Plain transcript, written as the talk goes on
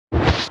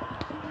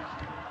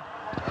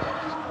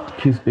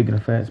Q Speaking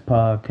of Facts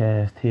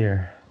podcast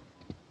here.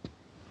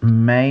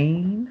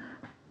 Maine.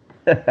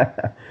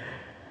 Hey,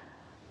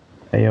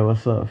 yo,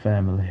 what's up,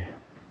 family?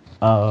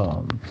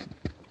 Um,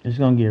 just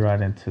gonna get right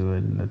into it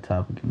in the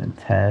topic and the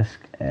task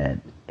at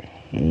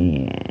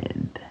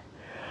hand.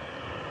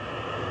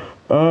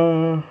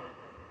 Uh,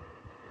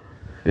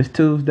 it's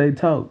Tuesday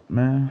talk,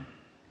 man.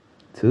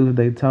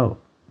 Tuesday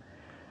talk.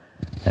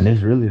 And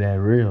it's really that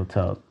real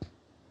talk.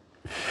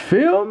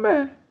 Feel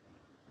me?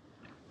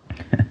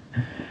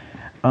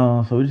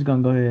 So we're just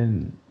gonna go ahead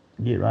and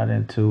get right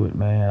into it,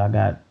 man. I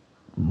got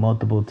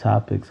multiple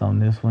topics on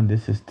this one.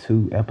 This is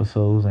 2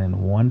 episodes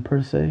in one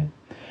per se,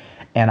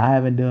 and I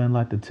haven't done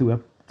like the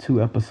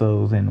two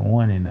episodes in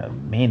one in a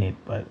minute.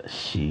 But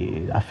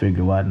shit, I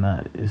figured why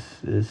not?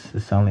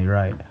 It's only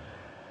right.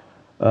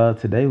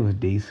 Today was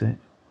decent.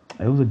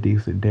 It was a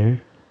decent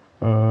day.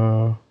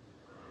 Uh,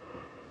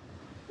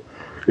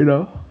 you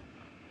know,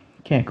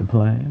 can't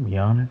complain. I'm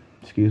yawning.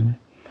 Excuse me.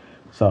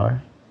 Sorry,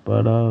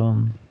 but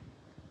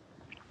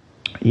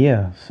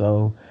yeah.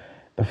 So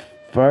the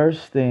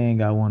first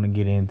thing I want to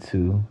get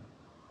into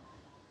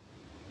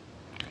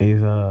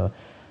is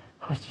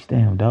what's these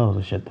damn dogs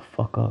will shut the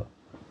fuck up.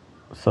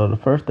 So the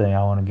first thing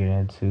I want to get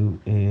into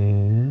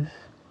is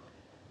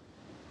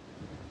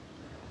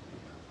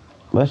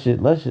let's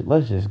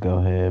just go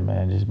ahead,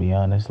 man. Just be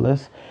honest.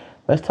 Let's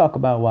talk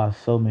about why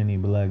so many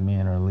black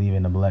men are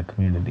leaving the black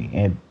community.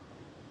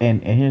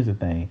 And here's the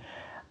thing.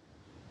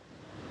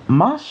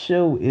 My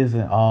show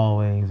isn't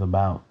always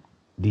about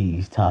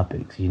these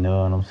topics, you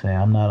know what I'm saying?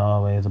 I'm not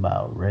always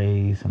about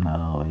race. I'm not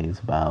always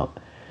about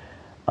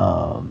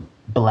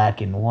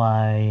black and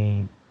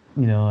white.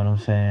 You know what I'm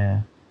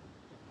saying?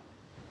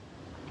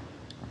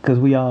 Because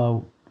we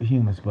all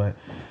humans, but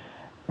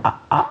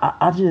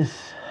I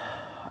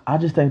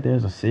just think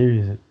there's a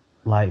serious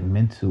like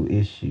mental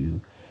issue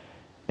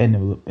in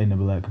the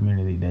black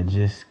community that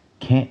just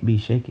can't be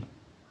shaken.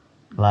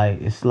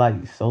 Like it's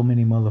like so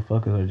many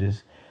motherfuckers are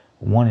just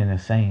one and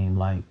the same.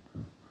 Like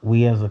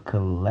we as a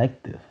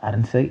collective, I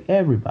didn't say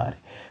everybody,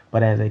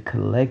 but as a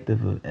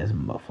collective,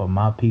 for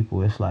my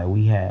people, it's like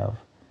we have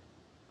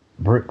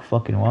brick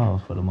fucking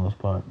walls for the most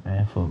part,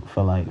 man.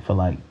 For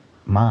like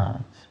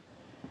minds,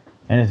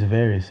 and it's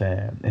very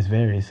sad. It's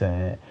very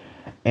sad,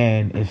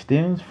 and it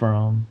stems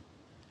from,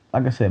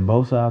 like I said,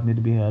 both sides need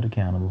to be held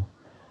accountable.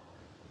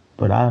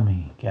 But I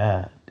mean,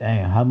 god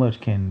damn, how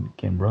much can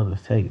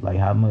brothers take? Like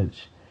how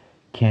much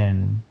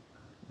can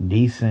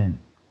decent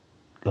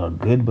or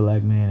good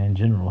black men in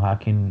general, how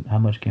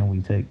much can we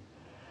take?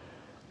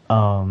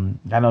 I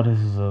know this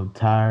is a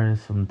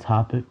tiresome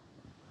topic,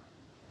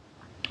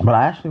 but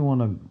I actually want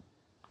to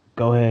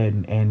go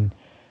ahead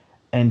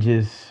and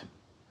just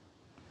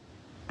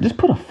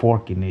put a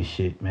fork in this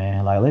shit,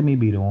 man. Like let me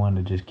be the one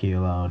to just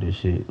kill all this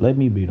shit. Let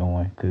me be the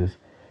one, cause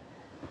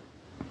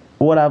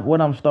what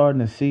I'm starting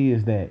to see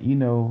is that, you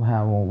know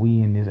how when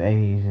we in this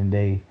age and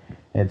day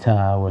at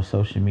time where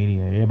social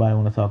media, everybody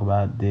want to talk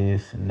about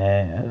this and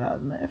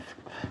that.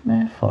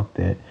 Man, fuck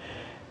that.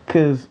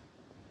 Cause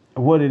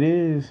what it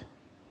is,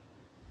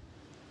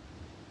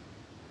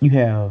 you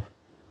have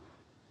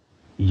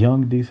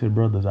young decent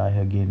brothers out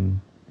here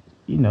getting,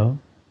 you know,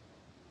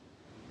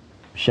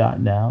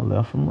 shot down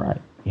left from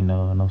right. You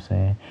know what I'm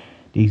saying?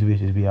 These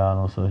bitches be all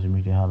on social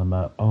media hollering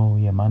about, oh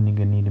yeah, my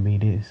nigga need to be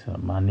this, or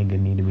my nigga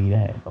need to be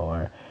that,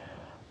 or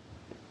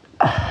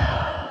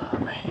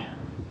man.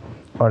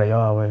 Or they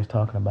always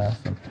talking about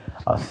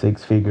a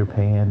 6-figure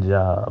paying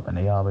job, and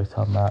they always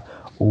talking about,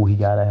 oh, he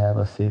gotta have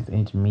a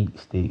 6-inch meat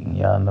stick, and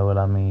y'all know what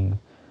I mean.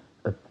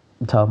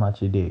 Talking about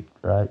your dick,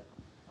 right?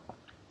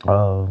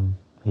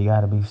 He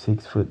gotta be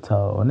 6 foot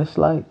tall, and it's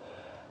like,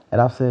 and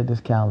I've said this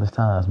countless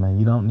times, man.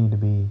 You don't need to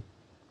be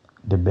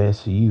the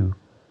best you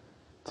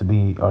to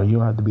be, or you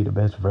don't have to be the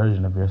best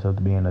version of yourself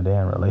to be in a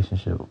damn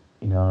relationship.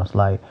 You know, it's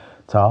like,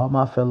 to all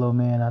my fellow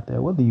men out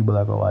there, whether you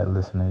black or white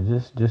listening,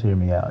 just hear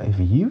me out. If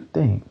you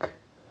think,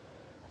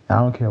 I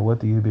don't care what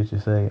these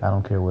bitches say, I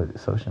don't care what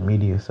social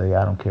media say,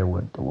 I don't care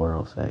what the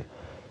world say.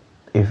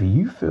 If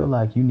you feel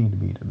like you need to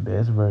be the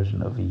best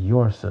version of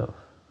yourself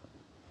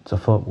to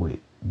fuck with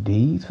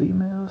these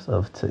females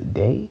of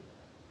today,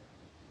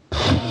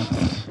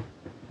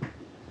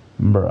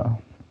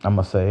 bro, I'm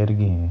gonna say it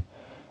again.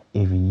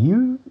 If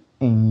you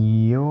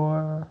in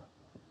your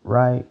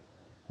right,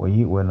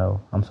 well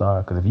no, I'm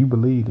sorry, because if you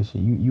believe this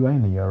shit, you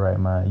ain't in your right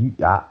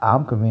mind.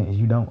 I'm convinced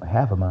you don't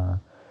have a mind.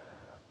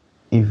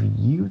 If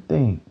you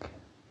think,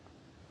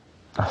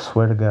 I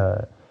swear to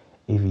God,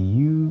 if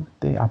you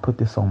think, I put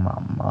this on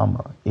my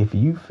mama, if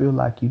you feel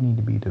like you need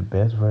to be the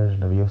best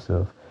version of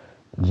yourself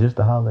just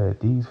to holler at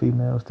these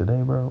females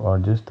today, bro, or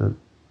just to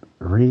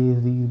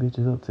riz these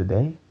bitches up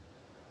today,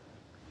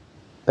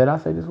 then I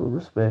say this with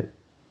respect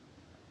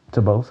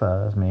to both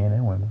sides, men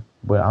and women.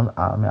 But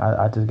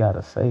I just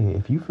gotta say,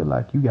 if you feel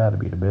like you gotta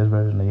be the best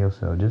version of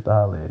yourself just to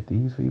holler at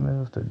these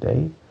females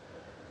today,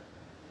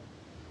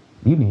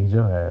 you need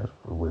your ass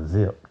was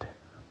zipped.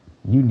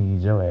 You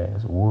need your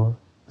ass was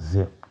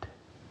zipped.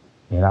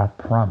 And I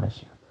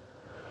promise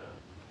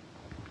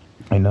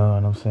you know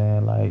what I'm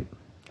saying? Like,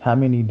 how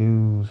many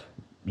dudes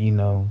you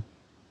know,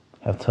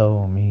 have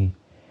told me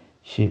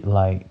shit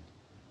like,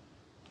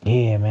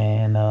 yeah,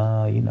 man,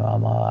 I'll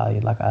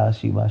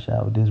shoot my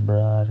shot with this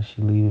broad.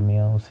 She leaving me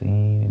on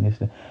scene and this.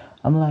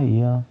 I'm like,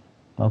 yeah,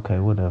 okay,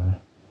 whatever.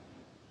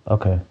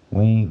 Okay, I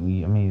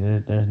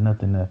mean, there's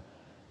nothing to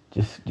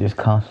just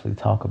constantly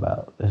talk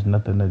about. There's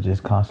nothing to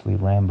just constantly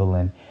ramble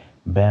and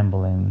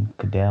bamble and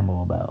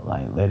kadamble about.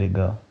 Like, let it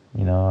go.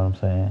 You know what I'm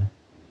saying?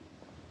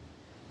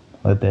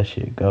 Let that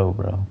shit go,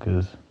 bro.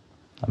 Cause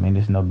I mean,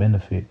 there's no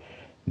benefit.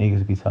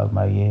 Niggas be talking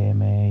about, yeah,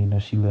 man,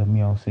 she left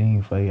me on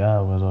scene for 8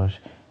 hours,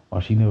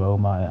 or she knew, oh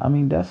my. I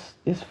mean,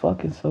 it's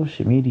fucking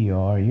social media,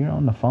 or you're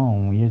on the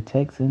phone when you're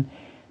texting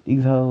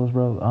these hoes,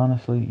 bro.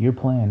 Honestly, you're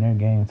playing their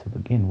game to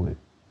begin with.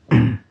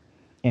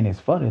 And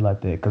it's funny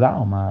like that, cause I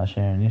don't mind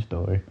sharing this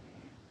story.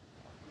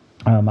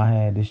 I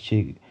had this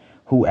chick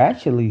who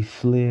actually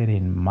slid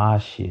in my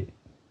shit,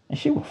 and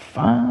she was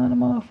fine, a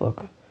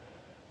motherfucker.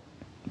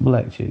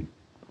 Black chick,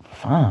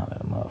 fine,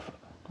 a motherfucker.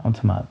 I'm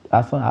talking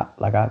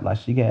about. Like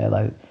she got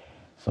like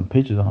some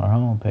pictures on her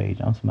homepage.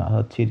 I'm talking about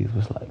her titties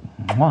was like,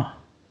 mwah.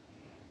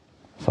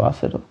 So I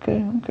said,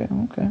 okay.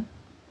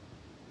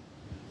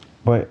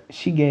 But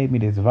she gave me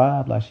this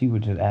vibe like she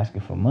was just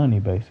asking for money,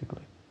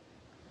 basically.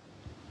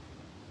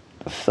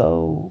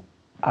 So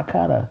I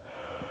kind of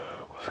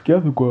was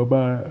skeptical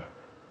about it.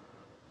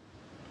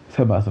 Talk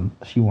about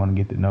she want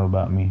to get to know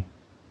about me.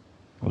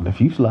 Well,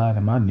 if you slide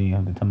in my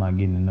DM to talk about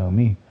getting to know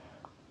me,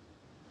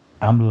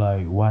 I'm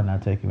like, why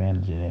not take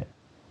advantage of that?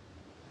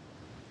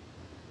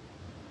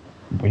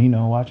 But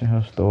watching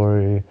her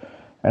story,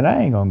 and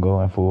I ain't gonna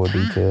go in full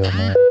detail,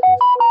 man.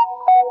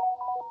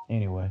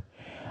 Anyway,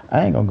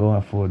 I ain't gonna go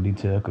in full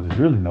detail because there's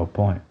really no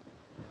point.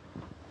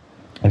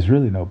 There's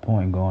really no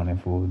point going in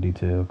full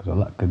detail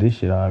because this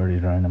shit already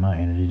draining my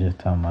energy just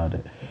talking about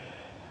it.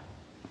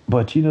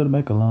 But to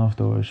make a long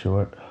story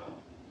short,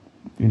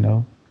 I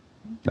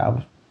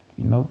was,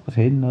 was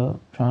hitting up,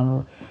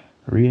 trying to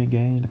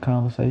re-engage the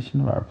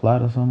conversation or reply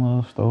to some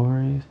of those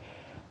stories.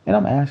 And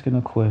I'm asking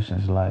her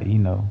questions like,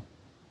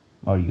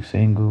 are you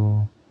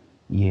single?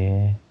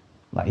 Yeah.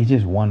 Like, it's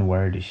just one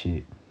word of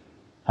shit.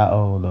 How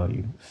old are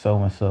you?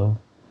 So-and-so.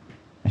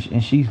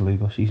 And she's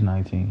legal. She's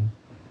 19.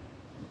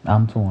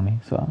 I'm 20.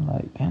 So I'm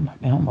like, damn,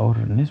 I'm older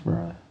than this,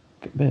 bro.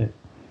 Get bet.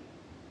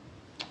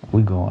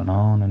 We going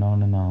on and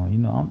on and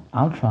on.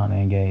 I'm trying to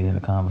engage in a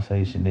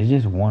conversation. There's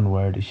just one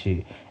word of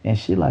shit. And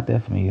shit like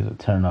that for me is a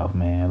turn off,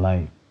 man.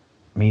 Like,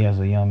 me as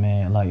a young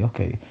man, like,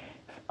 okay,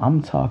 if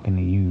I'm talking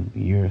to you,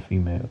 you're a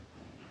female.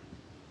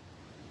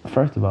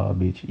 First of all,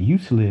 bitch, you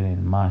slid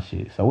in my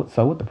shit. So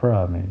what the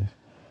problem is?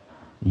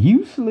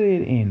 You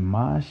slid in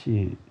my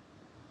shit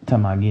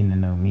talking about getting to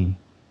know me.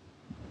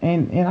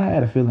 And I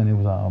had a feeling it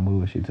was all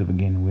bullshit to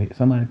begin with.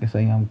 Somebody can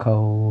say I'm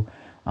cold,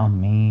 I'm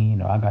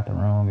mean, or I got the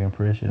wrong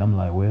impression. I'm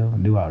like, well,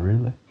 do I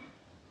really?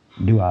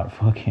 Do I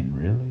fucking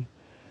really?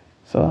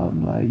 So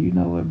I'm like, you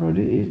know what, bro?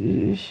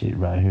 This shit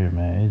right here,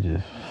 man, it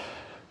just...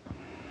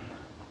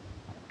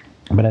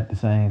 But at the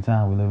same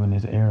time, we live in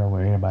this era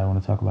where everybody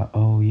want to talk about,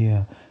 oh,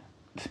 yeah,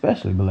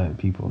 especially black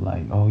people,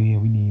 like, oh, yeah,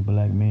 we need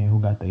black men who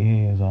got their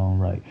heads on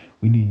right.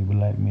 We need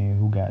black men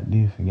who got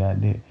this and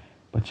got that.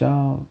 But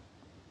y'all,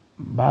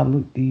 by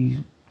look these,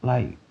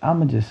 like,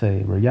 I'ma just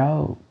say, bro,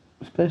 y'all,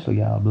 especially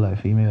y'all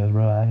black females,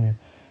 bro, out here,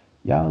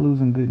 y'all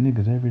losing good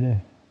niggas every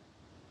day.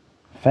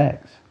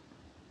 Facts.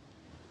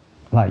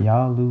 Like,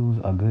 y'all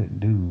lose a good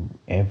dude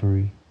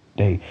every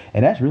day.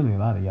 And that's really a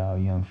lot of y'all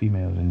young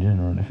females in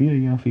general. And if you're a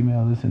young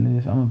female listening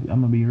to this, I'm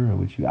gonna be real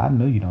with you. I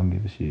know you don't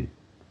give a shit.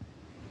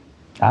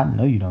 I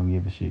know you don't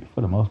give a shit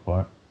for the most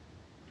part.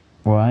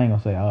 Well, I ain't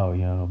gonna say all,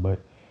 but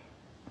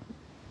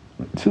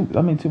too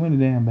many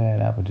damn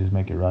bad apples just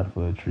make it rotten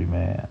for a tree,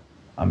 man.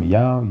 I mean,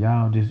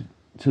 y'all just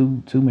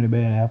too many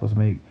bad apples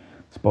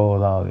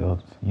spoil all the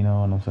others. You know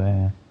what I'm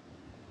saying?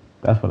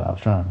 That's what I was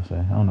trying to say.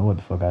 I don't know what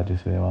the fuck I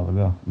just said a while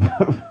ago.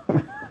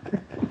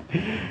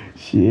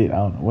 Shit, I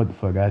don't know what the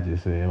fuck I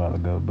just said a while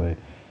ago, but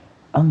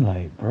I'm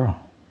like, bro,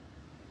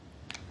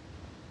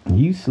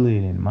 you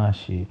slid in my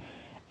shit,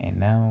 and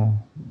now,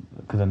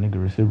 because a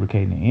nigga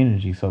reciprocating the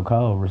energy,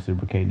 so-called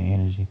reciprocating the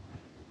energy,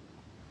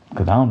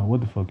 because I don't know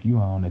what the fuck you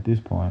on at this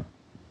point.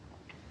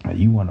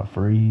 You want to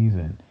freeze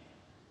and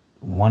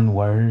one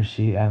word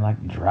shit and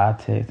like dry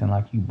text and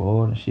like you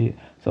bored and shit.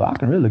 So I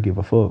can really give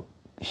a fuck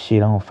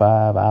shit on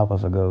 5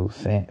 hours ago,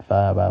 sent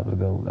 5 hours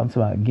ago. I'm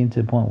talking about getting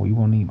to the point where you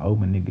won't even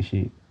open nigga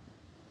shit.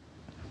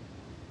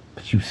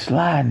 But you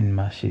sliding in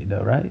my shit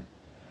though, right?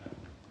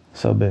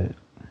 So bad.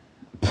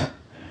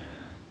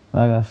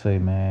 Like I say,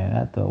 man,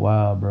 after a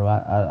while, bro,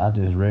 I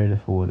just read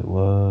it for what it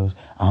was.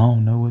 I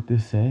don't know what to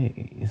say.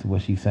 It's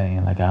what she's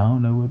saying. Like, I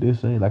don't know what to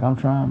say. Like, I'm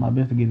trying my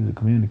best to get her to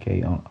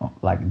communicate on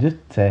like, just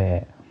a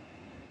tad.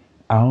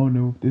 I don't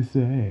know what to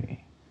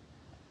say.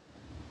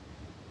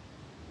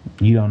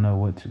 You don't know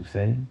what to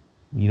say?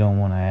 You don't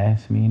want to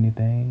ask me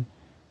anything?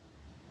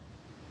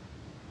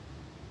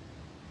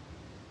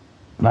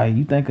 Like,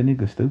 you think a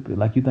nigga stupid?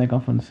 Like, you think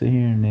I'm finna sit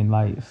here and then,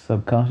 like,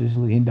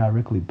 subconsciously,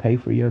 indirectly pay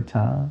for your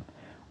time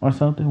or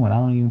something when I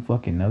don't even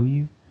fucking know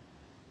you?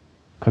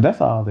 Cause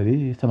that's all it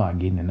is. Talking about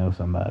getting to know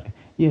somebody.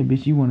 Yeah,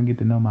 bitch, you want to get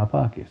to know my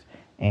pockets,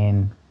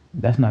 and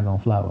that's not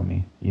gonna fly with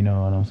me. You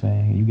know what I'm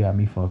saying? You got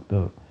me fucked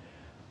up.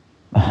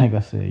 Like I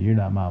said, you're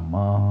not my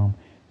mom.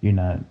 You're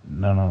not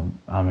no.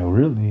 I mean,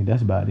 really,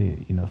 that's about it.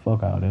 You know,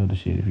 fuck all the other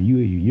shit. If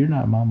you're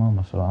not my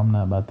mama, so I'm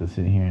not about to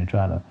sit here and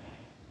try to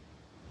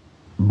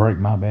break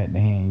my back to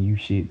hand you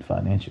shit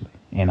financially.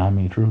 And I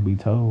mean, truth be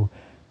told,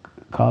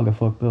 call it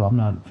fucked up. I'm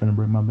not finna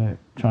break my back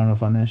trying to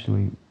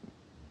financially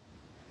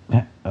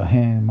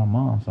hand my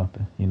mom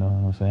something. You know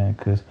what I'm saying?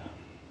 Cause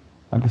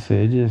like I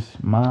said, it's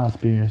just my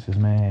experiences,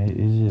 man.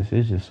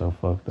 It's just so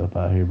fucked up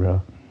out here,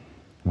 bro.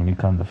 When it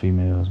comes to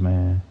females,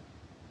 man.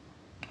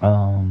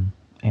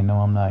 And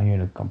no, I'm not here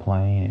to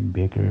complain and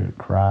bicker,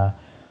 cry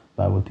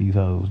like what these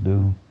hoes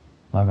do.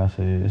 Like I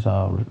said, it's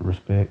all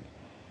respect.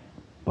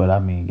 But I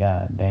mean,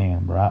 god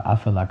damn, bro. I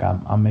feel like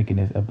I'm making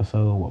this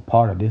episode, well,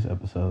 part of this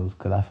episode,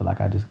 because I feel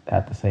like I just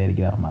have to say it to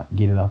get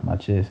it off my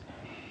chest.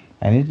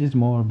 And it's just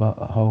more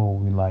about a whole,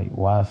 like,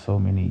 why so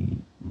many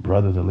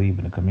brothers are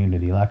leaving the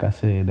community. Like I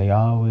said, they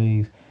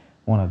always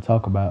want to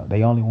talk about,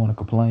 they only want to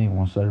complain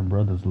when certain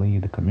brothers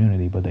leave the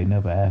community, but they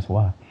never ask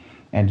why.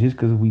 And just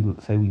because we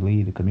say we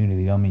leave the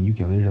community, don't mean you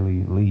can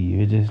literally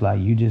leave. It's just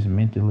like you just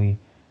mentally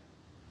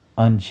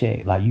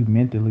unchecked, like you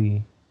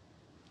mentally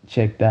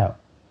checked out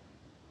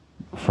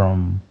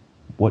from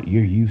what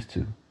you're used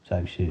to,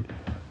 type shit.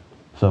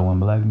 So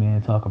when black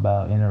men talk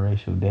about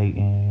interracial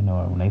dating,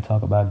 or when they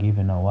talk about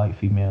giving a white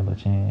female a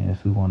chance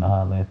who want to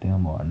holler at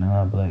them, or a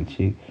non-black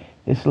chick,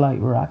 it's like,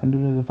 bro, I can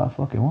do this if I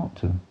fucking want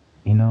to.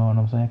 You know what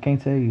I'm saying? I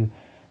can't tell you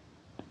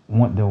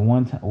the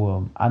one time.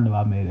 Well, I know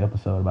I made an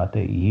episode about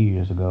that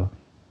years ago.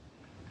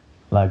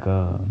 Like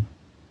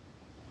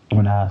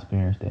when I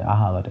experienced it, I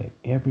hollered at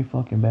every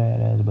fucking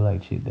badass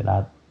black chick that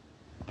I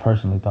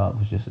personally thought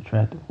was just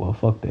attractive. Well,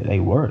 fuck that, they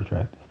were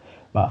attractive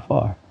by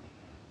far.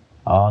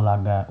 All I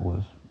got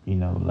was,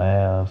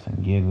 laughs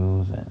and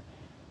giggles and,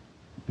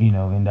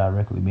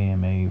 indirectly being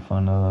made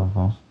fun of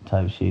on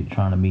type shit,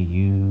 trying to be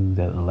used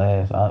as the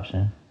last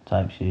option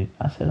type shit.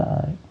 I said,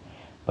 alright.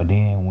 But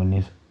then when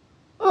this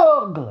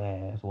ugly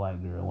ass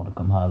white girl want to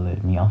come holler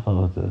at me, I'm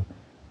supposed to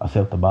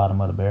accept the bottom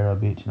of the barrel,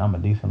 bitch, and I'm a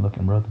decent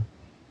looking brother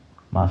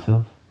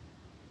myself.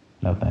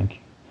 No, thank you.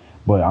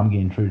 But I'm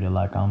getting treated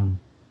like I'm,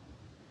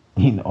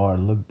 or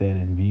looked at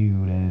and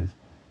viewed as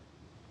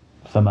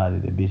somebody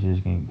that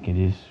bitches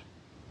can just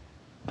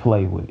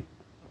play with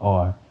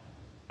or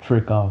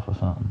trick off or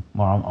something.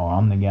 Or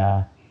I'm the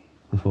guy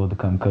who's supposed to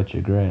come cut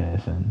your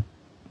grass and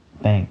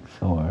thanks,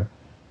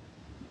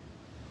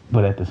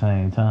 but at the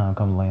same time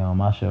come lay on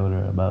my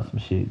shoulder about some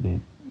shit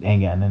that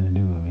ain't got nothing to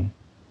do with me.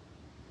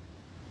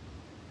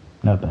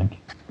 No, thank you.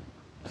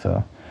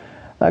 So,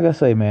 like I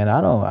say, man,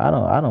 I don't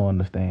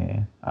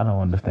understand. I don't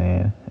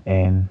understand,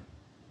 and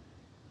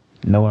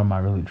nor am I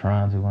really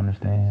trying to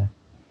understand.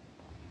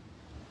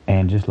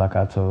 And just like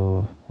I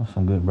told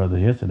some good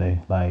brothers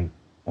yesterday, like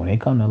when they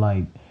come to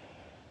like,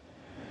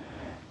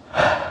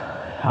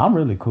 I'm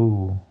really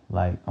cool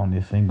like on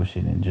this single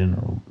shit in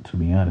general. To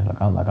be honest,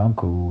 I'm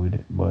cool with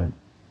it, but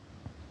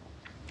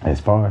as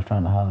far as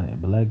trying to holler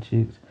at black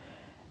chicks,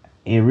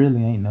 it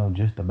really ain't no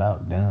just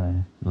about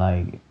done.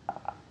 Like,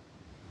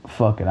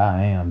 fuck it,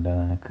 I am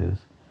done, cause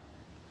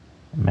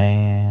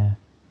man,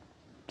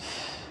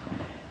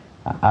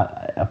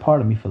 a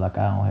part of me feel like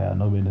I don't have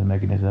no business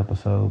making this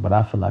episode, but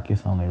I feel like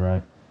it's only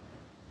right.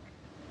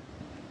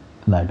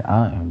 Like,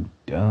 I am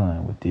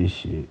done with this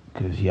shit,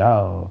 cause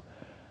y'all,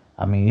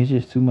 I mean, it's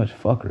just too much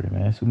fuckery,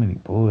 man. It's too many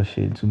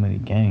bullshit, too many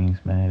games,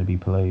 man, to be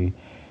played.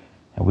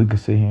 And we could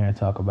sit here and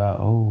talk about,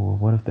 oh,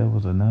 what if there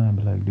was a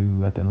non-black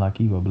dude acting like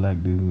he was a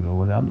black dude or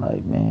whatever. I'm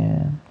like,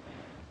 man,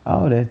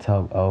 all that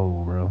talk,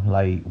 oh, bro.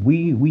 Like,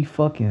 we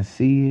fucking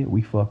see it.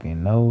 We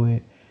fucking know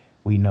it.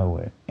 We know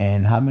it.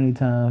 And how many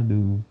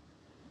times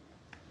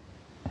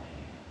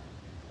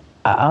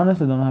I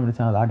honestly don't know how many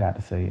times I got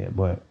to say it,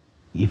 but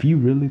if you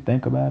really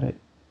think about it,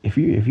 if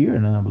you're a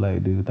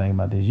non-black dude thinking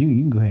about this, you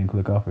can go ahead and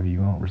click off if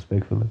you want,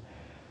 respectfully.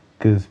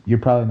 Because you're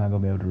probably not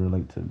going to be able to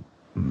relate to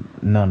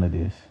none of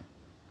this.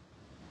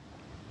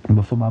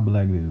 But for my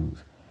black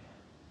dudes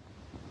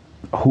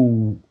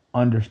who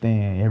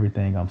understand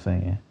everything I'm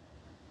saying,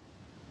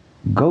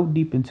 go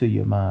deep into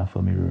your mind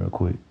for me real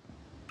quick.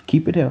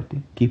 Keep it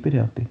healthy. Keep it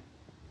healthy.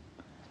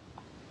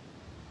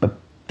 But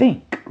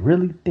think.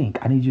 Really think.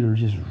 I need you to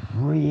just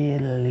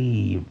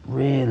really,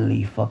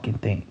 really fucking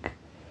think.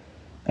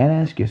 And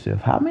ask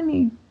yourself, how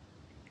many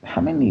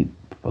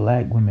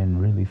black women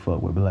really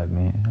fuck with black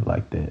men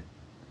like that?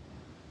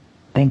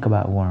 Think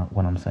about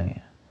what I'm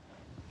saying.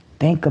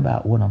 Think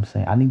about what I'm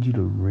saying. I need you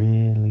to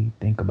really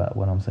think about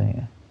what I'm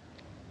saying.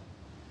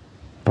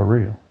 For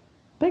real.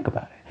 Think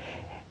about it.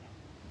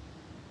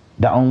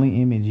 The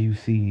only image you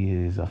see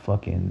is a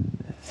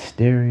fucking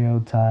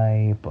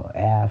stereotype, or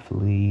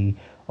athlete,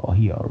 or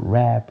he a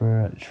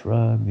rapper, a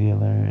drug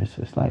dealer. It's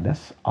just like,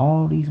 that's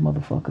all these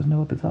motherfuckers know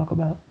what to talk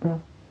about,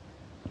 bro.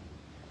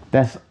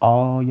 That's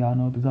all y'all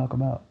know what to talk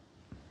about.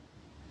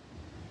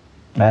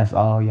 That's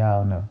all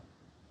y'all know.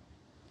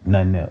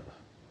 Nothing else.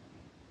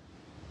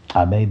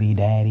 a baby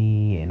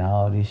daddy and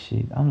all this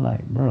shit. I'm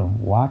like, bro,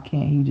 why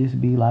can't he just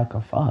be like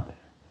a father?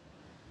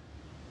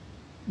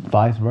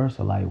 Vice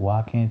versa, like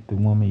why can't the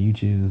woman you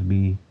choose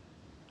be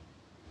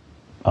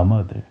a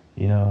mother?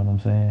 You know what I'm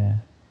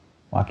saying?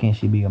 Why can't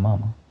she be a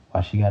mama?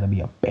 Why she gotta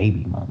be a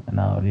baby mama and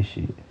all this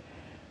shit?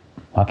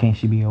 Why can't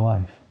she be a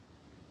wife?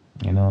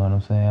 You know what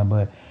I'm saying?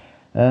 But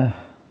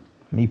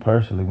me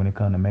personally, when it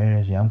comes to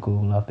marriage, yeah, I'm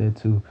cool out there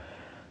too.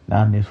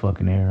 Not in this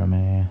fucking era,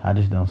 man. I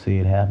just don't see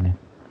it happening.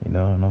 You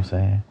know what I'm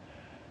saying?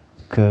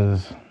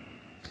 Cause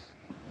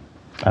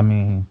I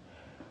mean,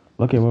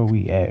 look at where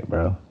we at,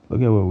 bro.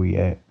 Look at where we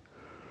at.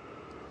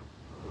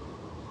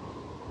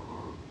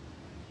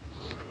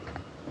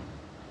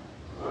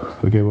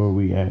 Look at where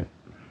we at.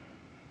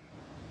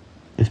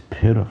 It's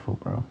pitiful,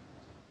 bro.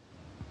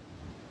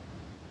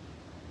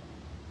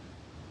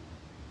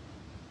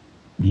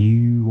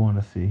 You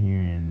want to sit here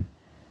and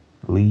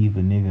leave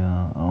a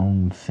nigga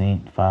on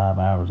sent 5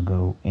 hours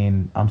ago,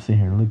 and I'm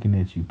sitting here looking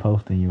at you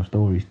posting your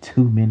stories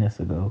 2 minutes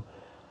ago,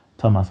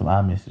 talking about some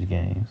iMessage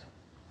games.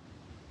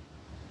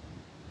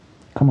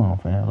 Come on,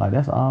 fam. Like,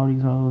 that's all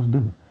these hoes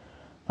do.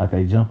 Like,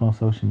 they jump on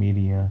social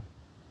media.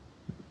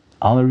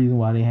 Only reason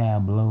why they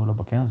have blowed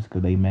up accounts is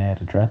because they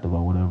mad attractive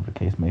or whatever the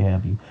case may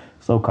have you.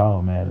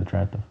 So-called mad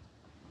attractive.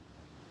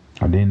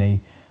 Or then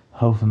they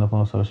hosting up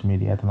on social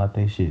media acting like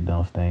they shit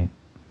don't stink.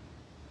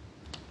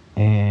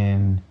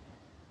 And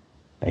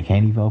they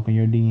can't even open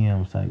your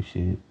DMs type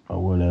shit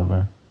or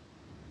whatever.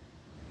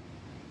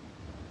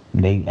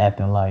 They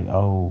acting like,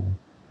 oh,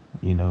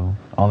 you know,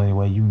 only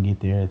way you can get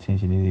their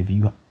attention is if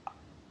you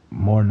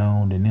more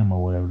known than them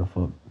or whatever the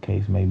fuck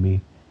case may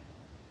be.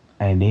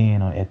 And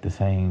then at the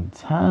same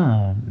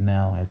time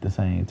now,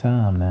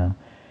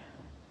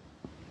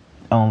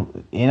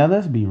 you know,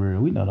 let's be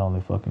real. We know the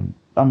only fucking,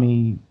 I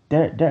mean,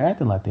 they're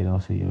acting like they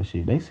don't see your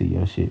shit. They see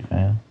your shit,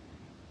 fam.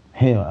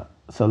 Hell,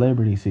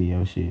 celebrities see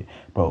your shit.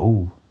 But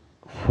ooh,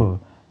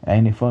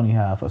 ain't it funny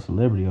how if a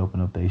celebrity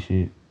open up their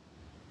shit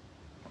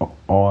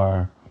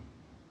or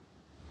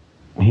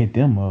hit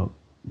them up,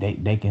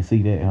 they can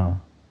see that, huh?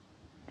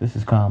 This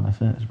is common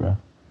sense, bro.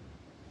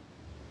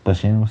 But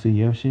she don't see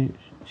your shit.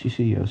 She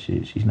see your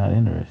shit. She's not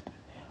interested.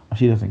 Or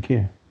she doesn't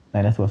care.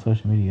 Like, that's what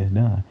social media has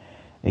done.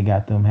 It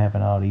got them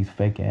having all these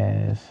fake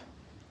ass,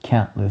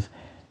 countless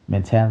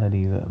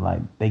mentalities.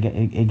 Like,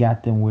 it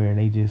got them where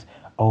they just,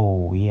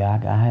 oh yeah,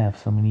 I have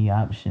so many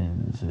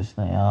options. It's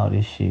like all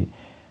this shit.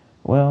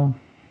 Well,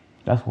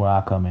 that's where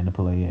I come into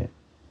play at.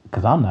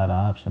 Cause I'm not an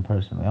option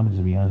personally. I'm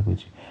just be honest with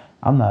you.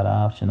 I'm not an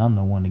option. I'm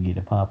the one to get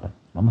it popping.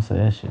 I'm gonna say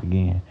that shit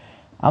again.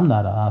 I'm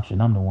not an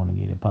option. I'm the one to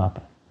get it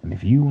popping. And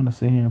if you want to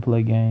sit here and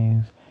play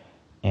games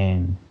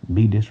and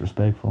be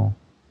disrespectful,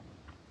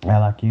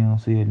 act like you don't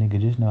see it, nigga,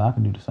 just know I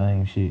can do the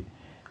same shit.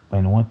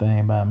 But the one thing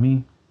about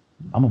me,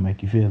 I'm gonna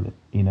make you feel it.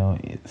 You know,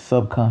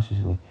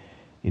 subconsciously.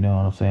 You know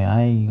what I'm saying?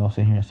 I ain't gonna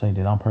sit here and say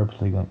that I'm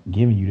purposely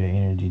giving you that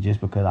energy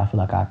just because I feel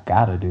like I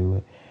gotta do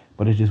it.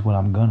 But it's just what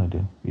I'm gonna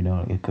do. You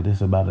know, because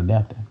it's about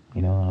adapting.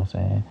 You know what I'm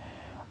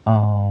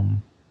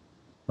saying?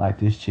 Like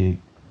this chick,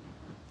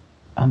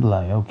 I'm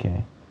like,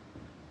 okay.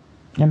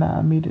 And I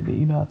immediately,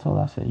 you know, I told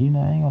her, I said, you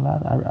know, I ain't gonna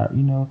lie,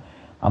 you know,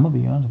 I'm gonna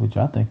be honest with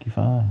you, I think you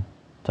fine,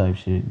 type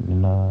shit,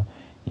 and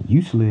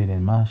you slid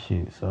in my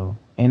shit, so,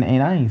 and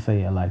I ain't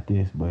say it like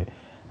this, but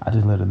I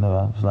just let her know,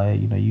 I was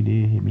like, you know, you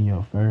did hit me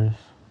up first,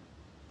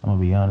 I'm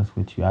gonna be honest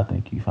with you, I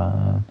think you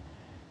fine,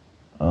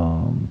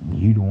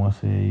 you the one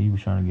said you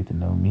was trying to get to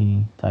know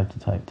me, type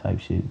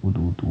shit,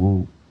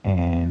 whoop,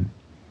 and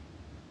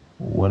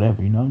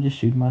whatever, you know, I'm just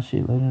shooting my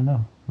shit, letting her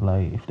know,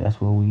 like, if that's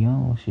what we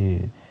on,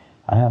 shit,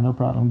 I have no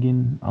problem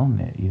getting on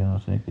that, you know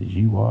what I'm saying? Because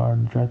you are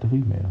an attractive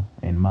female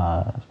in my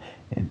eyes.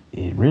 And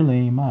it really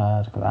ain't my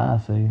eyes, because I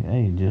say,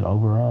 hey, just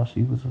overall,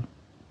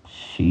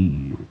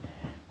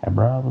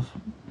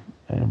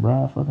 that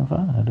broad fucking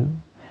fine,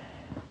 dude.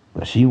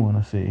 But she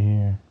want to sit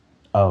here,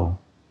 oh,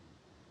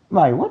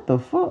 like, what the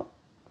fuck?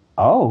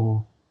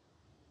 Oh,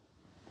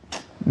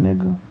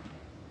 nigga.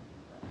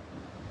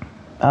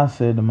 I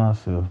said to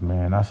myself,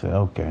 man, I said,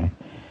 okay.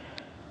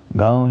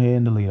 Go ahead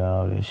and delete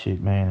all that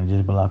shit, man, and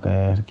just block her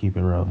ass and keep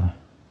it rolling.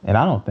 And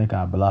I don't think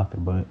I blocked her,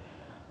 but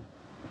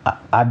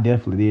I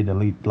definitely did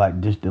delete, like,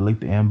 just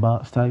delete the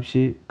inbox type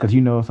shit. Because, you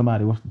know, if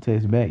somebody wants to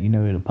text back, you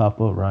know it'll pop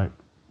up, right?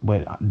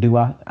 But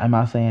am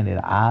I saying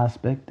that I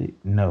expect it?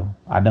 No,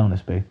 I don't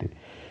expect it.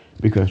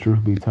 Because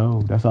truth be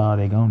told, that's all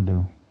they gonna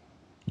do.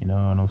 You know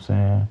what I'm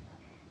saying?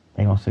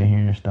 They gonna sit here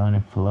and stun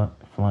and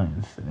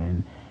flunts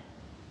and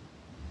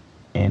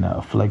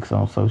flex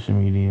on social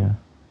media.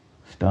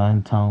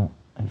 Stun, taunt,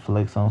 and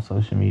flex on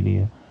social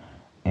media.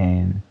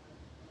 And,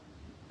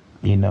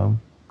 you know,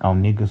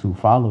 on niggas who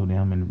follow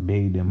them and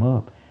big them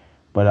up.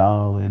 But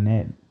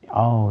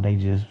they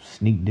just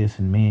sneak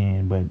dissing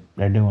men, but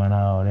they're doing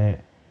all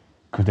that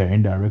because they're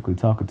indirectly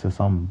talking to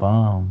some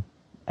bum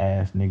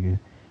ass nigga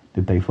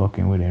that they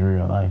fucking with in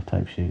real life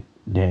type shit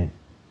that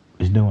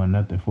is doing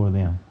nothing for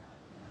them.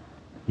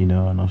 You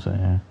know what I'm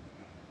saying?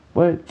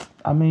 But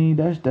I mean,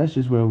 that's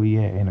just where we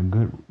at. And a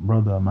good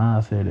brother of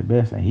mine said it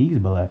best, and he's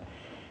black.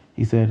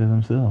 He said it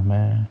himself,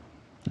 man.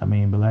 I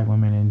mean, black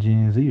women in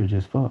Gen Z are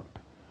just fucked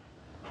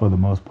for the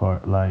most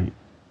part. Like,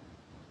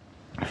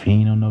 if you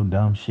ain't on no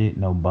dumb shit,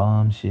 no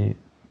bomb shit,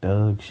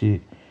 thug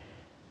shit,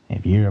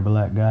 if you're a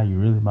black guy, you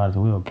really might as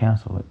well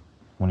cancel it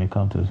when it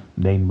comes to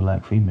dating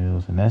black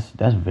females. And that's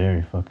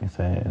very fucking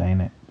sad,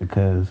 ain't it?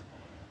 Because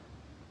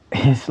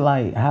it's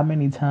like, how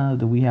many times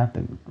do we have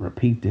to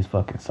repeat this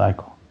fucking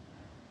cycle?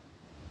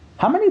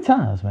 How many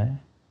times, man?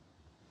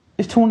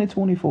 It's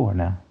 2024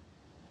 now.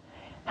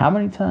 How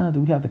many times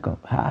do we have to go?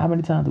 How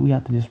many times do we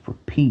have to just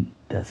repeat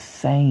the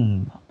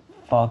same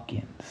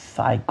fucking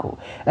cycle?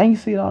 And you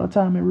see it all the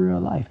time in real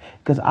life.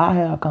 Because I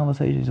have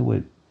conversations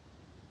with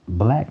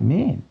black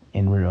men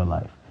in real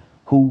life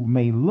who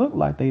may look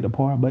like they the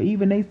part, but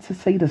even they to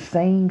say the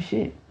same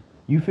shit.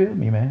 You feel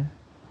me, man?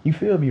 You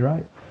feel me,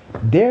 right?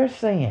 They're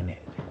saying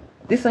it.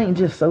 This ain't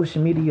just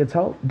social media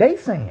talk. They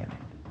saying it.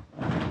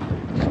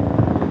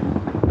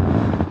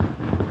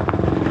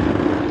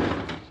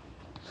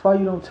 That's why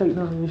you don't take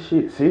none of this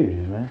shit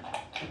serious, man.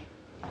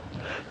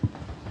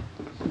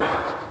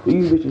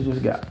 These bitches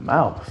just got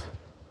mouths.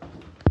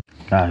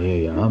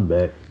 Yeah, I'm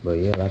back. But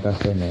yeah, like I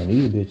said, man,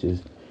 these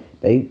bitches,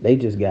 they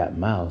just got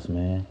mouths,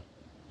 man.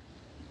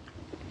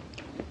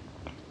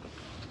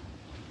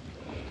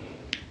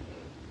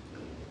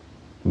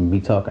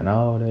 Be talking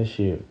all that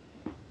shit.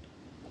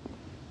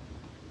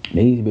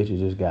 These bitches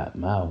just got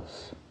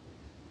mouths.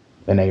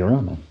 And they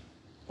running.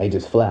 They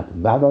just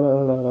flapping. Blah, blah,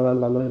 blah, blah, blah,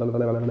 blah,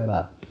 blah, blah,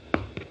 blah.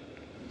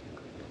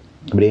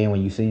 But then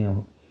when you see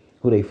them,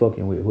 who they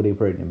fucking with, who they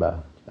pregnant by?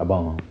 A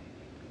bomb.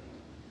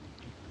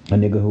 A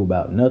nigga who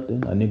about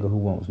nothing, a nigga who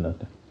wants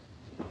nothing.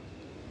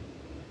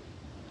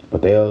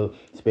 But they'll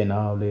spend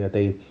all day at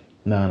they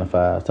 9 to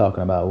 5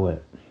 talking about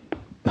what?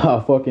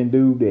 A fucking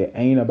dude that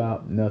ain't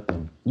about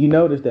nothing. You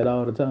notice that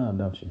all the time,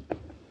 don't you?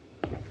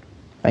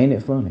 Ain't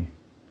it funny?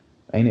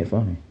 Ain't it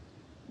funny?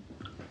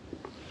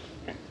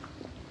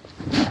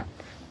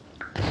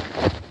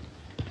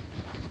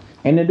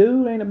 And the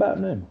dude ain't about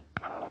nothing.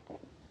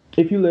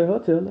 If you let her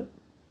tell it.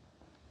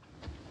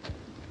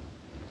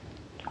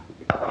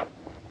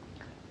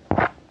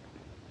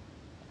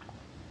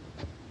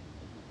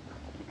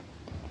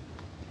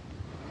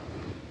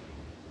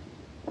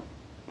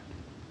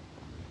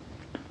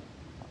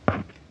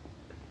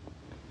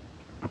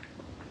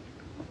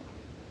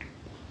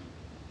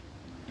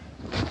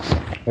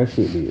 That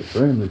shit be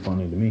extremely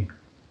funny to me.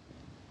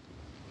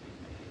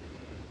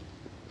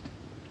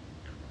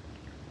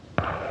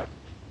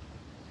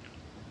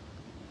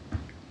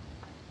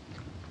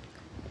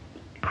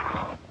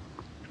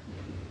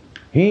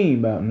 He ain't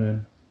about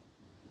nothing.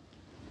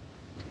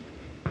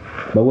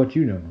 But what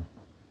you doing?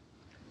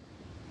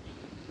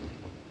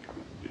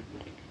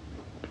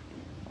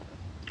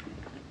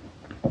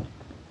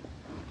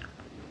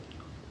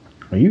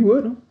 Are you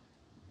with him?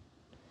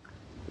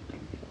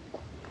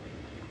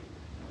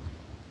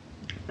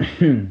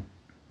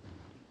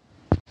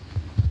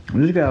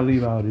 We just gotta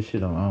leave all this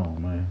shit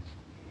alone, man.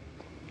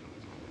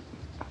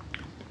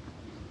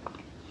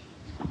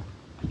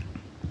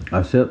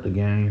 Accept the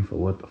game for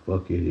what the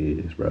fuck it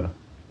is, bro.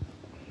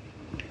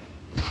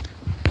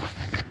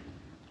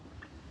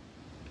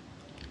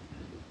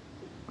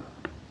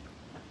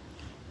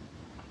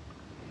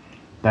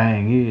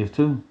 Thing is,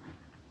 too,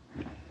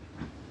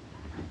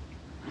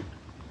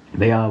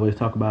 they always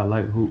talk about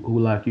like who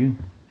like you.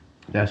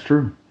 That's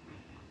true.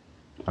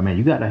 I mean,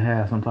 you gotta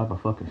have some type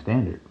of fucking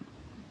standard.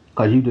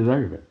 Cause you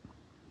deserve it.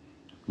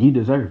 You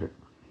deserve it.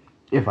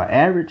 If an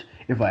average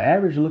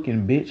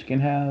looking bitch can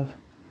have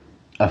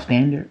a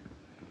standard,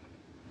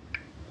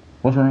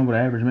 what's wrong with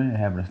an average man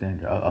having a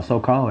standard? A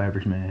so-called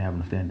average man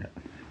having a standard.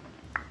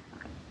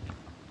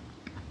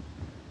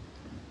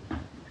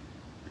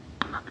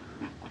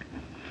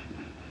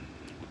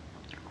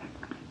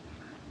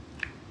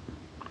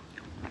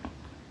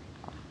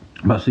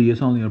 But see,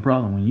 it's only a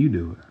problem when you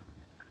do it.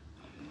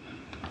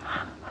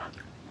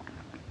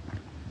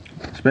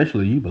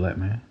 Especially you, black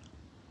man.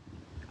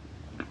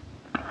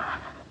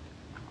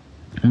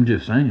 I'm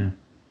just saying.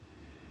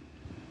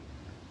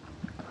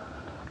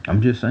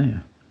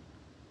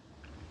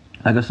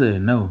 Like I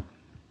said, no.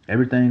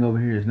 Everything over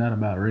here is not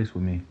about race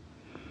with me.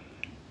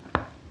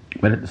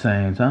 But at the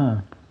same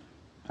time,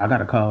 I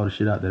gotta call the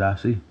shit out that I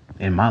see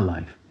in my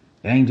life.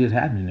 It ain't just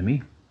happening to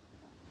me.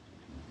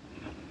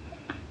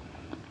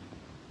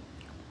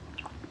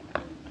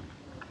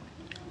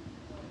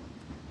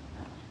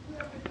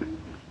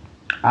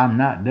 I'm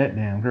not that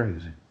damn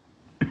crazy.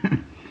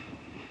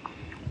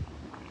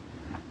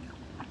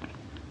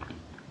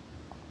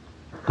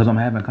 Cause I'm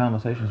having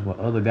conversations with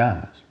other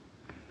guys.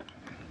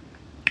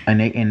 And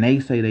they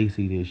say they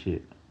see this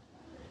shit.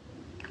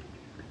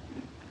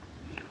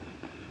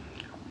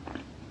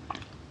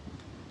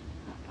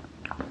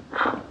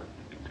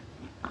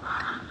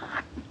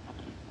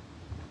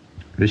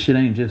 This shit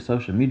ain't just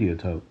social media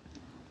talk.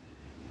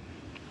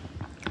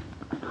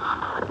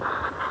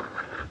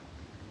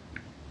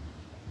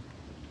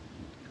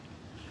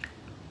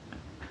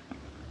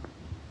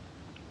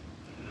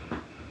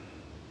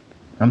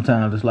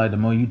 Sometimes it's like the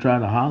more you try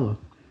to holler,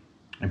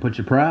 And put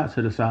your pride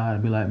to the side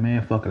and be like,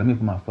 man, fuck it. Let me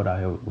put my foot out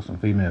here with some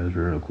females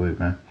real quick,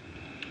 man.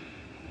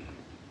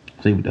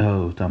 See what the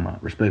hoes talking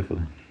about,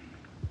 respectfully.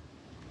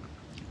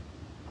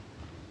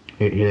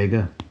 Here they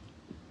go.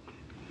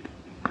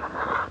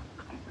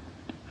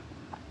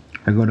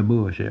 I go to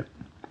bullshit.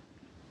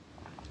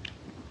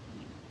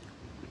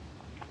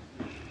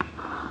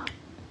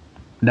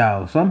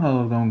 Dawg, some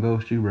hoes gonna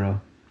ghost you, bro.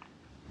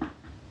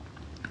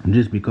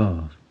 Just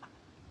because.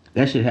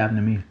 That shit happened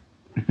to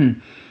me.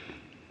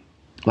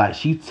 Like,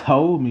 she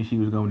told me she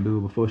was gonna do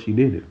it before she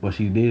did it. But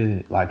she did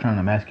it, like, trying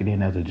to mask it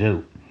in as a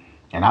joke.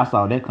 And I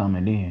saw that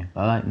coming in.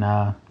 I like,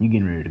 nah, you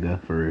getting ready to go,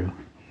 for real.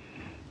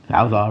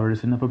 I was already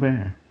sitting up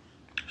preparing.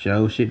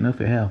 Show shitting up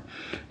for hell.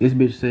 This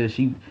bitch said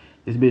she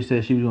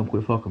was gonna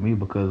quit fucking me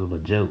because of a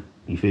joke.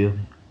 You feel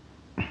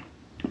me?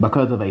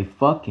 Because of a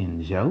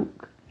fucking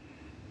joke?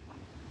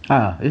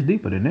 It's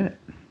deeper than that.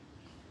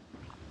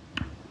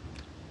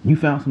 You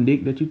found some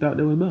dick that you thought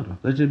that was better.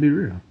 Let's just be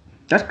real.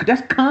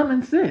 That's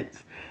common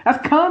sense.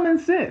 That's common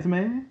sense,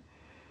 man.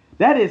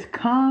 That is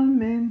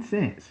common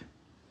sense.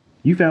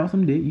 You found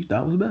some dick you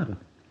thought was better.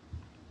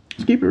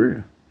 Let's keep it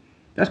real.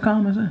 That's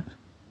common sense.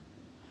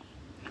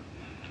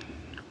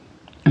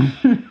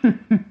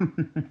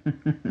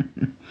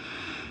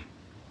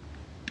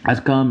 That's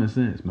common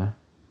sense, man.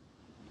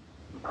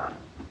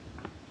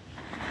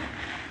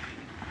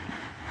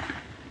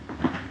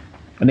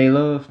 And they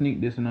love sneak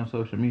dissing on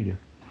social media.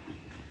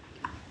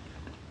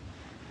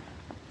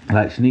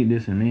 Like sneak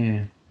dissing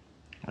men,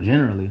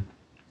 generally.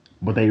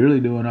 But they really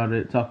doing all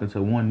that talking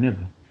to one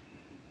nigga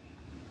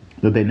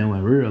that they know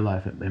in real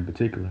life in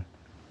particular.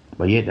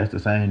 But yet that's the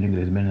same nigga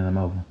that's bending them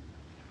over.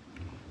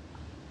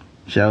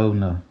 Sure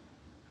no.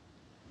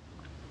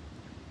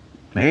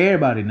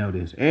 Everybody know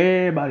this.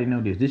 Everybody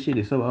know this. This shit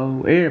is so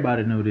old.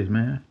 Everybody know this,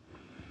 man.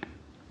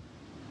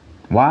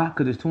 Why?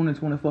 Because it's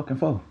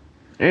 2024.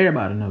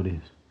 Everybody know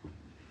this.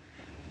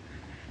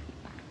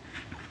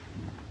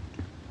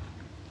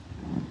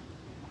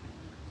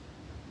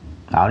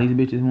 All these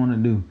bitches want to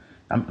do.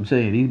 I'm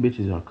saying these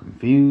bitches are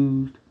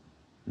confused.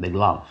 They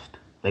lost.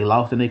 They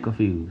lost and they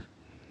confused.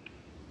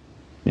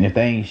 And if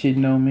they ain't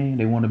shitting on me,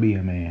 they want to be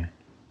a man.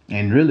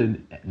 And really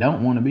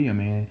don't want to be a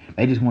man.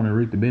 They just want to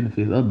reap the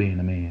benefits of being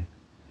a man.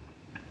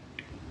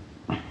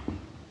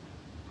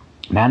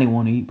 Now they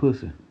want to eat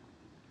pussy.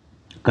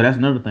 Because that's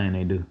another thing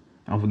they do.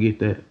 Don't forget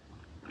that.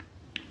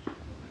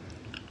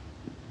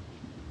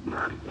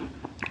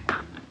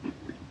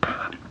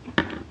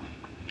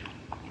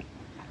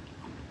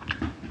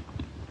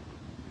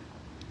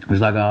 It's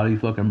like all these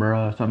fucking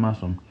bros talking about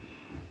some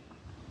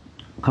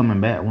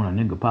coming back when a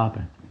nigga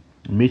popping.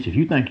 Bitch, if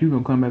you think you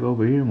gonna come back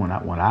over here when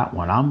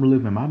I'm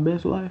living my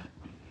best life,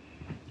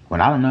 when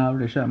I done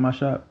already shot my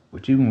shot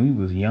with you when we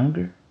was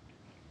younger,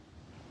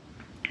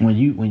 when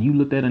you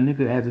looked at a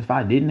nigga as if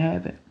I didn't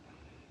have it,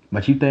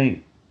 but you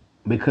think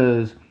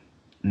because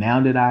now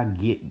that I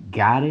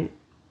got it,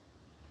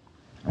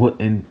 what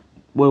do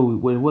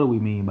we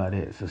mean by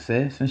that?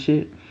 Success and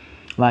shit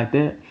like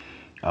that.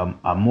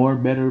 A more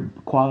better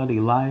quality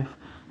life.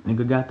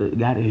 Nigga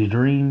got his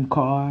dream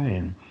car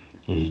and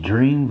his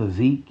dream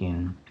physique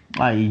and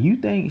like you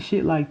think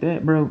shit like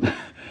that, bro.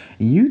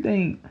 you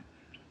think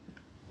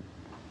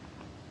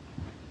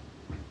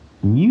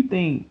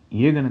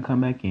you're gonna come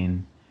back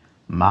in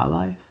my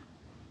life?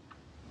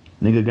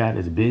 Nigga got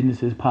his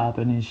businesses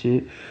popping and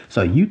shit.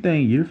 So you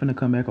think you're finna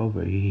come back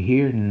over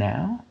here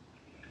now?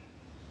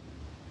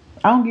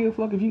 I don't give a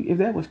fuck if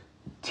that was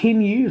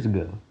 10 years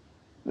ago.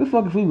 Give a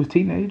fuck if we was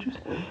teenagers.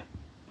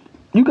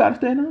 You gotta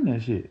stand on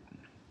that shit.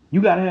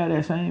 You gotta have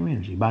that same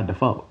energy by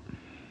default.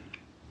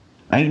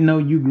 Ain't no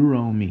you grew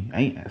on me.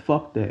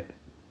 Fuck that.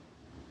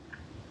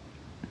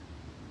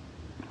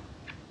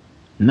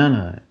 None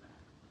of it.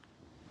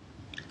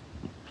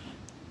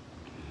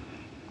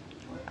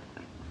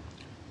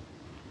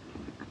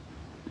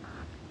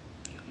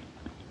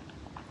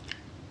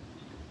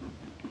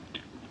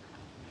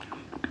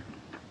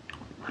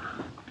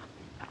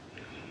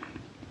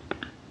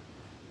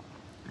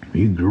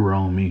 You grew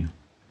on me.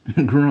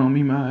 Grew on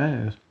me my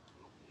ass.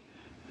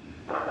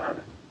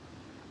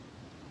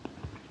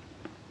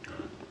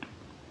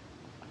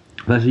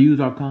 Let's use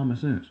our common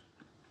sense.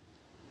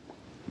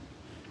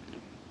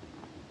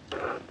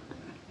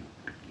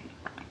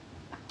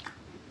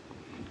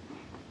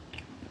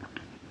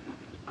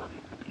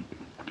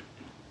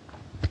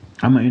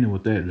 I'm gonna end it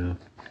with that though.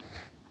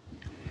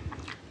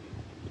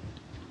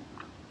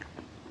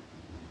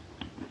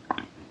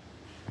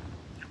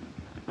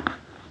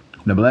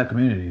 The black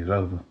community is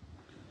over.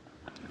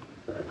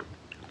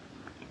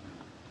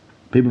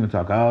 People can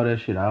talk all that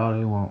shit all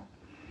they want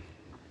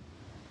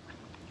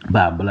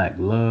about black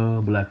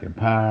love, black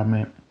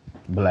empowerment,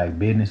 black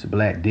business,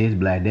 black this,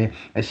 black that.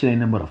 That shit ain't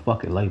nothing but a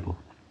fucking label.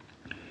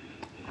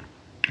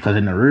 Cause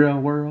in the real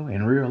world,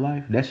 in real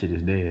life, that shit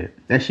is dead.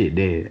 That shit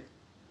dead.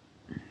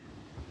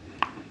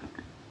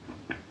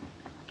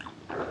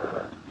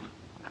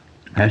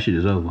 That shit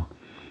is over.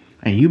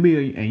 And you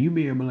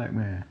be a black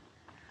man,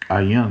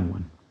 a young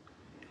one,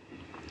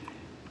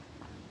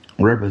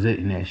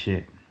 representing that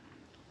shit.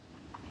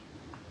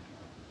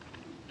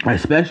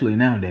 Especially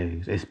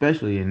nowadays.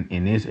 Especially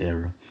in this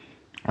era.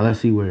 Now, let's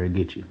see where it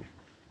gets you.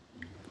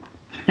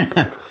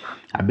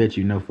 I bet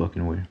you no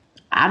fucking where.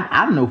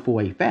 I know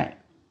for a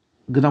fact.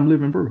 Because I'm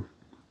living proof.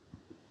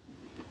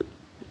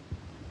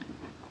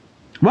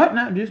 But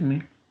not just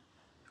me.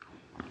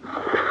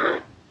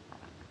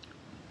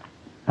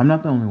 I'm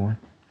not the only one.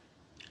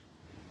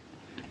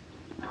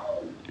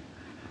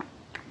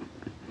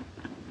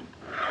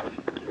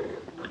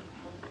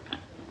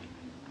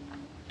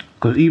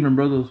 Because even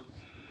brothers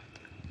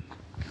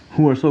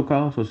who are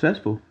so-called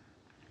successful,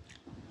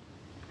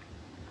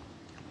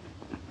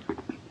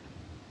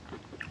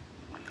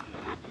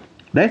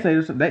 they're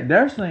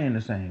saying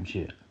the same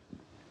shit.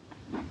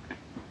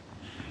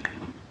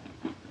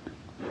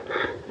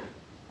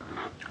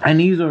 And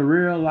these are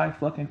real life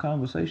fucking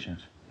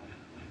conversations.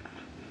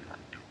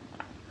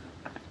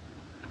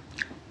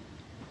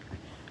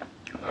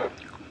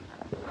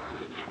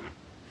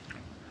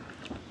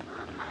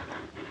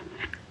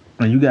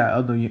 And you got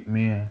other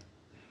men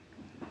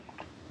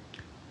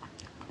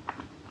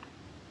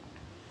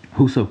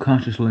who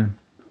subconsciously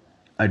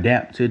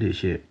adapt to this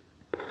shit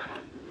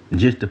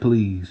just to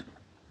please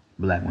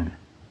black women.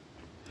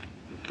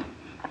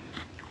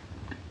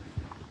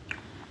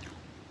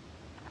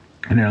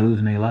 And they're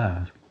losing their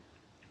lives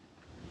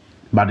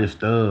by this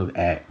thug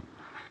act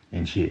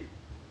and shit.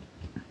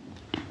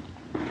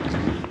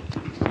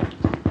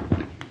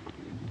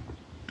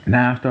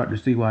 Now I start to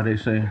see why they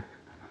say,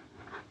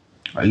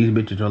 oh, these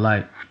bitches are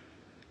like,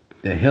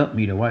 that help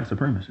me to white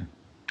supremacy.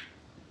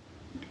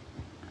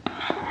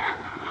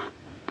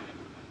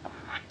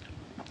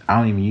 I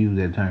don't even use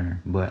that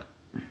term, but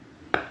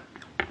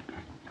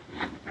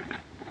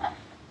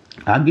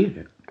I get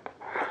it.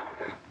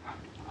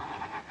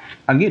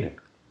 I get it.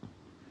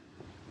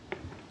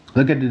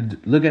 Look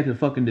at the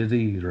fucking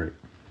disease rate.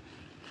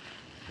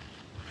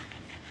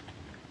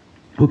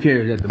 Who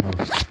cares that the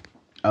most?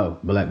 Oh,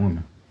 black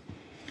women.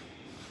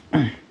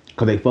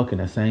 Cause they fucking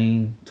the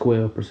same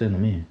 12% of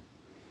men.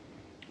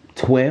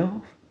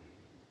 12?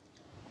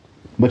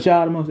 But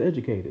y'all the most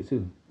educated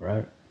too,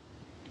 right?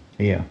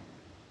 Yeah.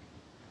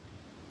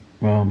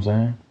 You know what I'm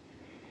saying?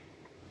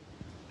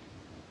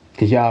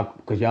 Cause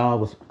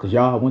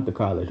y'all went to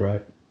college,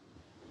 right?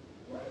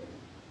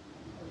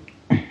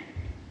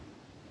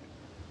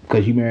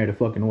 Cause you married a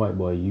fucking white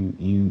boy. You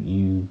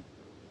you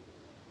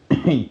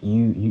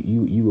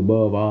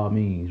above all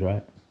means,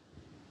 right?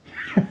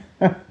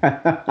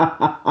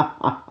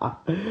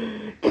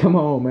 Come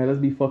on, man. Let's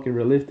be fucking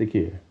realistic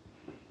here.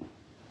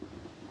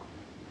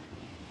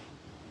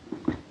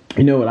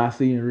 You know what I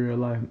see in real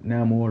life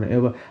now more than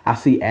ever? I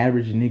see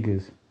average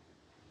niggas,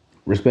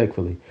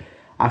 respectfully.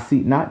 I see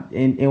not,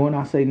 and when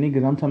I say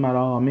niggas, I'm talking about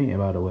all men,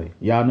 by the way.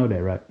 Y'all know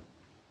that, right?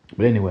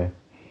 But anyway,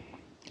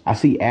 I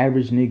see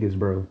average niggas,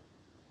 bro,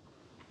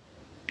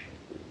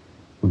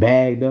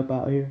 bagged up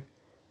out here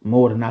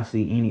more than I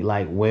see any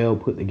like well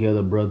put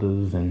together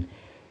brothers. And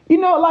you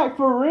know, like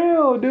for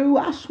real, dude,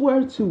 I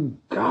swear to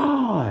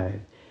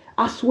God,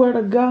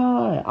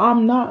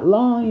 I'm not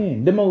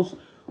lying. The most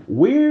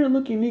weird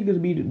looking niggas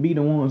be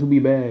the ones who be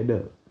bagged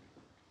up.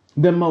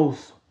 The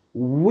most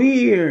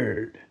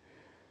weird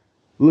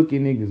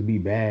looking niggas be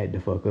bad the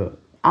fuck up.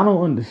 I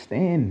don't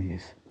understand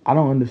this.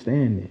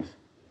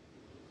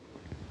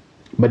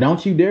 But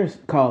don't you dare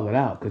call it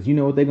out, because you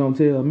know what they gonna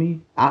tell me?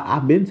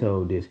 I've been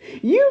told this.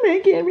 You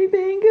make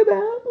everything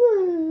about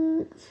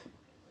looks.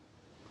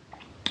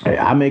 Hey,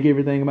 I make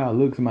everything about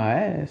looks my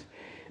ass.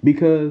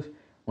 Because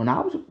when I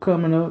was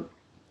coming up,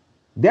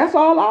 that's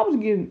all I was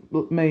getting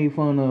made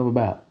fun of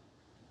about.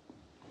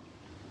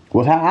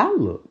 Was how I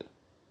looked.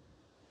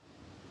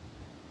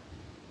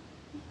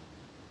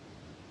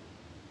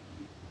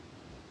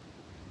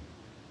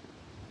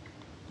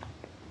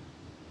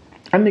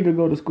 I nigga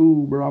go to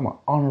school, bro. I'm an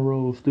honor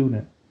roll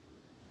student.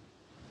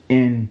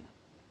 And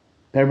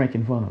they're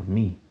making fun of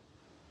me.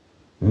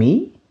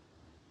 Me?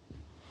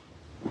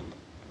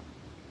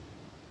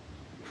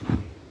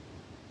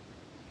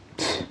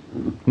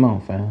 Come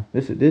on, fam.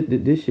 This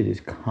shit is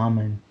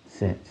common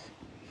sense.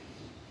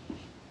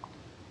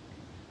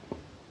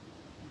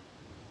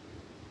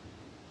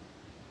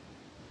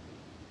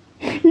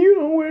 You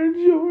don't wear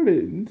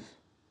Jordans.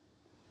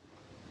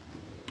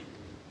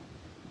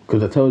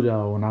 Because I told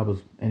y'all when I was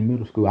in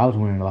middle school, I was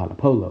wearing a lot of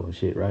polo and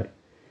shit, right?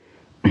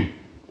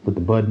 With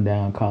the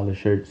button-down collar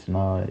shirts and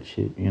all that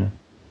shit, you know.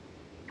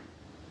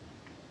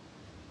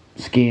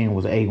 Skin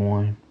was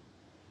A1.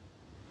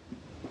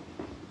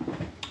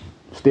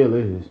 Still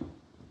is.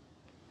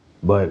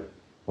 But,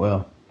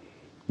 well,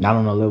 not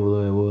on the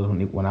level it was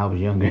when I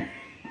was younger.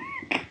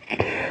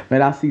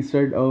 Man, I see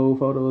certain old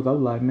photos, I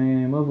was like,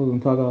 man, motherfuckers can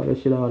talk all that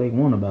shit all they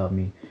want about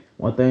me.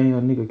 One thing a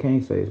nigga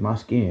can't say is my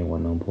skin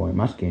wasn't on point.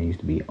 My skin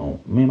used to be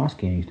on. Man, my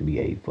skin used to be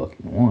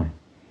A1.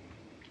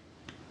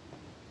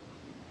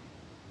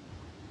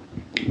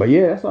 But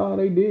yeah, that's all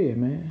they did,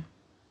 man.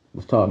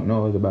 Was talking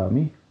noise about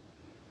me.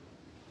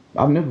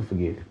 I'll never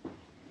forget it.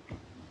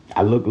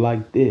 I look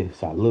like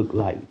this. I look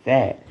like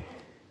that.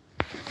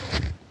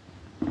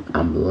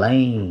 I'm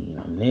lame.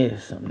 I'm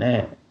this. I'm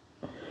that.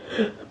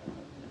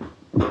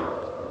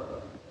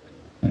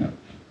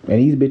 And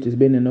these bitches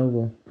bending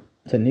over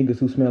to niggas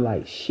who smell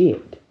like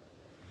shit.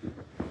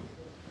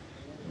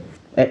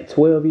 At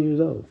 12 years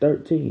old,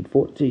 13,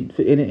 14,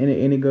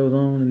 and it goes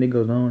on, and it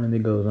goes on, and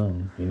it goes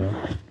on, you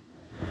know?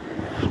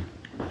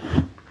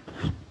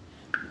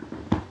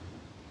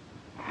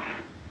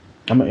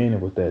 I'm gonna end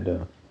it with that,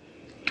 though.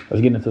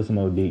 Let's get into some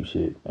more deep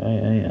shit. I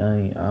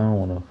don't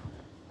wanna.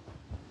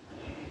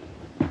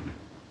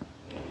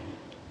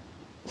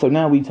 So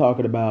now we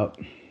talking about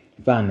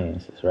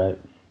finances, right?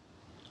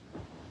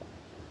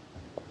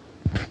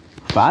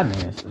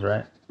 Finances,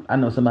 right? I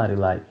know somebody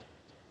like,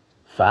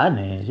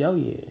 finance, yo,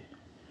 yeah.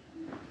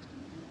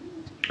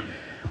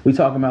 We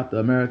talking about the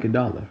American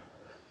dollar.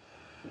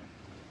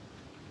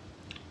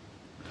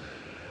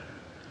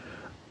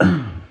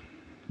 Man,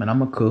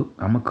 I'm a cook.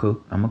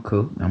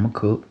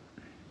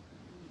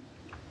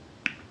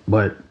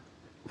 But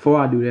before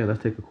I do that,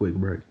 let's take a quick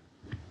break.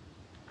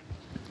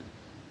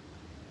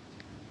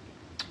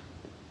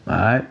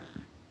 Alright?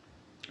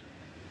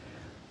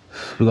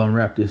 We're gonna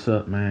wrap this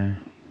up,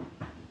 man.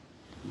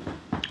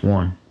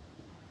 1.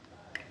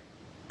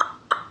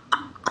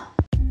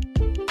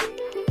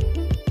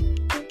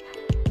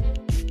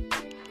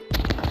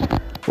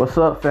 What's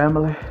up,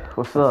 family?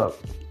 What's up?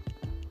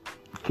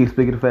 Keep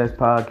Speaking Fast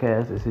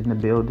podcast is in the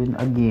building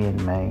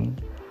again, man.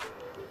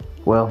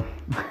 Well,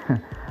 I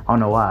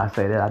don't know why I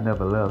say that. I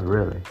never left,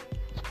 really.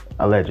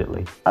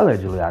 Allegedly,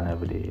 I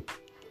never did.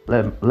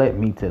 Let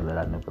me tell it,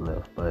 I never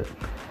left. But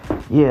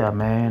yeah,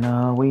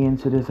 man, we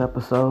into this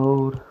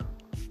episode.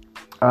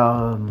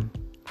 Trying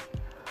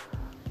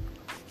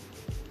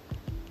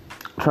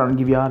to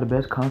give y'all the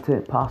best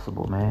content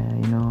possible,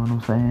 man. You know what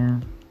I'm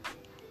saying?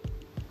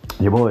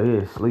 Your boy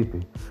is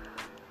sleepy.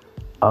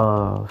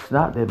 It's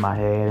not that my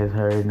head is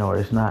hurting, or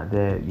it's not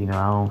that, you know,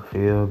 I don't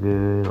feel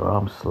good or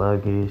I'm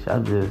sluggish. I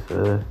just,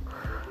 I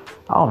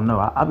don't know.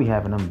 I be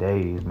having them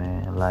days,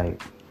 man.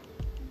 Like,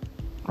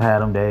 I had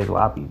them days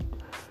where I be,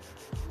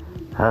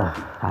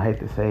 I hate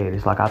to say it,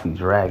 it's like I be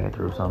dragging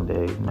through some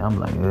days, man. I'm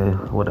like,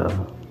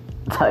 whatever,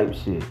 type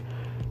shit.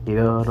 You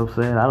know what I'm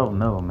saying? I don't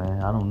know,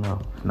 man. I don't know.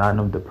 It's not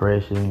no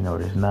depression, or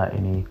there's not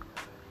any,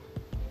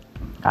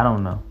 I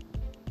don't know.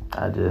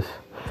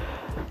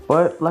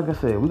 But like I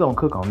said, we gonna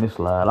cook on this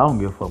slide. I don't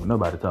give a fuck what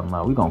nobody talking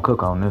about. We gonna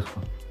cook on this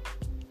one.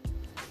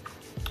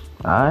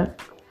 Alright?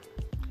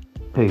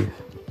 Peace.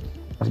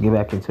 Let's get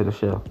back into the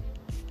show.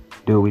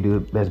 Do what we do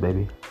best,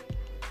 baby.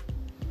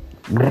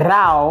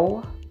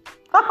 Growl.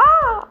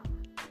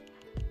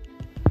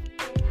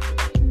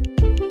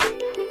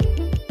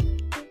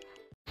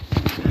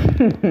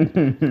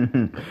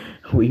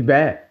 We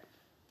back.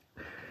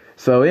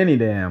 So any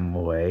damn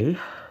way.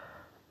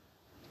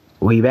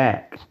 We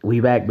back,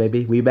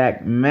 baby. We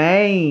back,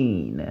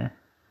 Maine.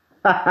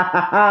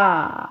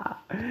 Yeah,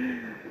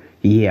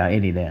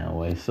 any damn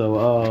way.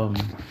 So,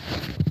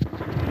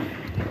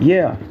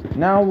 yeah.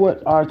 Now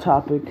what our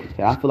topic,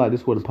 I feel like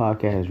this is where the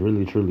podcast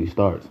really, truly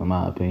starts, in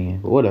my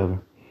opinion. But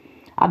whatever.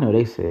 I know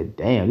they said,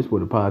 damn, this is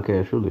where the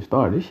podcast really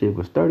started. This shit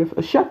was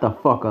 30. Shut the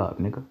fuck up,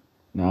 nigga.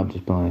 No, I'm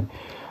just playing.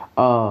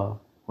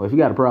 Well, if you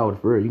got a problem with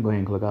it for real, you can go ahead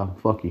and click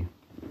off. Fuck you.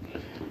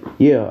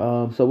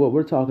 Yeah, so what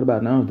we're talking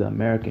about now is the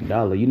American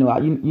dollar. You know,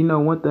 you know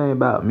one thing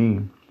about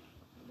me,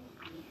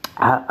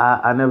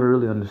 I never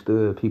really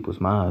understood people's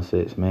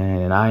mindsets,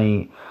 man, and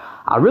I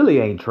really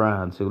ain't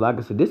trying to. Like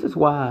I said, this is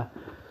why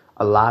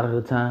a lot of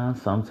the time,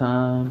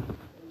 sometimes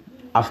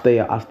I stay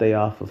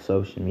off of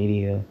social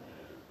media.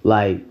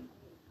 Like,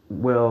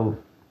 well,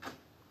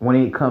 when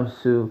it comes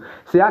to,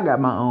 see, I got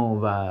my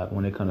own vibe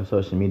when it comes to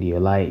social media.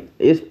 Like,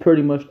 it's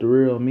pretty much the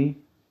real me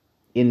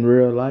in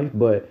real life,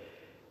 but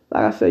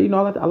like I said, you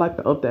know, I like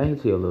to up the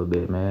ante a little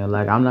bit, man.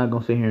 Like, I'm not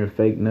going to sit here and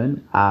fake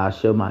nothing. I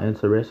show my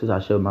interests. I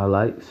show my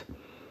likes.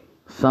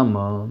 Some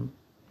of them.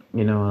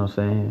 You know what I'm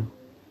saying?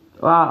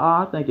 Well,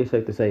 I think it's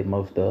safe to say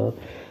most of.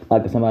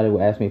 Like, if somebody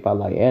would ask me if I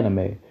like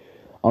anime.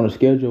 On a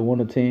schedule of 1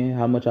 to 10,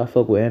 how much I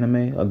fuck with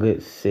anime? A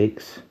good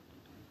 6.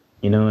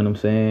 You know what I'm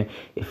saying?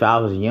 If I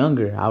was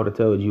younger, I would have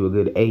told you a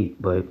good 8.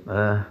 But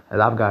as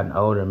I've gotten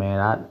older,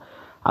 man,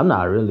 I'm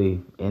not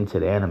really into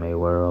the anime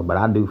world. But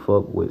I do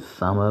fuck with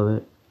some of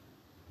it.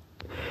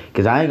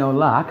 Cause I ain't gonna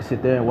lie, I can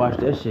sit there and watch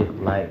that shit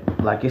like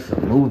it's a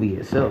movie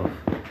itself.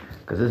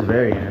 Cause it's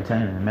very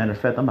entertaining. Matter of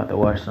fact, I'm about to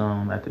watch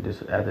some after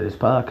this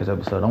podcast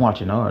episode. I'm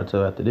watching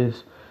Naruto after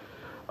this.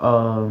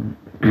 Don't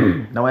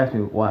ask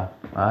me why.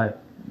 Alright,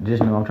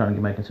 just know I'm trying to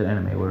get back into the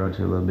anime world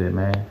just a little bit,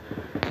 man.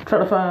 Try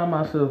to find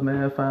myself,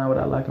 man. Find what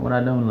I like and what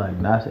I don't like.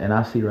 And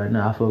I see right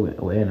now I fuck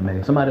with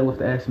anime. Somebody was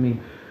to ask me,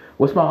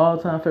 what's my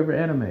all-time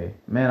favorite anime?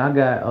 Man, I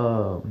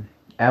got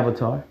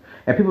Avatar.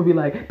 And people be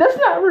like, that's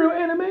not real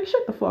anime.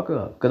 Shut the fuck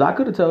up. Because I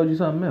could have told you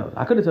something else.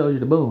 I could have told you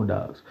the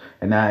Boondocks.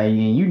 And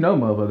you know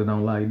motherfuckers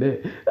don't like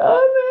that.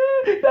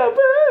 Oh, man, the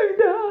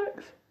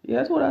Boondocks. Yeah,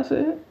 that's what I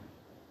said.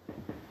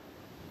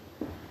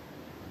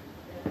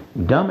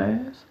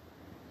 Dumbass.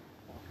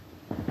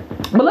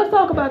 But let's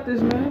talk about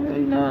this, man.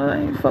 You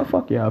know,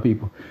 fuck y'all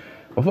people.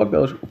 Well, fuck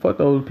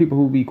those people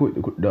who be quick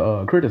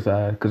to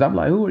criticize. Because I'm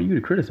like, who are you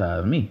to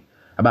criticize me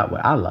about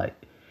what I like?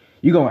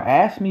 You gonna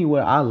ask me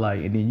what I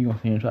like, and then you gonna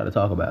sit here and try to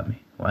talk about me.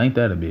 Well, ain't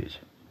that a bitch?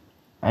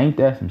 Ain't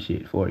that some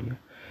shit for you?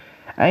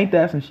 Ain't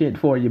that some shit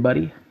for you,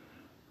 buddy?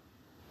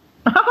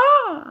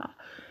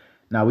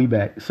 Now we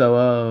back.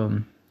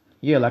 So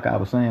yeah, like I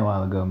was saying a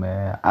while ago,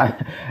 man,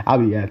 I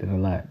be acting a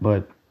lot,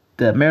 but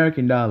the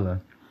American dollar,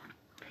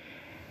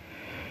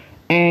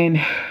 and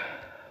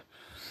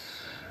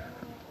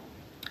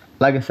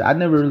like I said, I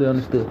never really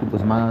understood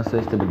people's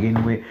mindsets to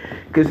begin with,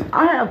 because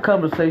I have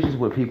conversations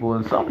with people,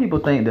 and some people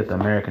think that the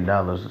American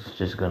dollar is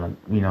just gonna,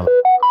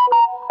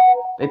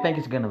 they think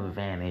it's gonna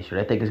vanish, or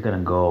they think it's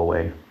gonna go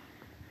away.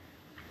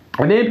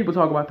 And then people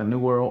talk about the New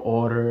World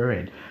Order,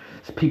 and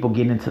people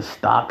getting into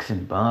stocks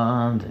and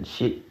bonds and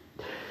shit.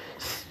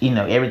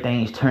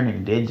 Everything's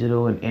turning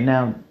digital. And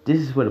now this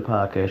is where the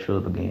podcast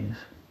really begins.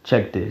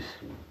 Check this.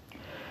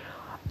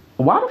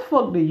 Why the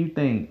fuck do you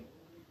think,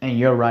 in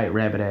your right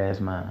rabbit ass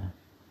mind,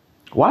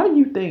 why do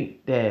you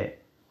think that,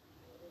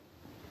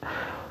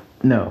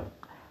 no,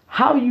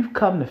 how you've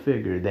come to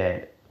figure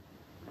that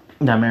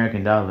the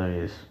American dollar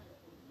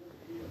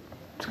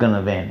it's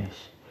gonna vanish?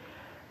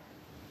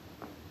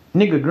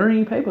 Nigga,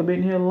 green paper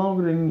been here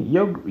longer than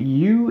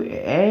you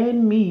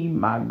and me.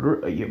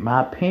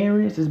 My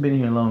parents has been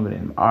here longer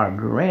than our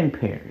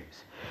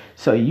grandparents.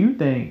 So you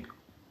think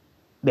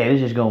that it's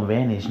just gonna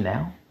vanish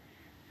now?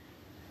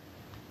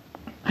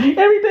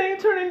 Everything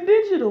turning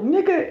digital,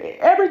 nigga.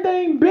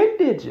 Everything been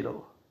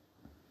digital.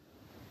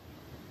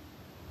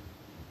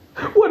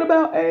 What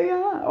about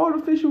AI,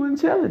 artificial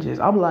intelligence?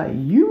 I'm like,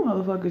 you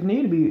motherfuckers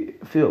need to be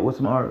filled with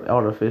some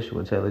artificial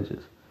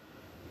intelligence.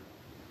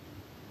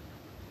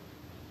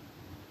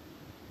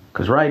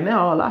 Because right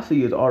now, all I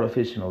see is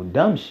artificial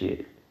dumb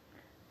shit.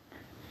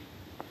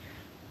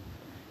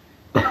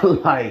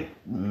 Like,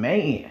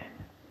 man.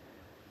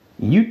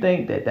 You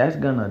think that that's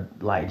gonna,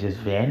 just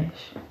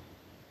vanish?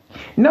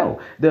 No,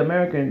 the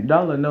American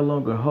dollar no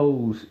longer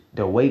holds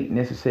the weight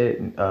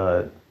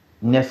necessarily.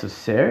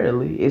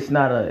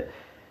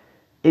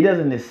 It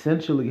doesn't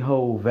essentially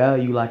hold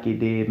value like it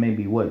did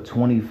maybe,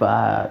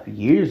 25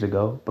 years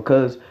ago.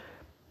 Because,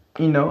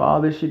 all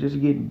this shit is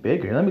getting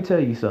bigger. Let me tell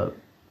you something.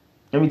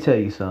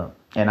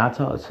 And I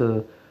talked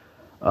to,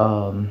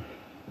 I'm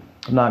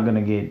not going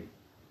to get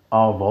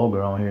all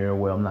vulgar on here.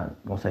 Well, I'm not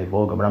going to say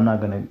vulgar, but I'm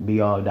not going to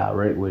be all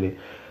direct with it.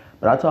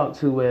 But I talked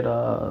to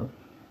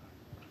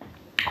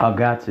a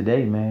guy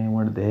today, man,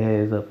 one of the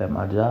heads up at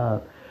my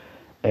job.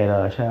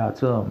 And shout out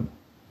to him.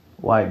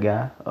 White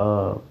guy,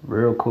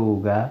 real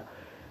cool guy.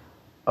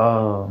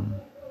 Like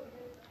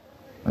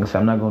I said,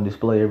 I'm not going to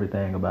display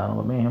everything about him.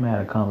 But, man, I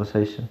had a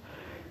conversation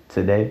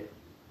today.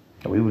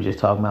 We were just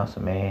talking about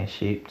some man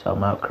shit, talking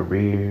about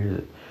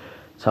careers,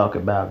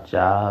 talking about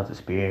jobs,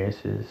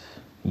 experiences,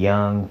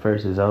 young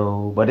versus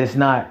old. But it's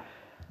not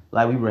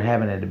like we were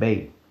having a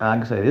debate.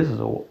 Like I say, this is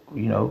a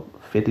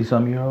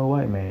 50-some-year-old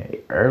white man,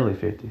 early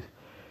 50s.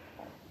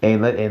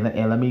 And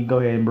let me go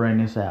ahead and bring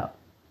this out.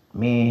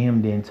 Me and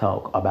him didn't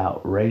talk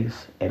about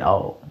race at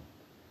all.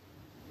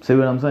 See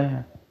what I'm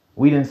saying?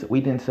 We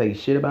didn't say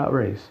shit about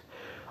race.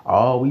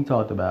 All we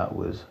talked about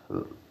was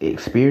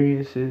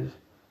experiences,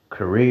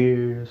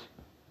 careers,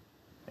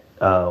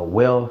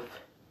 wealth,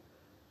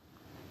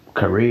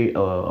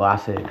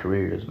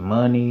 careers,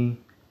 money,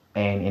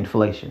 and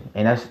inflation,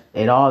 and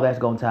all that's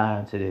gonna tie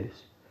into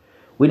this.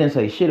 We didn't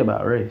say shit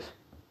about race,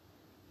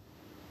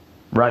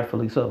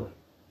 rightfully so,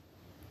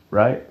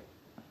 right?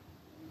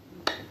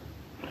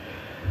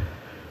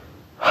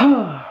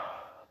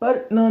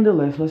 But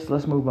nonetheless,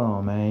 let's move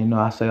on, man.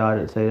 I say all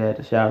that to say that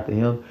to shout out to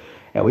him,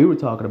 and we were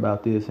talking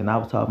about this, and I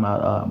was talking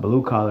about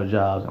blue collar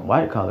jobs and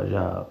white collar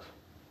jobs.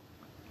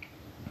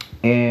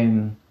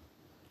 And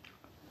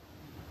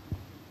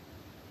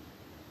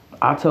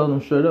I told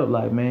them straight up,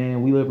 like,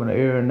 man, we live in an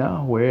era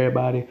now where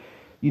everybody,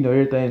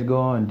 everything's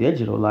going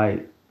digital.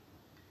 The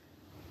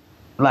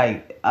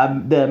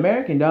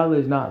American dollar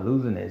is not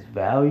losing its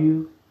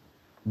value,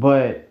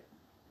 but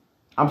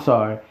I'm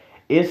sorry,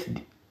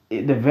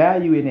 the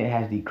value in it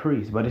has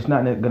decreased, but it's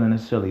not going to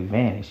necessarily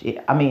vanish.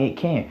 It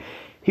can't.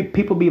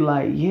 People be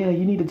like, yeah,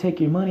 you need to take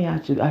your money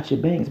out your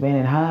banks,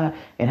 man,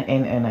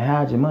 and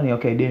hide your money.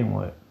 Okay, then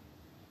what?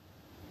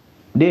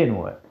 Then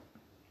what?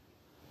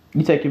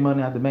 You take your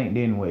money out the bank,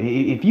 then what?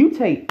 If you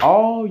take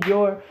all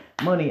your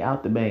money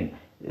out the bank,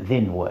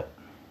 then what?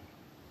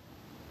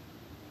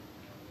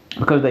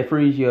 Because they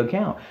freeze your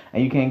account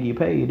and you can't get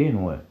paid,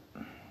 then what?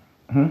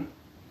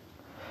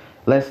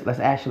 Let's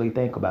actually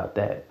think about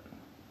that.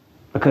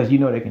 Because they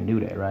can do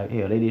that, right?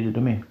 Hell, they did it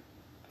to me.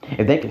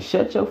 If they can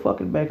shut your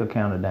fucking bank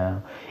account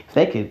down, if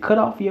they can cut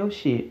off your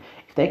shit,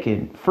 if they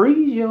can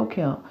freeze your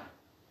account,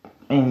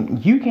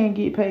 and you can't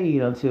get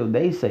paid until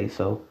they say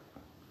so,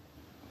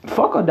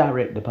 fuck a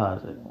direct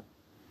deposit.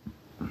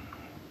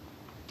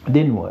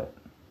 Then what?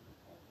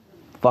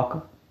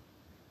 Fucker.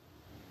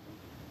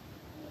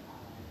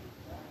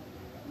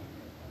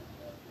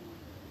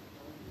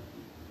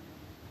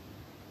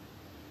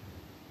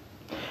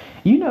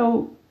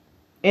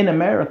 In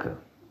America,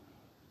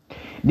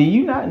 do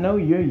you not know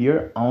you're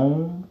your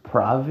own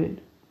private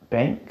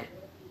bank?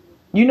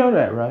 You know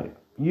that, right?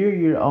 You're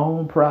your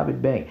own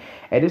private bank.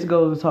 And this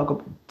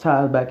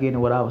ties back into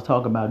what I was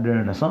talking about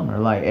during the summer.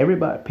 Like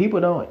everybody, people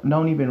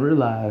don't even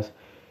realize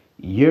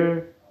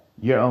you're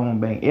your own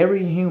bank.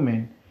 Every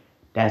human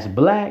that's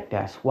black,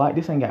 that's white,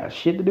 this ain't got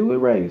shit to do with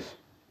race.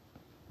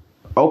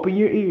 Open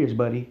your ears,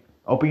 buddy.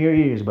 Open your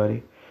ears,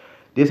 buddy.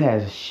 This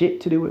has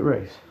shit to do with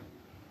race.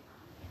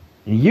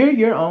 You're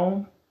your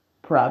own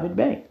private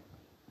bank.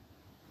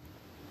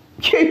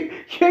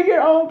 You're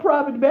your own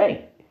private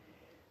bank.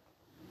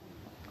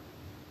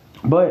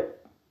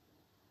 But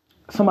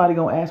somebody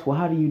gonna ask, well,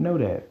 how do you know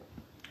that?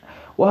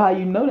 Well, how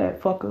you know that,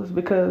 fuckers?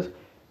 Because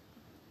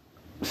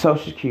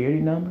social security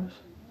numbers,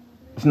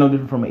 it's no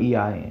different from an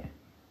EIN.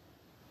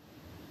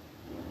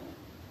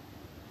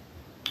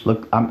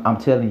 Look, I'm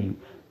telling you,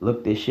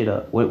 look this shit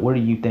up. What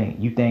do you think?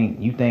 You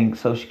think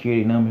social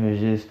security number is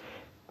just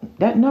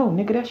that? No,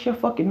 nigga, that's your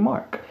fucking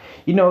mark.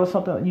 You know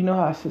something? You know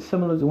how it's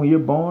similar to when you're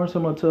born,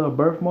 similar to a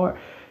birthmark.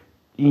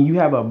 And you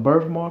have a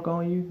birthmark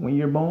on you when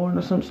you're born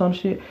or some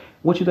shit.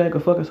 What you think a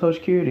fucking social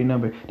security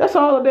number? That's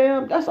all the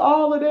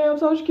damn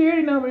social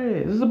security number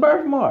is. It's a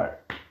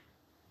birthmark.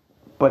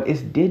 But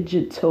it's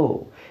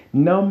digital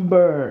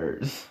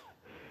numbers.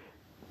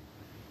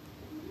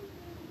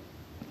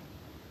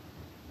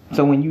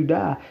 So when you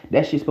die,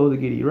 that shit's supposed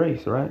to get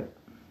erased, right?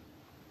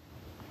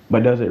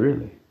 But does it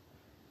really?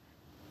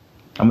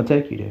 I'm gonna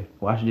take you there.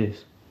 Watch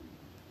this.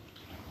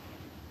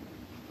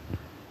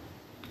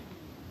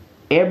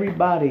 Every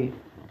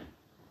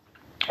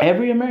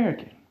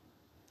American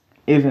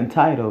is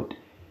entitled,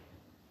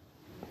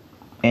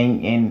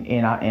 and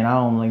I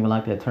don't even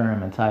like that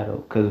term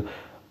entitled, because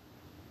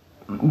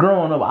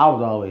growing up I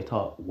was always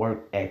taught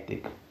work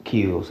ethic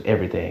kills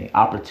everything,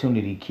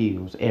 opportunity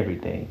kills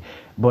everything.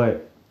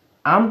 But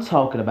I'm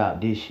talking about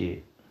this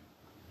shit.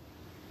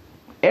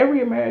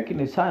 Every American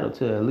is entitled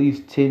to at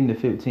least 10 to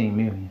 15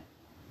 million.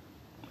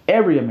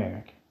 Every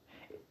American.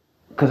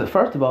 Because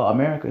first of all,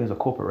 America is a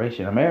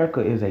corporation.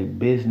 America is a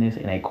business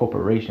and a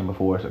corporation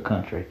before it's a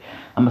country.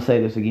 I'm gonna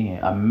say this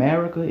again.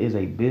 America is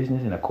a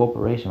business and a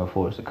corporation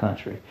before it's a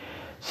country.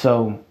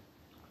 So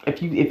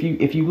if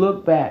you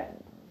look back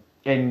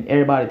and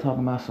everybody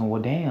talking about some,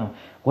 well, damn,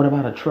 what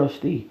about a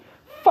trustee?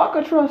 Fuck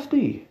a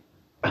trustee.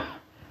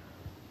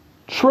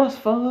 Trust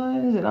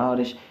funds and all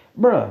this,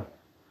 bruh.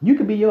 You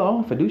could be your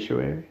own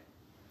fiduciary.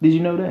 Did you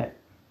know that?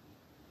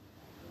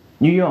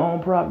 You're your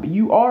own property.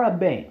 You are a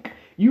bank.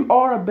 You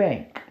are a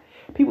bank.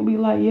 People be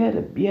like,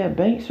 yeah,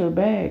 banks are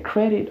bad.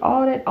 Credit,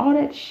 all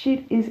that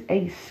shit is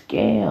a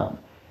scam.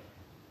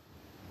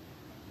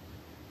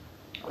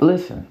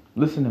 Listen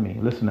to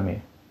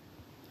me.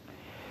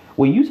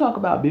 When you talk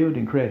about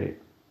building credit,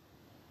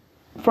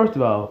 first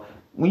of all,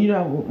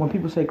 when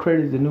people say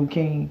credit is the new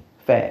king,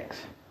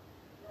 facts.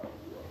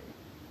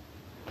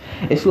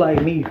 It's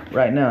like me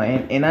right now,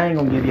 and I ain't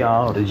gonna give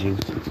y'all all the juice,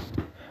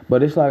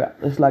 but it's like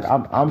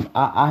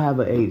I have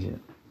an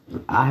agent.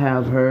 I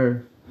have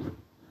her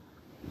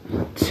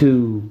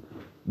to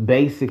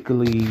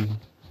basically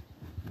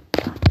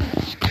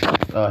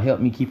help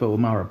me keep up with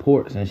my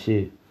reports and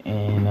shit,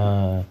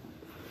 and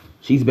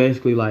she's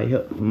basically like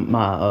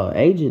my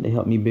agent to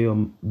help me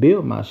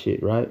build my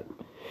shit, right?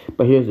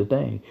 But here's the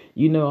thing,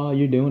 all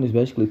you're doing is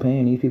basically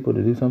paying these people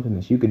to do something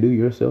that you could do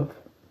yourself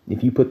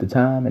if you put the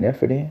time and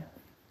effort in.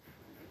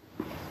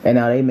 And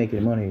now they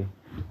making money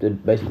to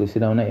basically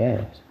sit on their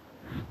ass.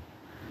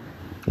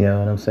 You know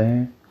what I'm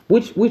saying?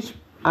 Which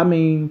I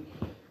mean,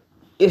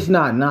 it's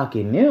not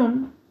knocking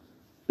them,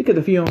 because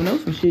if you don't know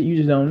some shit, you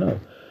just don't know.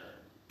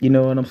 You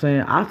know what I'm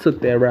saying? I took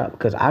that route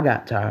because I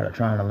got tired of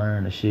trying to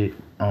learn the shit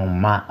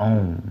on my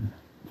own.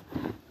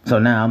 So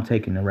now I'm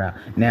taking the route.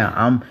 Now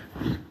I'm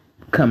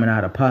coming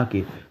out of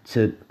pocket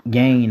to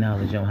gain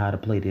knowledge on how to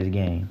play this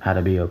game, how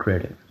to build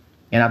credit.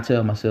 And I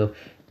tell myself,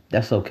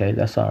 that's okay,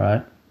 that's all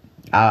right.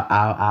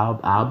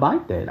 I'll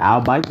bite that.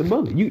 I'll bite the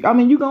bullet. You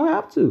gonna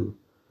have to.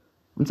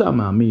 I'm talking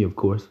about me, of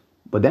course,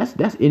 but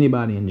that's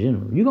anybody in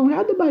general. You gonna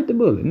have to bite the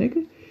bullet,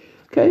 nigga.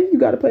 Okay, you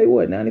gotta pay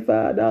what,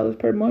 $95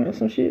 per month or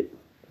some shit.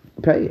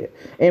 Pay it.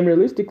 And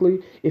realistically,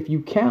 if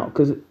you count,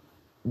 because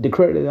the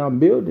credit that I'm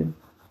building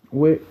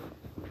with,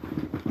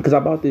 because I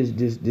bought this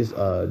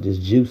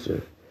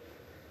juicer.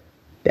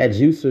 That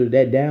juicer,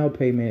 that down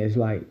payment is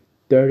like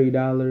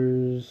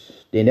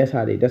 $30. Then that's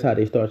how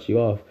they start you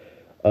off.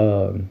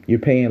 You're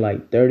paying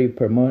like $30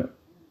 per month.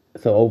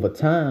 So over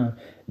time,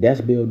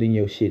 that's building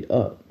your shit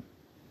up,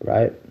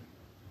 right?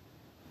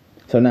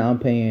 So now I'm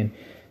paying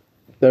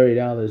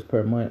 $30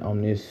 per month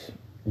on this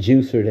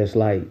juicer that's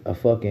like a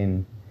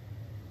fucking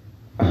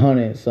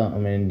 100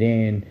 something, and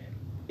then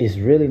it's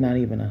really not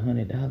even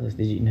 $100.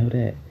 Did you know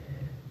that?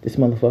 This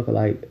motherfucker,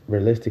 like,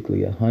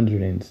 realistically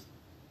 100 and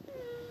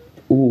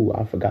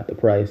I forgot the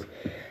price.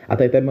 I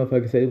think that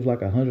motherfucker said it was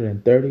like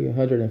 130,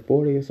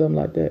 140 or something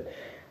like that.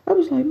 I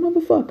was like,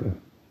 motherfucker,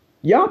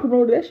 y'all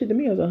promoted that shit to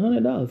me as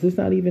 $100. It's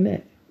not even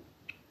that.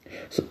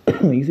 So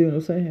you see what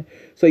I'm saying?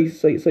 So you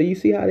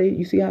see how they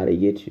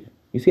get you.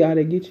 You see how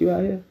they get you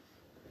out here?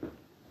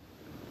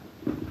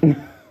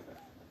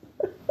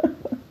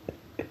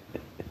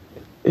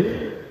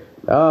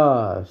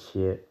 Oh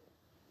shit.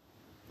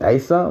 They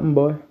something,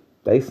 boy.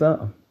 They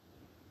something.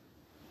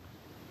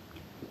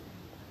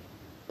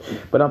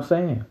 But I'm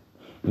saying,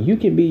 you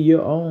can be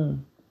your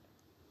own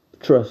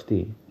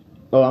trustee.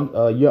 Oh,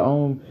 I'm your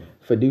own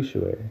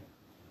fiduciary.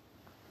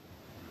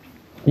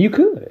 You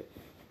could.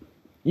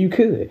 You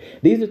could.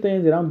 These are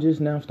things that I'm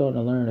just now starting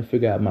to learn and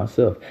figure out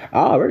myself. I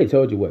already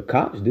told you what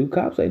cops do.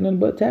 Cops ain't nothing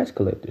but tax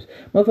collectors.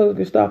 Motherfuckers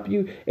can stop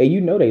you, and you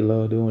know they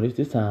love doing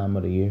this time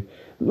of the year.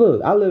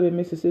 Look, I live in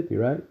Mississippi,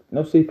 right?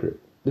 No secret.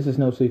 This is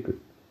no secret.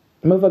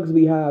 Motherfuckers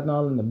be hiding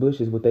all in the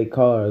bushes with their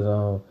cars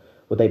on,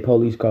 with their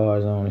police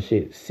cars on and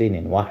shit, sitting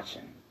and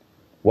watching,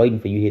 waiting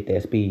for you to hit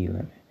that speed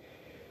limit.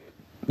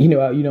 You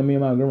know, me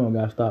and my grandma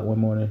got stopped one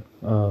morning,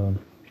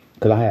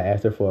 cause I had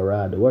asked her for a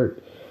ride to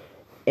work,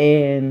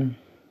 and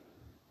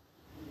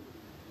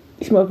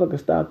these motherfuckers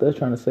stopped us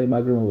trying to say my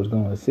grandma was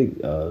going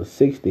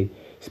 60.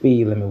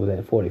 Speed limit was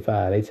at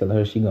 45. They telling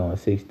her she going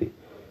 60,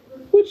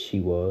 which she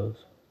was.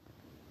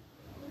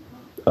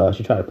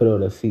 She tried to put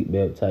on a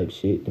seatbelt type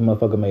shit. The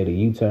motherfucker made a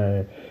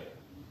U-turn,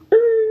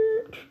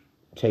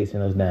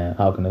 chasing us down,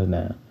 hawking us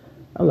down.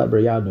 I'm like, bro,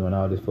 y'all doing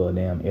all this for a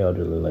damn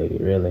elderly lady,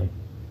 really?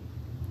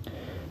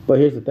 But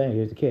here's the thing,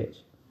 here's the catch.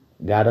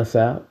 Got us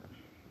out.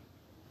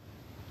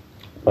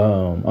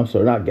 I'm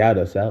sorry, not got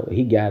us out.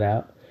 He got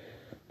out.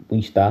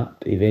 We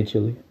stopped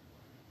eventually.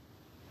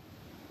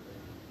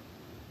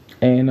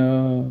 And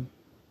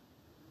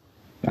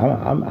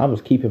I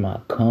was keeping my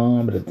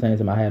calm, but at the same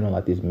time I had on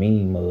like this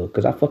mean mug,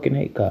 because I fucking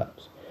hate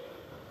cops.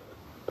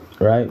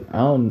 Right? I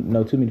don't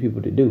know too many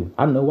people that do.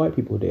 I know white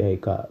people that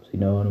hate cops. You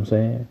know what I'm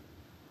saying?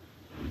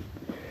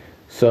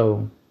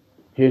 So,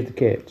 here's the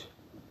catch.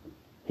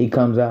 He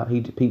comes out,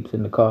 he peeps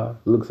in the car,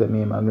 looks at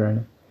me and my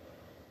granny.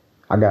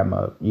 I got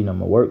my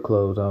work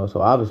clothes on,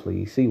 so obviously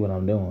he see what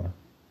I'm doing.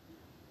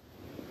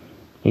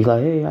 He's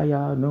like, hey, how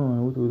y'all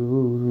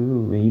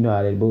doing? And you know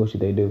how that bullshit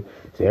they do.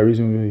 Say,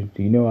 do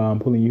you know how I'm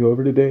pulling you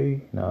over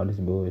today? No, this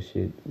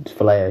bullshit. It's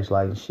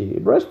flashlight and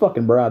shit. Bro, it's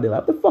fucking broad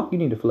daylight. What the fuck you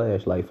need a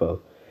flashlight for?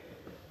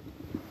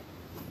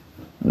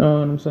 You know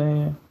what I'm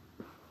saying?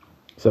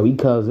 So he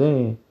comes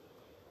in,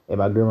 and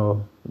my grandma,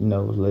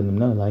 was letting him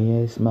know, like, yeah,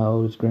 it's my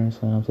oldest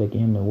grandson. I'm taking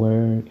him to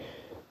work.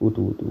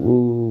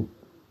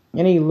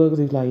 And he looks,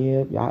 he's like,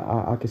 yeah,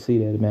 I can see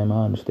that, man.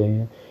 I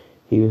understand.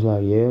 He was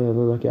like, yeah, it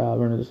look like y'all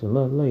running this a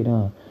little late,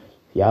 huh?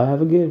 Y'all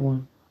have a good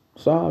one.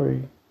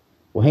 Sorry.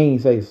 Well, he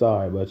ain't say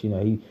sorry, but,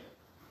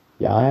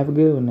 y'all have a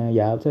good one now.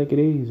 Y'all take it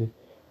easy.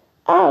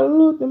 I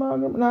looked at my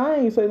grandma. Now, I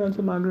ain't say nothing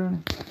to my granny.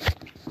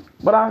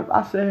 But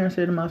I sat here and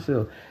said to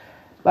myself,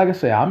 like I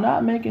said, I'm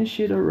not making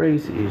shit a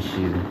race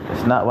issue.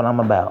 That's not what I'm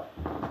about.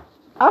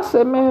 I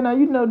said, man, now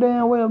you know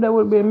damn well if that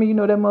would have been me,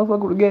 that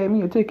motherfucker would have gave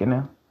me a ticket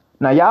now.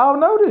 Now, y'all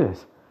know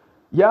this.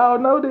 Y'all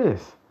know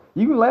this.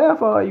 You can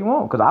laugh all you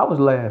want, because I was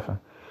laughing.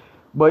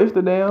 But it's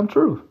the damn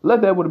truth.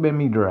 That would have been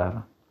me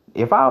driving.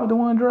 If I was the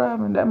one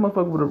driving, that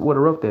motherfucker would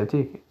have roughed that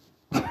ticket.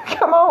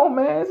 Come on,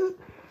 man.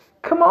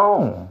 Come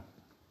on.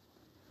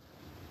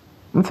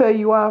 I'm tell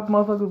you why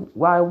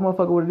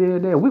motherfucker would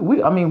have did that.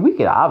 We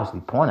could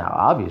obviously point out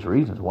obvious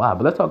reasons why,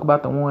 but let's talk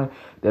about the one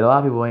that a lot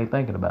of people ain't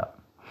thinking about.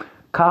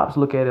 Cops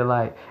look at it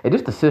like, it's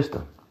just the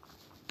system.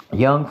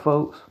 Young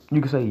folks,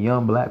 you can say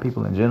young black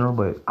people in general,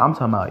 but I'm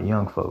talking about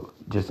young folks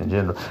just in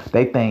general.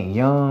 They think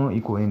young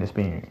equal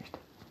inexperienced.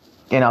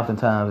 And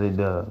oftentimes it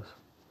does,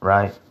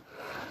 right?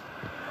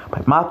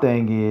 But my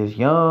thing is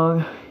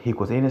young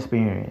equals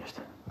inexperienced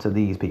to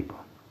these people.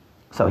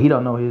 So he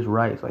don't know his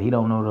rights, or he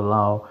don't know the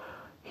law.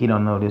 He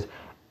don't know this.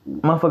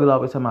 Motherfuckers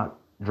always talking about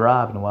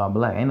driving while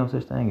black. Ain't no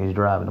such thing as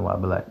driving while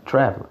black.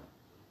 Traveling.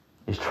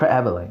 It's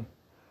traveling.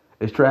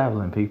 It's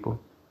traveling, people.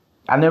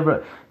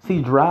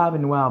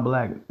 Driving while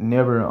black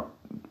never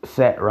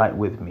sat right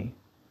with me.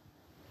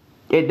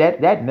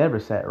 That never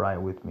sat right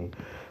with me.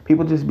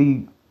 People just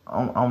be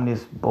on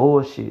this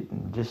bullshit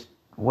and just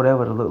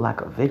whatever to look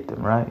like a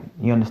victim, right?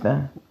 You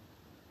understand?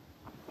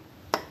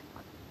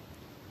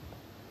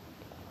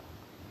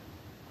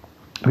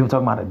 People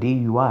talking about a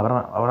DUI, but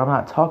I'm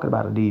not talking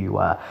about a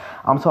DUI.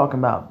 I'm talking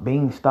about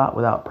being stopped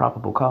without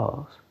probable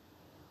cause.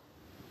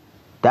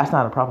 That's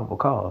not a probable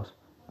cause.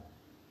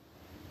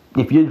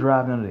 If you're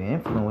driving under the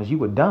influence,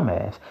 you a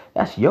dumbass.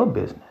 That's your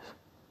business.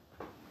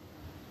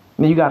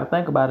 Then you got to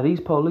think about it. These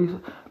police,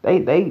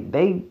 they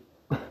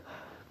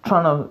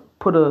trying to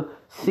put a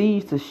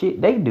cease to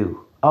shit they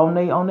do on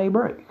they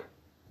break.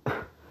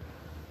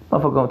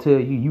 Motherfucker gonna tell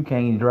you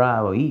can't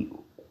drive or eat.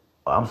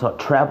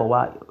 Travel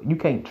while you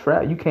can't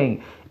travel. You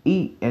can't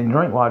eat and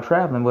drink while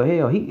traveling. But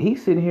hell,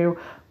 he's sitting here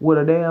with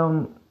a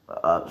damn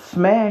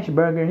smash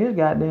burger in his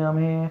goddamn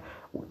hand,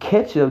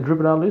 ketchup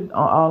dripping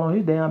all on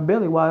his damn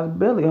belly while his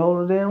belly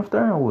holding the damn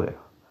steering wheel,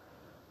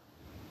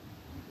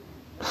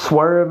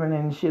 swerving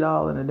and shit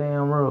all in the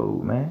damn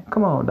road, man.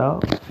 Come on,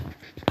 dog.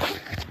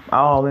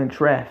 All in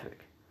traffic.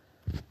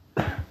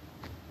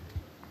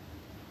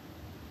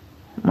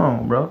 Come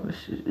on, bro.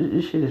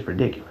 This shit is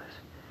ridiculous.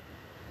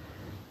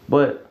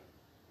 But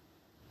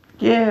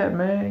yeah,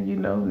 man,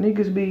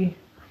 niggas be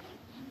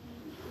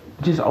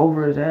just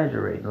over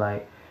exaggerating.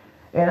 Like,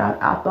 and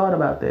I thought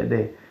about that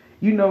day.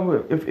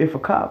 If a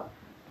cop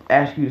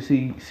ask you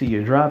to see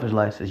your driver's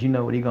license, you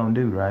know what he gonna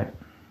do, right?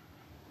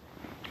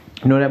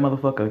 You know that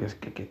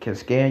motherfucker can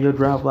scan your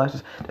driver's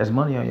license. There's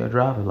money on your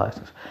driver's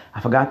license.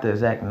 I forgot the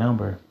exact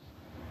number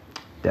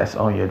that's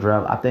on your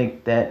driver. I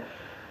think that.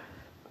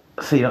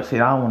 See, I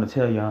don't want to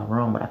tell y'all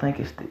wrong, but I think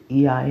it's the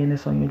EIN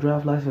that's on your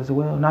driver's license as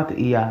well. Not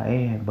the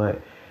EIN,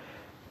 but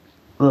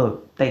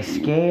look, they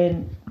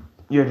scan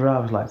your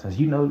driver's license.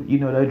 You know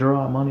they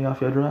draw money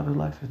off your driver's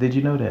license. Did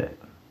you know that?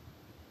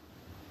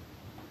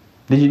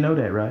 Did you know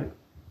that, right?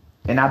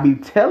 And I be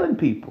telling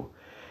people,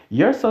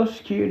 your Social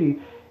Security,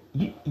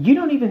 you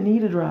don't even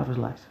need a driver's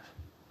license.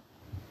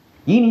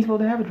 You ain't even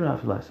supposed to have a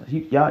driver's license.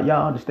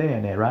 Y'all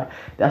understand that, right?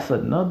 That's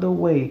another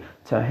way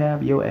to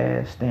have your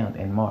ass stamped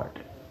and marked.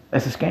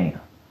 That's a scam.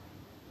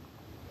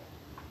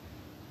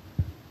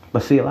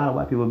 But see, a lot of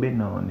white people have been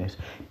knowing this.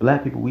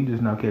 Black people, we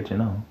just now catching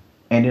on.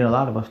 And then a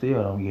lot of us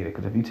still don't get it.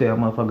 Because if you tell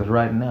motherfuckers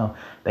right now,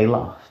 they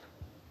lost.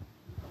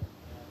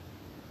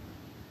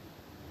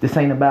 This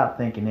ain't about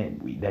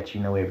thinking that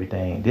you know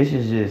everything. This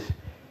is just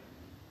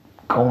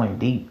going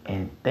deep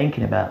and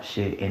thinking about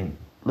shit and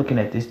looking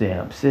at this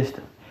damn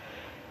system.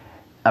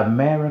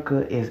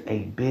 America is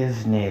a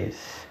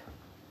business.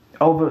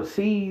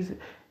 Overseas,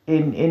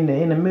 in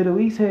the Middle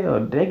East, hell,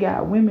 they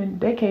got women,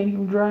 they can't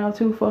even drive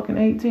till fucking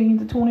 18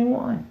 to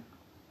 21.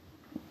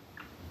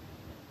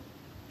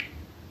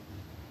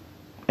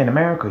 In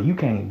America, you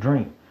can't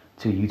drink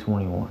till you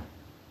 21.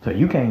 So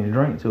you can't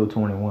drink till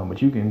 21,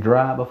 but you can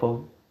drive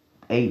before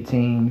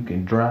 18, you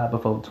can drive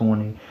before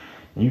 20,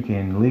 and you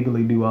can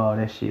legally do all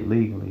that shit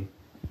legally,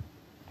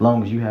 as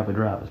long as you have a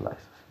driver's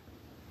license.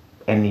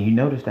 And you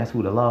notice that's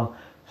who the law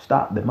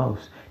stopped the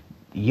most.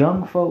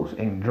 Young folks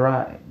and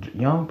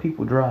young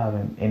people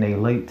driving in their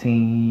late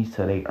teens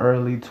to their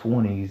early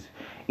 20s,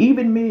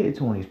 even mid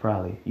 20s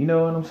probably. You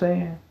know what I'm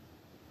saying?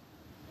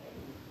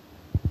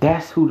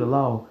 That's who the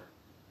law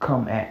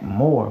come at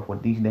more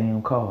with these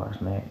damn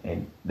cars, man.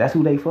 And that's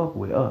who they fuck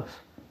with, us,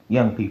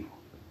 young people,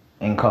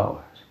 in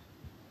cars.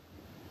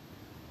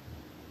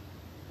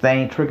 They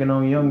ain't tricking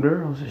on young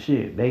girls and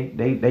shit.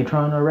 They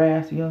trying to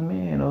harass the young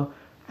men or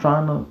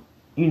trying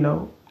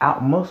to,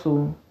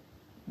 out-muscle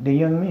the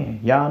young men.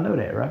 Y'all know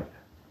that, right?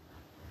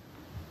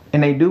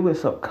 And they do it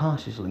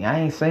subconsciously.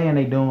 I ain't saying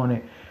they doing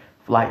it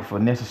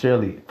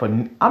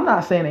I'm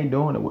not saying they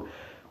doing it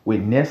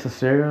with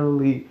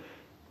necessarily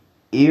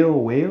ill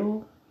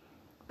will.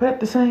 But at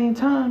the same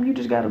time, you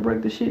just gotta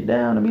break the shit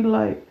down and be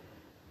like,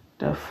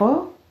 the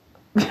fuck?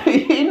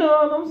 You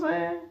know what I'm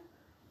saying?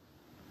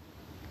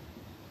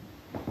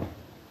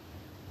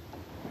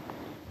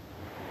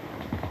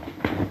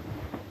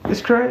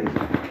 It's crazy.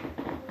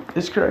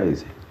 It's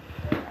crazy.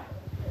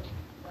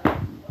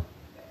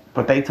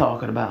 But they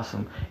talking about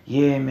some,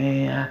 yeah,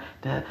 man,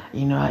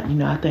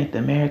 I think the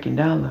American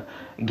dollar,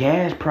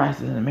 gas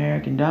prices in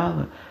American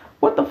dollar.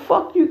 What the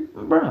fuck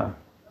bruh?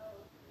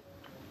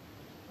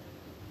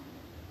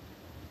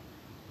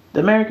 The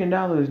American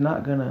dollar is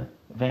not gonna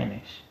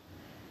vanish.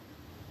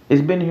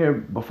 It's been here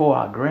before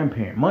our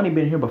grandparents. Money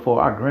been here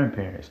before our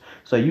grandparents.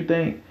 So you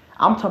think,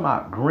 I'm talking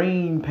about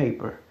green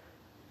paper.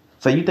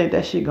 So you think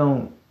that shit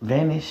gonna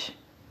vanish?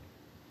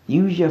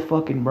 Use your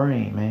fucking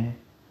brain, man.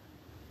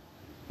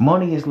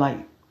 Money is like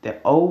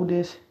the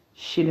oldest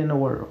shit in the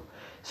world.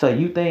 So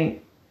you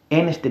think,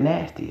 and it's the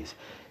nastiest.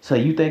 So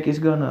you think it's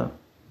gonna,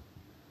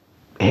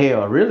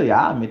 hell, really,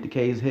 I admit the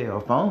case, hell,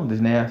 phones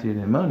is nastier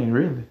than money,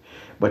 really.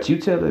 But you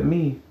telling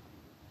me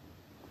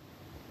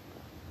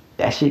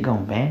that shit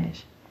gonna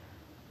vanish?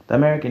 The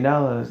American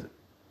dollar's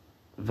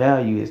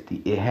value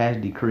it has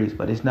decreased,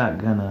 but it's not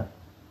gonna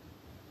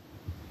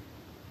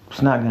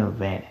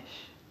vanish.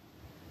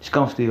 It's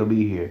gonna still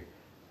be here.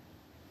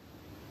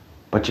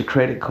 But your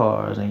credit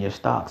cards and your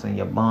stocks and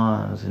your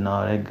bonds and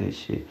all that good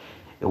shit,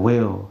 it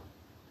will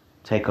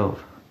take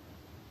over.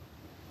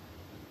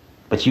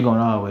 But you're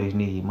gonna always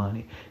need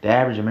money. The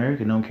average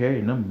American don't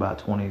carry nothing about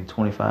 $20 to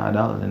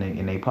 $25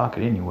 in their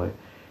pocket anyway.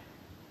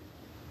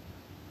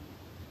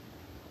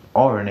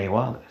 Or in their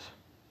wallets.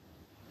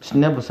 It's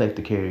never safe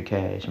to carry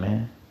cash,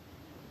 man.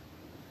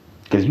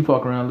 Because you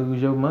fuck around and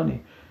lose your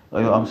money.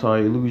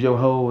 Lose your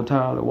whole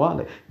entire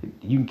wallet.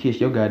 You can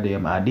kiss your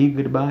goddamn ID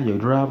goodbye, your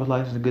driver's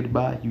license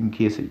goodbye. You can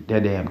kiss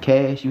that damn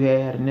cash you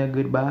had in there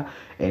goodbye.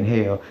 And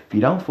hell, if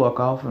you don't fuck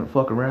off and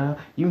fuck around,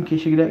 you can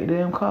kiss your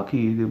damn car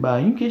keys goodbye.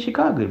 You can kiss your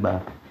car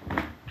goodbye.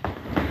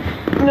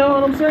 You know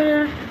what I'm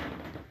saying?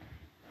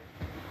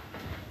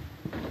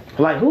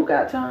 Like, who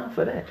got time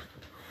for that?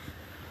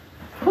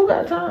 Who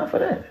got time for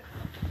that?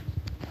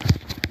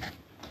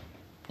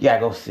 You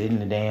gotta go sit in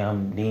the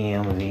damn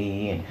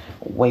DMV and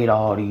wait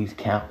all these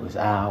countless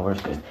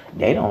hours because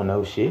they don't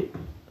know shit.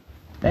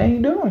 They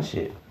ain't doing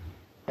shit.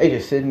 They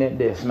just sitting at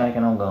there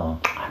smacking on gum.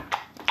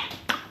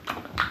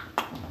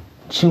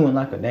 Chewing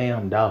like a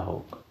damn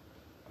dog.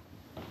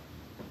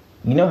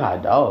 You know how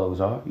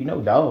dogs are. You know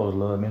dogs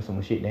love messing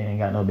with shit they ain't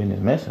got no business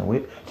messing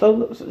with.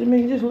 So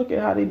just look at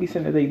how they be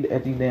sitting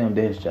at these damn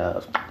desk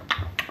jobs.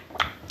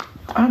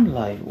 I'm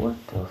like, what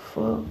the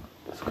fuck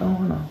is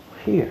going on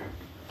here?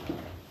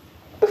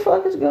 What the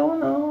fuck is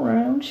going on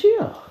around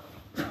here?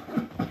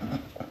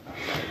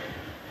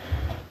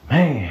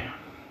 Man,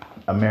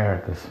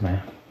 Americans.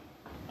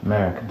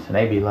 And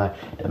they be like,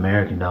 the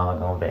American dollar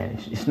gonna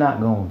vanish. It's not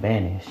gonna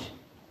vanish.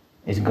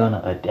 It's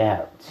gonna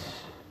adapt.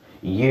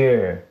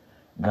 You're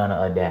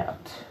gonna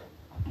adapt.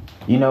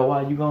 You know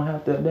why you gonna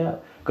have to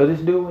adapt? Because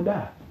it's do or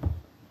die.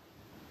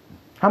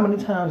 How many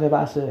times have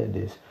I said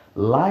this?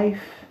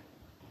 Life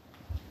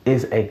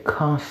is a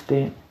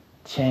constant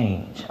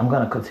change. I'm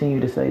gonna continue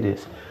to say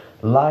this.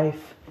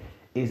 Life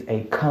is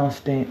a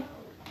constant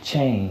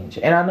change.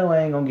 And I know I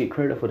ain't gonna get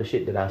credit for the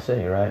shit that I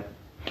say, right?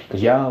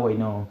 Cause y'all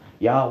waiting on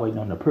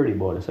the pretty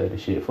boy to say the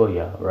shit for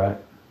y'all, right?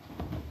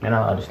 And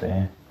I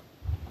understand.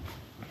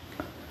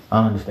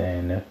 I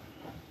understand that.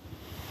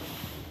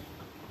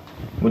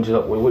 Which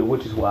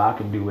is why I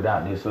can do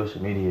without this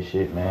social media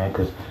shit, man.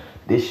 Cause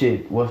this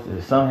shit,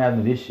 something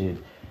happened to this shit,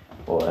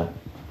 boy.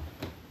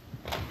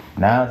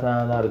 9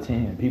 times out of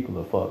 10, people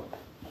are fucked.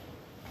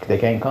 They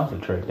can't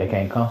concentrate. They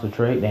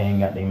ain't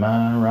got their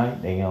mind right.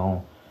 They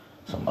on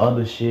some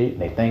other shit.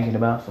 They thinking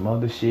about some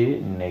other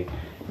shit, and they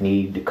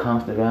need the